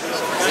go.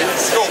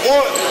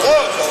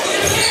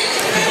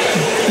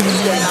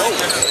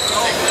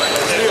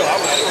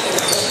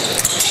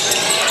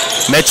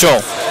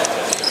 Mitchell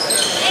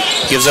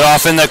gives it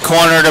off in the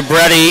corner to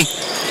Brady.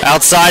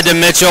 Outside to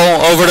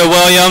Mitchell, over to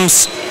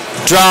Williams.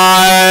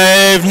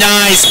 Drive,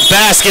 nice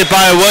basket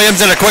by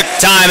Williams, and a quick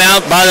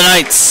timeout by the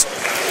Knights.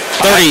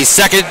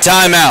 30-second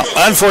timeout.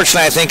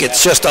 Unfortunately, I think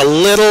it's just a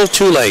little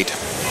too late.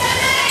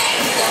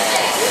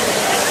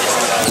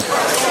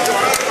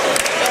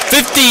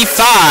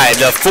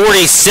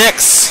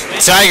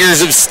 55-46.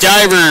 Tigers of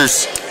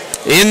Stivers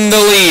in the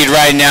lead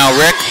right now,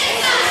 Rick.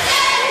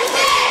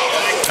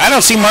 I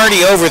don't see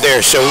Marty over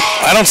there, so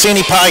I don't see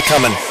any pie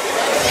coming.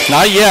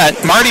 Not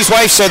yet. Marty's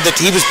wife said that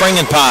he was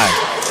bringing pie.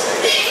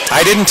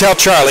 I didn't tell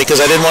Charlie because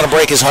I didn't want to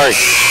break his heart.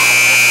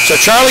 So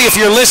Charlie, if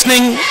you're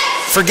listening,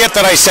 forget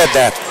that I said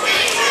that.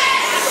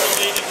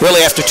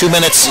 Really, after 2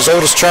 minutes, as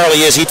old as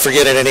Charlie is, he'd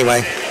forget it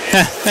anyway.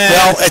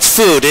 Well, it's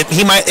food.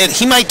 He might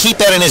keep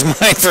that in his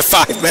mind for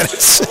 5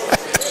 minutes.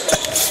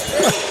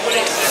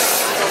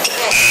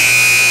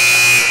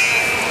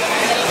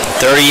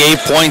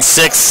 38.6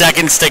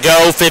 seconds to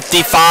go,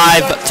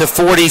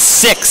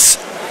 55-46.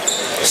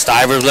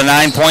 Stivers with a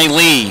 9-point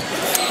lead.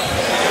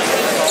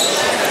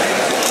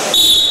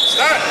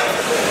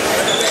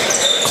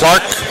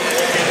 Clark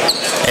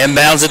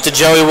inbounds it to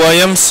Joey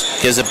Williams.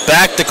 Gives it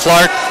back to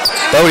Clark.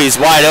 Bodie's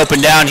wide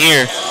open down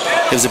here.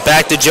 Gives it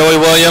back to Joey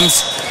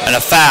Williams. And a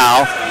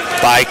foul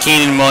by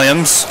Keenan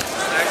Williams.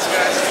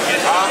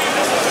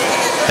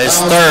 His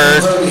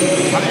third.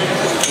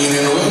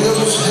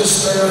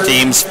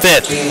 Team's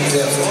fifth.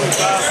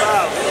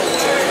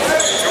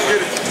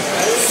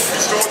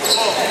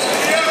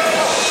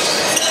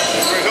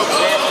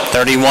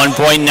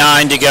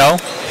 31.9 to go.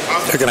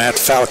 They're going to have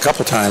to foul a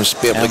couple times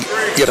to be able to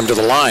get them to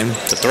the line.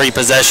 It's a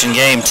 3-possession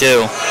game,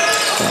 too.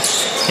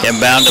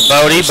 Inbound to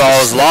Bodie.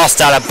 Ball is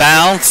lost out of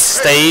bounds.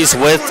 Stays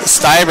with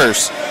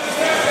Stivers.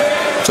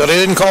 So they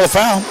didn't call a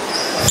foul.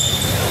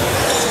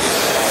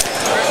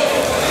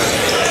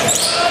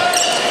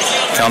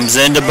 Comes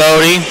into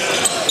Bodie,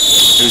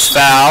 who's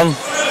fouled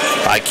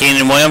by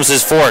Keenan Williams,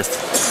 his fourth.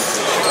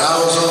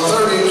 Fouls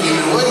on 30,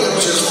 Keenan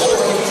Williams, his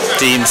fourth.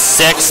 Team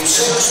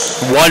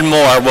sixth. One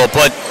more will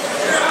put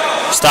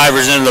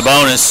Stivers into the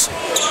bonus.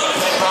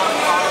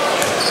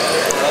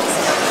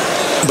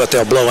 But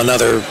they'll blow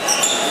another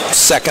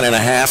second and a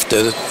half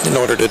in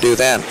order to do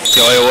that.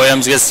 Joey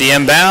Williams gets the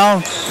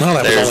inbound. Well,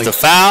 that There's was the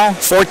foul.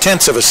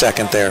 0.4 of a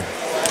second there.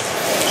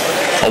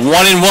 A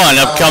 1-and-1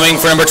 upcoming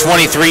for number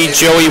 23,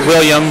 Joey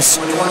Williams.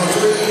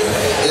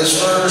 His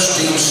first,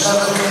 team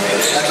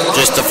seventh.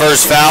 Just the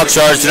first foul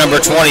charged to number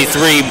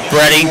 23,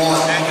 Brady.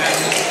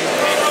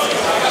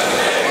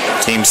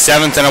 Team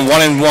seventh and a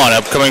 1-and-1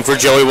 upcoming for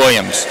Joey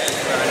Williams.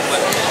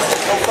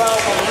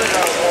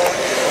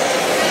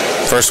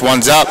 First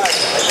one's up.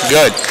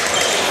 Good.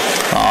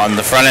 On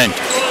the front end.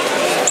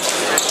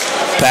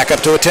 Back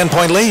up to a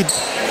 10-point lead.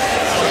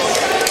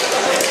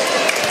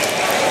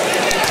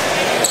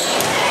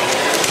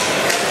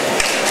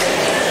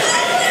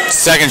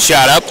 Second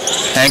shot up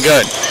and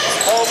good.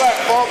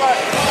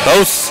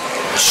 Both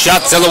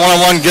shots of the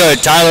one-on-one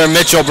good. Tyler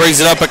Mitchell brings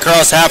it up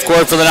across half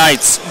court for the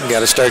Knights. Got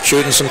to start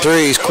shooting some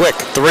threes quick.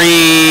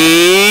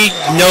 Three,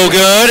 no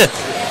good.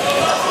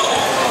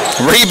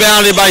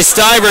 Rebounded by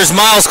Stivers.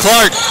 Miles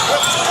Clark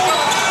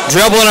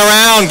dribbling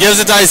around, gives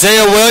it to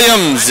Isaiah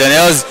Williams, and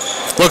it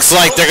looks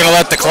like they're going to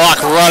let the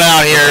clock run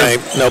out here. Right,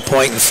 no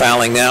point in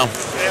fouling now.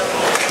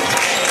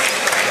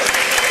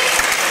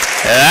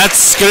 And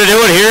that's going to do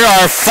it here.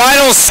 Our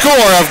final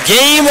score of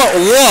Game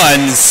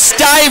 1,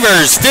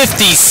 Stivers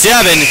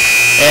 57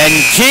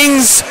 and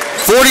Kings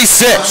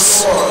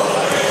 46.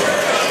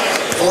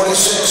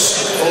 46.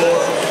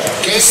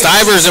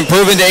 Stivers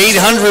improving to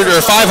 800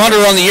 or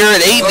 500 on the year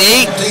at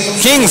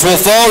 8-8. Kings will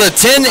fall to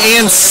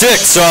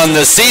 10-6 on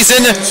the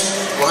season.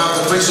 we'll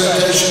have the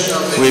presentation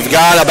of the... We've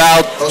got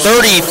about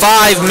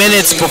 35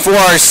 minutes before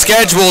our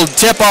scheduled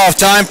tip-off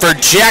time for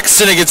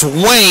Jackson against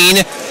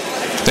Wayne.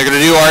 They're going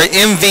to do our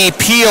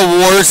MVP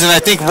awards, and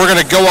I think we're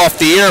going to go off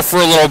the air for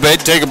a little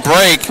bit, take a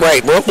break. Right,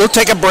 we'll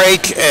take a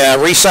break,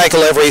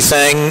 recycle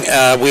everything.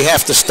 We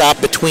have to stop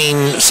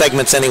between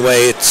segments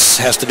anyway. It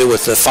has to do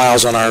with the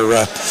files on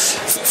our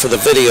for the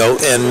video,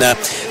 and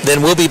then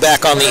we'll be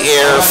back on the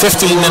air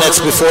 15 minutes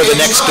before the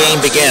next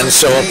game begins.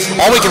 So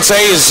all we can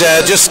say is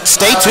just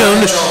stay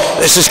tuned.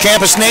 This is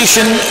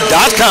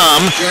CampusNation.com,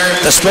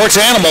 the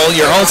sports animal,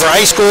 your home for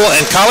high school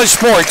and college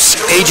sports.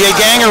 AJ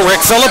Ganger,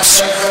 Rick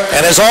Phillips,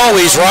 and as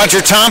always,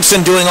 Roger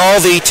Thompson doing all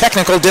the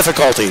technical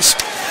difficulties.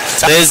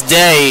 This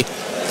day,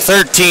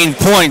 13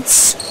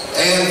 points.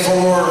 And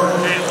for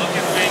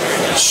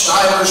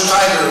Stivers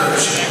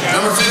Tigers,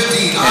 number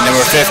 15. And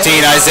number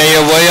 15,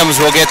 Isaiah Williams,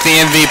 will get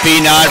the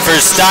MVP nod for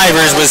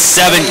Stivers with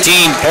 17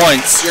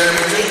 points.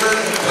 Jeremy Cooper,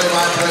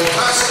 play-by-play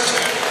classic,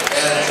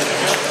 and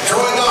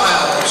Troy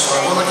Niles,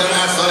 our Wilmington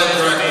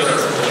Athletic Director.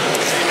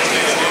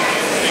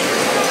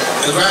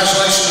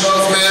 Congratulations to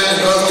both men and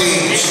both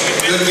teams.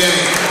 Good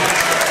game.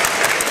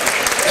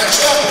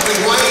 Next up will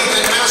be Wayne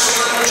and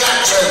Massillon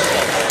Jackson.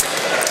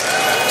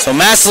 So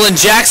Massillon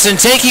Jackson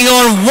taking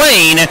on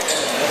Wayne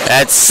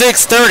at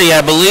 6:30,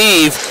 I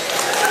believe,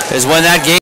 is when that game